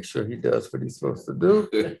 then I'll make sure he does what he's supposed to do.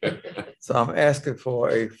 So I'm asking for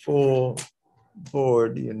a full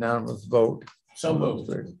board unanimous vote. So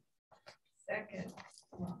moved. Second.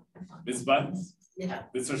 Ms. Buttons. Yeah.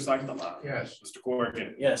 Mr. Seifela. Yes. Mr.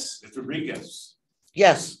 Corrigan. Yes. Ms. Rodriguez.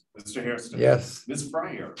 Yes. Mr. Hairston. Yes. Ms.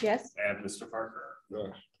 Fryer. Yes. And Mr. Parker.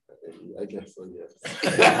 I guess so, yes.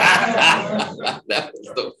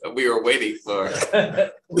 We were waiting for.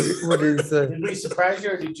 What did he say? Did we surprise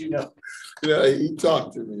you or did you know? Yeah, he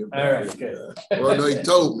talked to me about All right, it. good. Well, no, he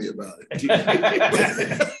told me about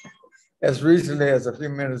it. As recently as a few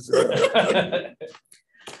minutes ago.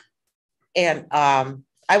 And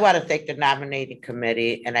I want to thank the nominating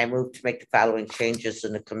committee, and I move to make the following changes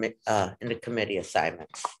in the committee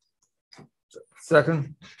assignments.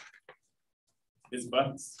 Second. Ms.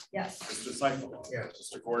 Buttons. Yes. Mr. Seifela.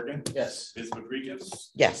 Yes. Mr. Corrigan. Yes. Ms.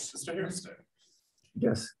 Rodriguez. Yes. Mr. Hairston.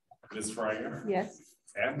 Yes. Ms. Fryer. Yes.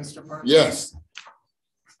 And Mr. Parker. Yes.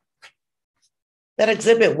 That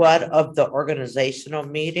exhibit 1 of the organizational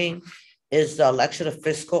meeting is the election of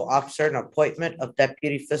fiscal officer and appointment of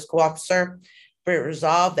deputy fiscal officer. Be it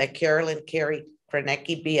resolved that Carolyn Carey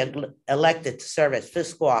Krenecki be elected to serve as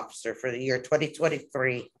fiscal officer for the year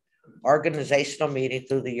 2023 organizational meeting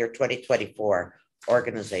through the year 2024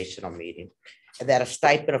 organizational meeting. And that a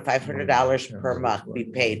stipend of $500 per month be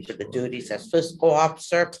paid for the duties as fiscal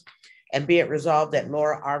officer. And be it resolved that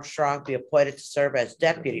Laura Armstrong be appointed to serve as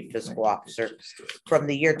deputy fiscal officer from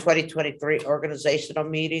the year 2023 organizational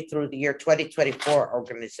meeting through the year 2024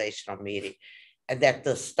 organizational meeting. And that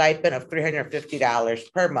the stipend of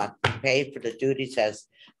 $350 per month be paid for the duties as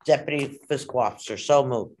deputy fiscal officer. So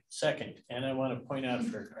moved. Second, and I want to point out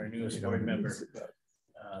for our newest board member,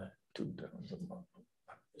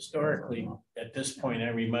 historically, at this point, I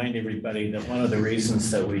remind everybody that one of the reasons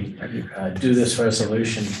that we do this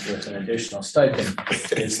resolution with an additional stipend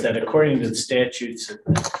is that according to the statutes of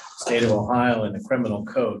the state of Ohio and the criminal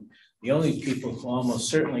code, the only people who almost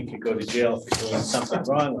certainly could go to jail for doing something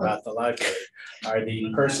wrong about the library are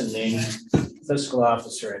the person named fiscal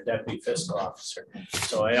officer and deputy fiscal officer.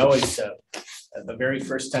 So I always, the very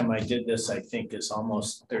first time I did this, I think is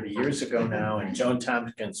almost 30 years ago now, and Joan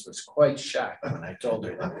Tompkins was quite shocked when I told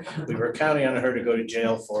her that we were counting on her to go to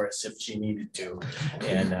jail for us if she needed to.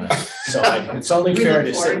 And so it's only fair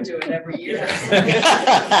to say. Do it every year.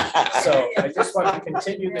 So I just want to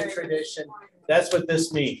continue the tradition. That's what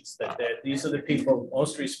this means, that these are the people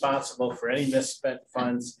most responsible for any misspent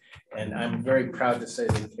funds. And I'm very proud to say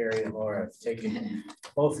that Carrie and Laura have taken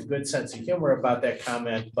both a good sense of humor about that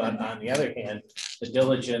comment, but on the other hand, the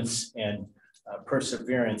diligence and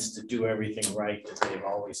perseverance to do everything right that they've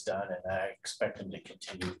always done, and I expect them to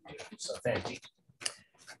continue to do it. So thank you.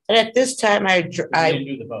 And at this time, We didn't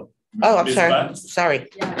do the vote. oh, I'm Ms. sorry, Bunt? sorry.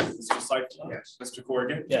 Yes. Mr. Seifel? Yes. Mr.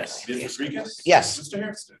 Corrigan? Yes. Ms. Rodriguez? Yes. Mr.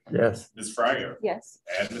 Hairston? Yes. Ms. Fryer? Yes.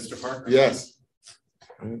 And Mr. Parker? Yes.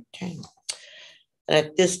 Okay. And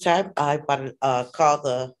at this time, I want to call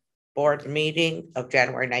the board meeting of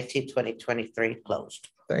January 19, 2023 closed.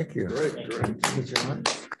 Thank you. Great, great. Thank you, John.